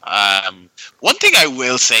 One thing I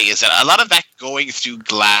will say is that a lot of that going through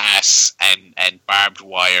glass and barbed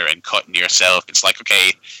wire and cutting yourself, it's like,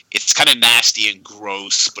 okay, it's kind of nasty and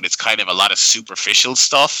gross, but it's kind of a lot of superficial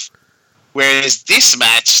stuff. Whereas this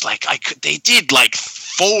match, like they did like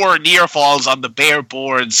 4 near falls on the bare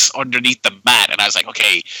boards underneath the mat, and I was like,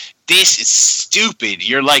 okay, this is stupid.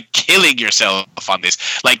 You're like killing yourself on this.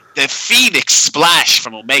 Like the Phoenix splash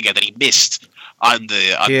from Omega that he missed on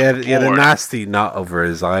the board. He had a nasty knot over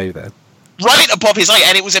his eye then. Right above his eye,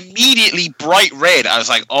 and it was immediately bright red. I was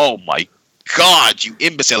like, oh my god, you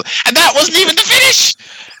imbecile. And that wasn't even the finish!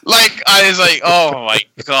 Like, I was like, oh my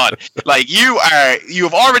god. Like, you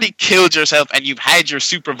have already killed yourself and you've had your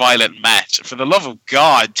super violent match. For the love of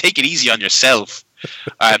God, take it easy on yourself.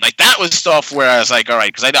 Like, that was stuff where I was like,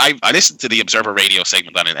 alright, because I listened to the Observer Radio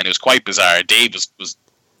segment on it, and it was quite bizarre. Dave was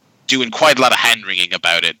doing quite a lot of hand-wringing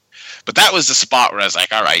about it. But that was the spot where I was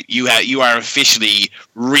like, all right, you are officially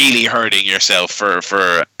really hurting yourself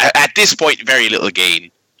for at this point, very little gain.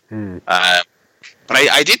 But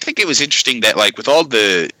I did think it was interesting that, like, with all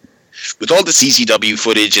the CCW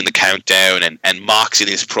footage and the countdown and Mox in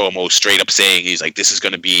his promo straight up saying he's like, this is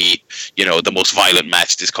going to be, the most violent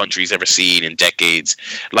match this country's ever seen in decades.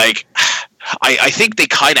 Like, I think they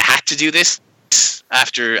kind of had to do this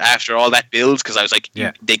after all that build, because I was like,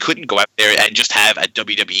 they couldn't go out there and just have a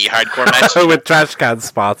WWE hardcore match with trash can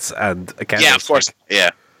spots and a yeah, of course,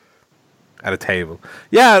 yeah, at a table.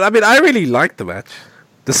 Yeah, I mean, I really liked the match,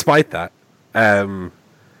 despite that. The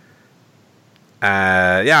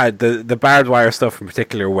barbed wire stuff in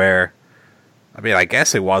particular, where I mean, I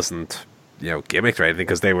guess it wasn't gimmicked or anything,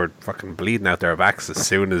 because they were fucking bleeding out their backs as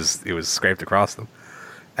soon as it was scraped across them.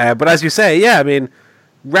 But as you say, yeah, I mean,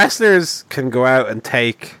 wrestlers can go out and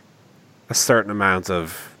take a certain amount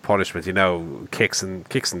of punishment, kicks in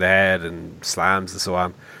the head and slams and so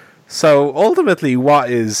on. So ultimately,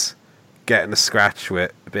 what is getting a scratch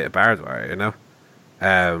with a bit of barbed wire,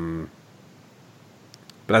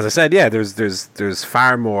 But as I said, yeah, there's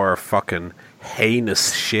far more fucking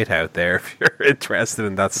heinous shit out there if you're interested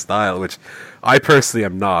in that style, which I personally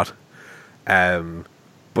am not.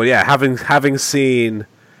 But yeah, having seen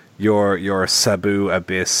your Sabu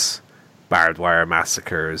Abyss barbed wire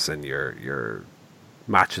massacres and your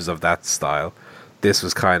matches of that style, this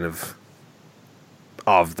was kind of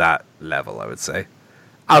that level, I would say,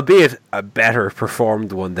 albeit a better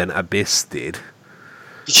performed one than Abyss did.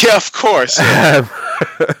 Yeah, of course. Yeah.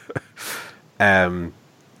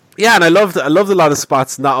 Yeah, and I loved a lot of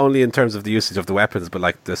spots, not only in terms of the usage of the weapons, but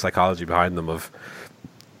like the psychology behind them, of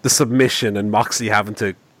the submission and Moxley having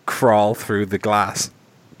to crawl through the glass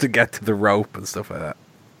to get to the rope and stuff like that.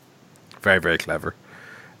 Very, very clever.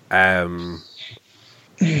 And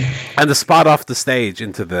the spot off the stage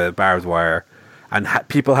into the barbed wire and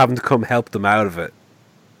people having to come help them out of it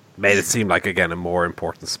made it seem like, again, a more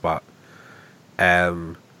important spot.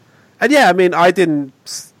 And yeah, I mean, I didn't,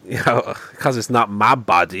 because it's not my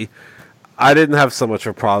body, I didn't have so much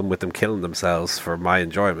of a problem with them killing themselves for my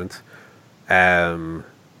enjoyment.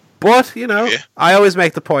 But you know, Yeah. I always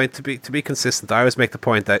make the point to be consistent. I always make the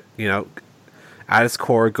point that you know, at its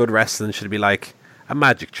core, good wrestling should be like a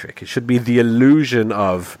magic trick. It should be the illusion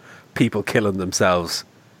of people killing themselves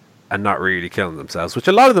and not really killing themselves, which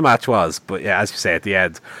a lot of the match was. But yeah, as you say at the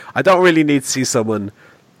end, I don't really need to see someone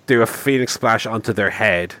do a Phoenix splash onto their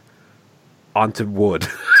head onto wood.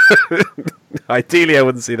 Ideally, I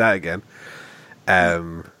wouldn't see that again.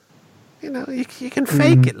 You know, you can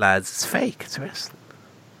fake it, lads. It's fake. It's wrestling.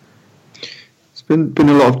 There's been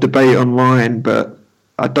a lot of debate online, but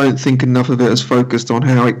I don't think enough of it has focused on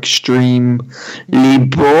how extremely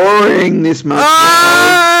boring this match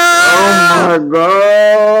was. Oh my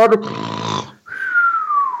god!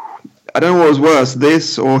 I don't know what was worse,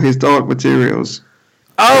 this or his Dark Materials.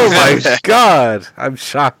 Oh my god! I'm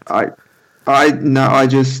shocked. I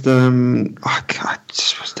just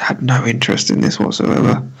had no interest in this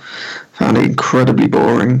whatsoever. Found it incredibly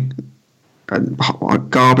boring and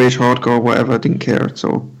garbage, hardcore, whatever. Didn't care at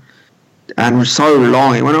all, and was so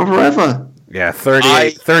long. It went on forever. Yeah,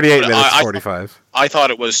 38 minutes 45. I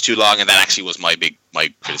thought it was too long, and that actually was my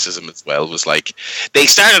criticism as well. Was like they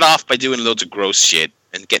started off by doing loads of gross shit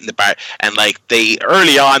and getting the bar, and like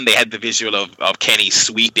early on they had the visual of Kenny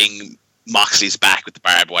sweeping Moxley's back with the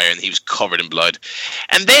barbed wire, and he was covered in blood.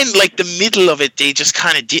 And then like the middle of it, they just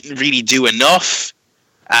kind of didn't really do enough.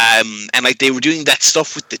 And like they were doing that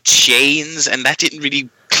stuff with the chains, and that didn't really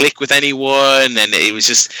click with anyone, and it was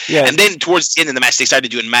just And then towards the end of the match they started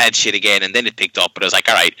doing mad shit again, and then it picked up. But I was like,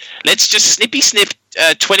 all right, let's just snip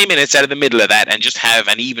 20 minutes out of the middle of that and just have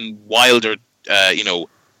an even wilder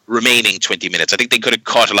remaining 20 minutes. I think they could have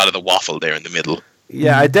caught a lot of the waffle there in the middle.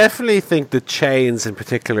 Yeah, I definitely think the chains in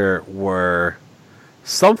particular were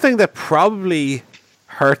something that probably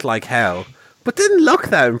hurt like hell, but didn't look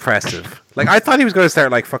that impressive. Like, I thought he was going to start,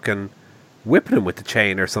 like, fucking whipping him with the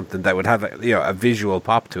chain or something that would have, a visual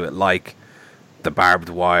pop to it, like the barbed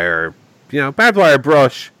wire, barbed wire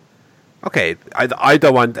brush. Okay, I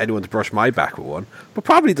don't want anyone to brush my back with one, but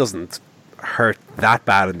probably doesn't hurt that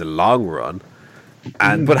bad in the long run.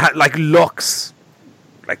 But looks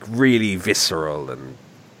like really visceral and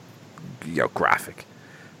graphic.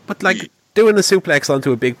 But like doing a suplex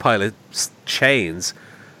onto a big pile of chains,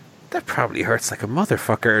 that probably hurts like a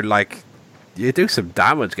motherfucker. Like, you do some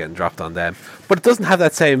damage getting dropped on them, but it doesn't have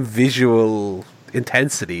that same visual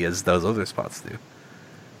intensity as those other spots do.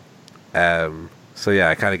 So yeah,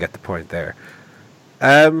 I kind of get the point there.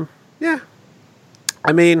 Yeah,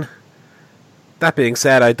 I mean, that being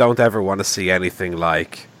said, I don't ever want to see anything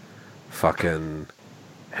like fucking,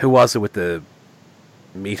 who was it with the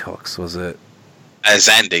meat hooks? Was it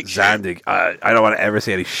Zandig? Zandig. I don't want to ever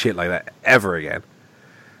see any shit like that ever again.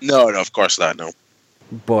 No, of course not. No.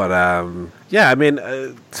 But yeah, I mean,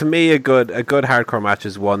 to me, a good hardcore match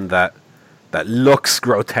is one that looks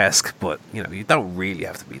grotesque, but you don't really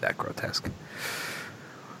have to be that grotesque.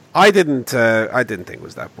 I didn't think it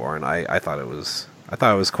was that boring. I thought it was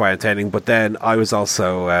quite entertaining. But then I was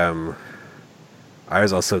also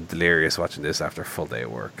delirious watching this after a full day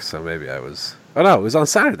of work. So maybe I was. Oh no, it was on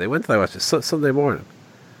Saturday. When did I watch it? Sunday morning.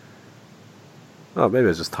 Oh, maybe I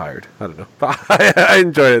was just tired. I don't know. But I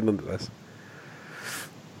enjoyed it nonetheless.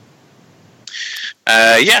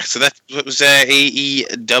 Yeah, so that was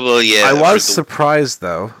AEW. I was surprised,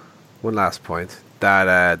 though, one last point,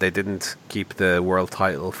 that they didn't keep the world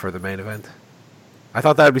title for the main event. I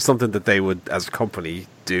thought that would be something that they would, as a company,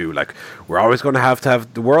 do. Like, we're always going to have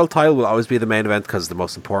the world title will always be the main event because it's the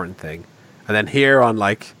most important thing. And then here on,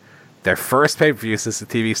 like, their first pay-per-view since the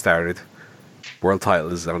TV started, world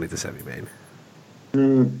title is only the semi-main. I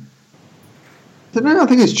don't know, I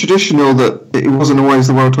think it's traditional that it wasn't always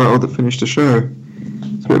the world title that finished the show.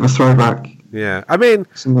 It's a bit of a throwback. Yeah, I mean,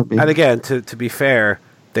 and again, to be fair,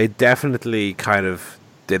 they definitely kind of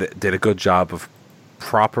did a good job of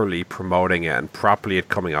properly promoting it and properly it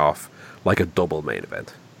coming off like a double main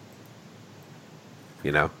event.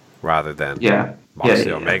 Rather than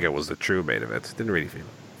Moxley Omega was the true main event. It didn't really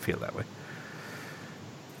feel that way.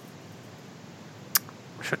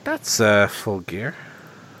 Sure, that's Full Gear.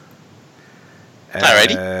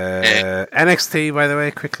 Alrighty. NXT, by the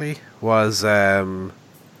way, quickly was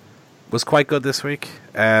quite good this week.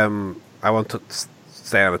 I won't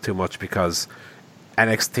stay on it too much because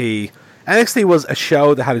NXT was a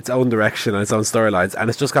show that had its own direction and its own storylines, and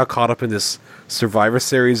it's just got caught up in this Survivor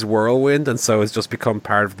Series whirlwind, and so it's just become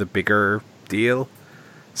part of the bigger deal.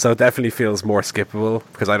 So it definitely feels more skippable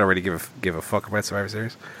because I don't really give a fuck about Survivor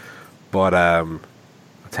Series. But I'll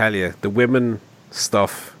tell you, the women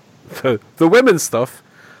stuff. The women's stuff,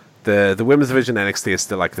 the women's division NXT is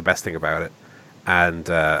still like the best thing about it, and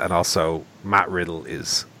also Matt Riddle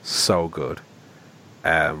is so good.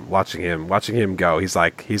 Watching him go, he's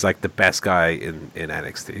like the best guy in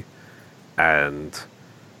NXT, and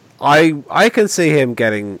I can see him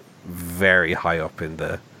getting very high up in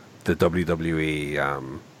the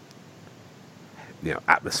WWE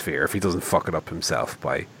atmosphere if he doesn't fuck it up himself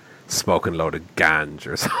by smoking a load of ganj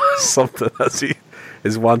or something as he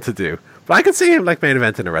is wont to do. But I can see him like main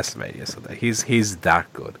event in a WrestleMania Sunday. He's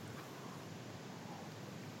that good.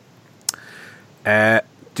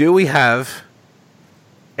 Do we have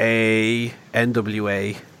a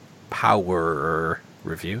NWA Power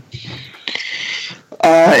review?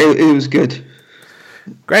 It was good.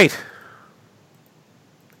 Great.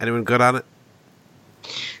 Anyone good on it?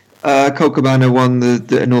 Colt Cabana won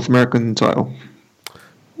the North American title.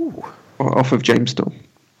 Ooh. Off of James Storm.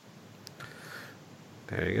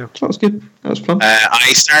 There you go. So that was good. That was fun.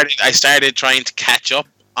 I started trying to catch up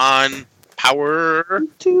on Power.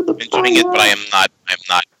 Enjoying it, but I'm not.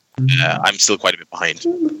 I'm still quite a bit behind.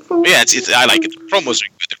 But yeah, I like it. The promos are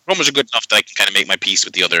good. The promos are good enough that I can kind of make my peace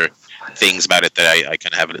with the other things about it that I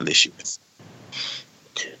kind of have a little issue with.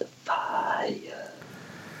 To the fire.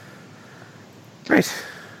 Right.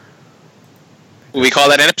 Will we call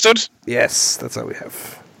that an episode? Yes, that's all we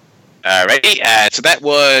have. Alrighty, so that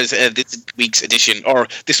was this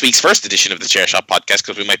week's first edition of the Chair Shot podcast,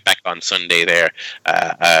 because we might back on Sunday there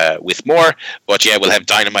with more. But yeah, we'll have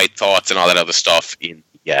Dynamite thoughts and all that other stuff in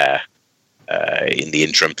the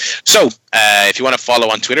interim. So if you want to follow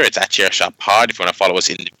on Twitter, it's at ChairShotPod. If you want to follow us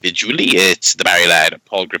individually, it's the Barry Lad,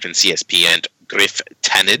 Paul Griffin, CSP, and Griff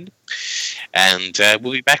Tannen. And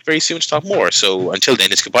we'll be back very soon to talk more. So until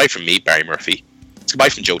then, it's goodbye from me, Barry Murphy. It's goodbye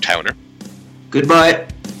from Joe Towner. Goodbye.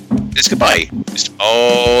 It's goodbye, Mr.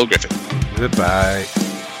 Paul Griffin. Goodbye.